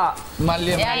හරි දෙනවා.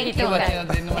 මල්ලිය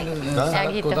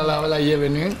කොතලාවල අයිය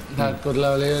වෙනුවෙන්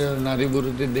කොතලාවලේ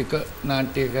නරිබුරුදු දෙක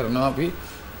නාට්‍ය කරනවා අපි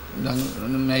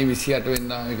මැයි 28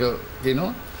 වෙනිදා එක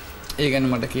කියනවා. ඒ ගැන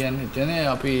මට කියන්න හිතෙන්නේ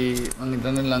අපි මම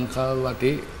හිතන්නේ ලංකාව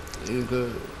වටේ ඒක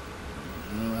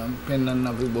පෙන්වන්න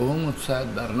අපි බොහොම උත්සාහ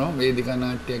දරනවා. වේදිකා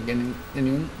නාට්‍යයක් ගැන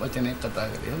වචනයක් කතා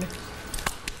කරේ.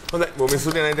 හොඳයි බොහොම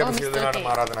ස්තුතියි නැති අපි සියලු දෙනාටම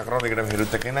ආරාධනා කරනවා. දෙකටම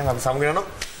හිරුත් එක්ක ඉන්නම් අපි සමග යනවා.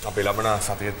 අපි ලබන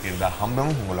සතියේ තියෙන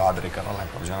හම්බෙමු. මුල ආදරේ කරලා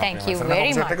ලයික් කරලා Thank you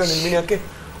very much. එක නිල්මිනියක්ගේ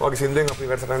ඔයගේ සින්දුවෙන් අපි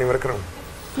වැඩසටහන ඉවර කරමු.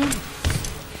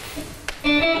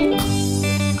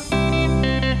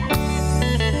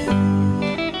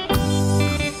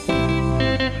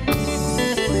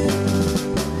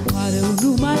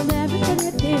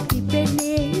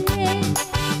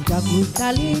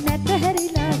 කලේ නැත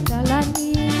හැරිලා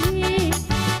ගලන්නේ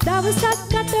දවසක්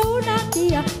ගත වුණා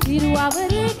කියා හිරු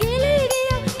අවරේ ගිලී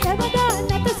ගියා හැමදා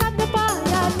නැත සඳ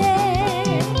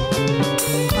පායන්නේ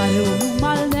අරුණු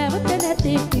මල් නැවත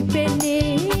නැති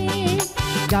පිපෙන්නේ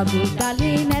ගඟු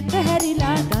කලේ නැත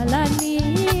හැරිලා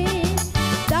ගලන්නේ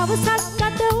දවසක්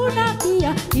ගත වුණා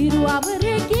කියා හිරු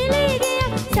අවරේ ගිලී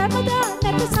ගියා හැමදා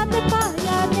නැත සඳ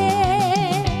පායන්නේ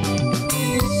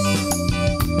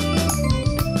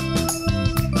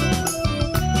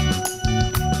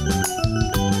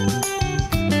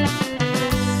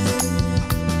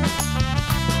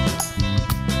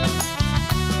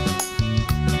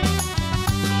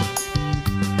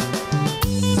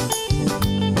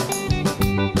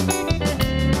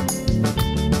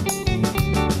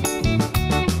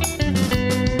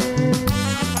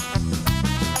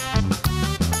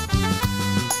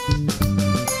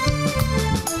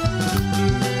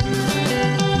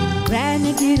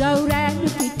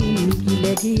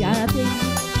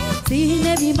සිහින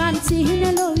විමන් සිහින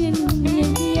ලොවින් මිය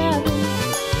ගියාද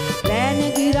රැන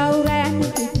ගිරව් රැන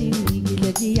පිටින් ගිල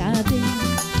ගියාද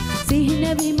සිහින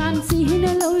විමන් සිහින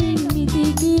ලොවින් මිදි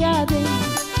ගියාද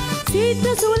සීත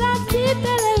සුලක්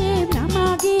සීතලේ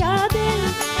නමා ගියාද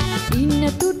ඉන්න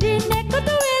තුටින්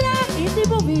එකතු වෙලා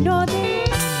ඉදිබු විනෝදේ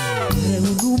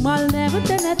රෙවුණු මල් නැවත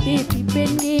නැති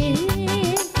පිපෙන්නේ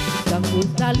ගඟුල්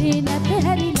තලේ නැත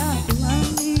හැරිලා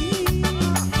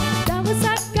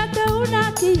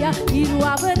හිරු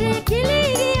අවරේ ගිලී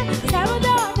ගියා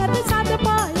හැමදා නැත සඳ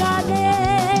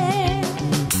පායන්නේ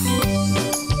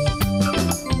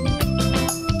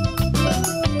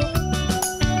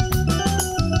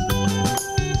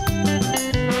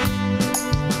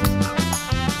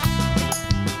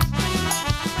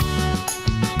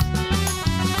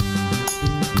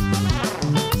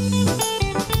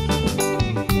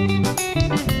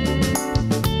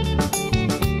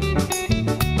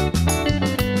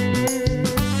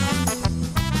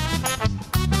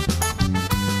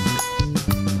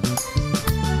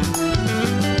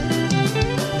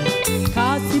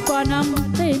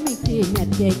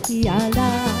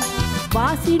කියාලා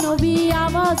වාසි නොවී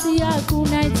ආවාසියා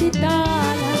කුණයි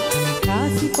සිතාලා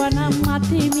කාසි පනම්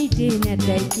මතේ මිටේ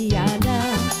නැතයි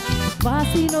කියාලා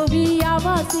වාසි නොවී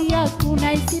ආවාසියා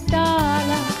කුණයි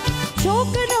සිතාලා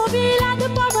ශෝක නොවී ලද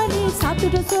පවනි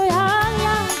සතුට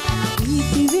සොයාලා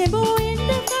ඊති වෙබෝ ඉන්න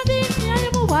කදී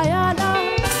යමු වයාලා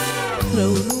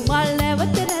රවුණු මල්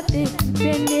නැවත නැතේ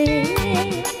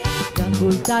වෙන්නේ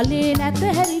ගඟුල් තලේ නැත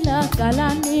හැරිලා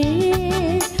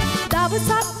ගලන්නේ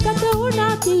දවසක් ගත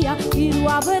වුණා කියා හිරු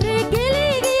අවරේ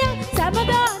ගිලී ගියා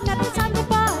සමදා නැත සඳ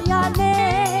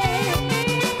පායන්නේ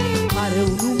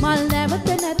අරුණු මල් නැවත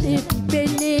නැති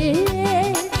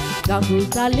පිපෙන්නේ ගඟුල්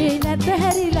තලේ නැත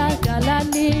හැරිලා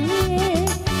ගලන්නේ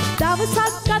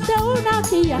දවසක් ගත වුණා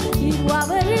කියා හිරු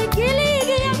අවරේ ගිලී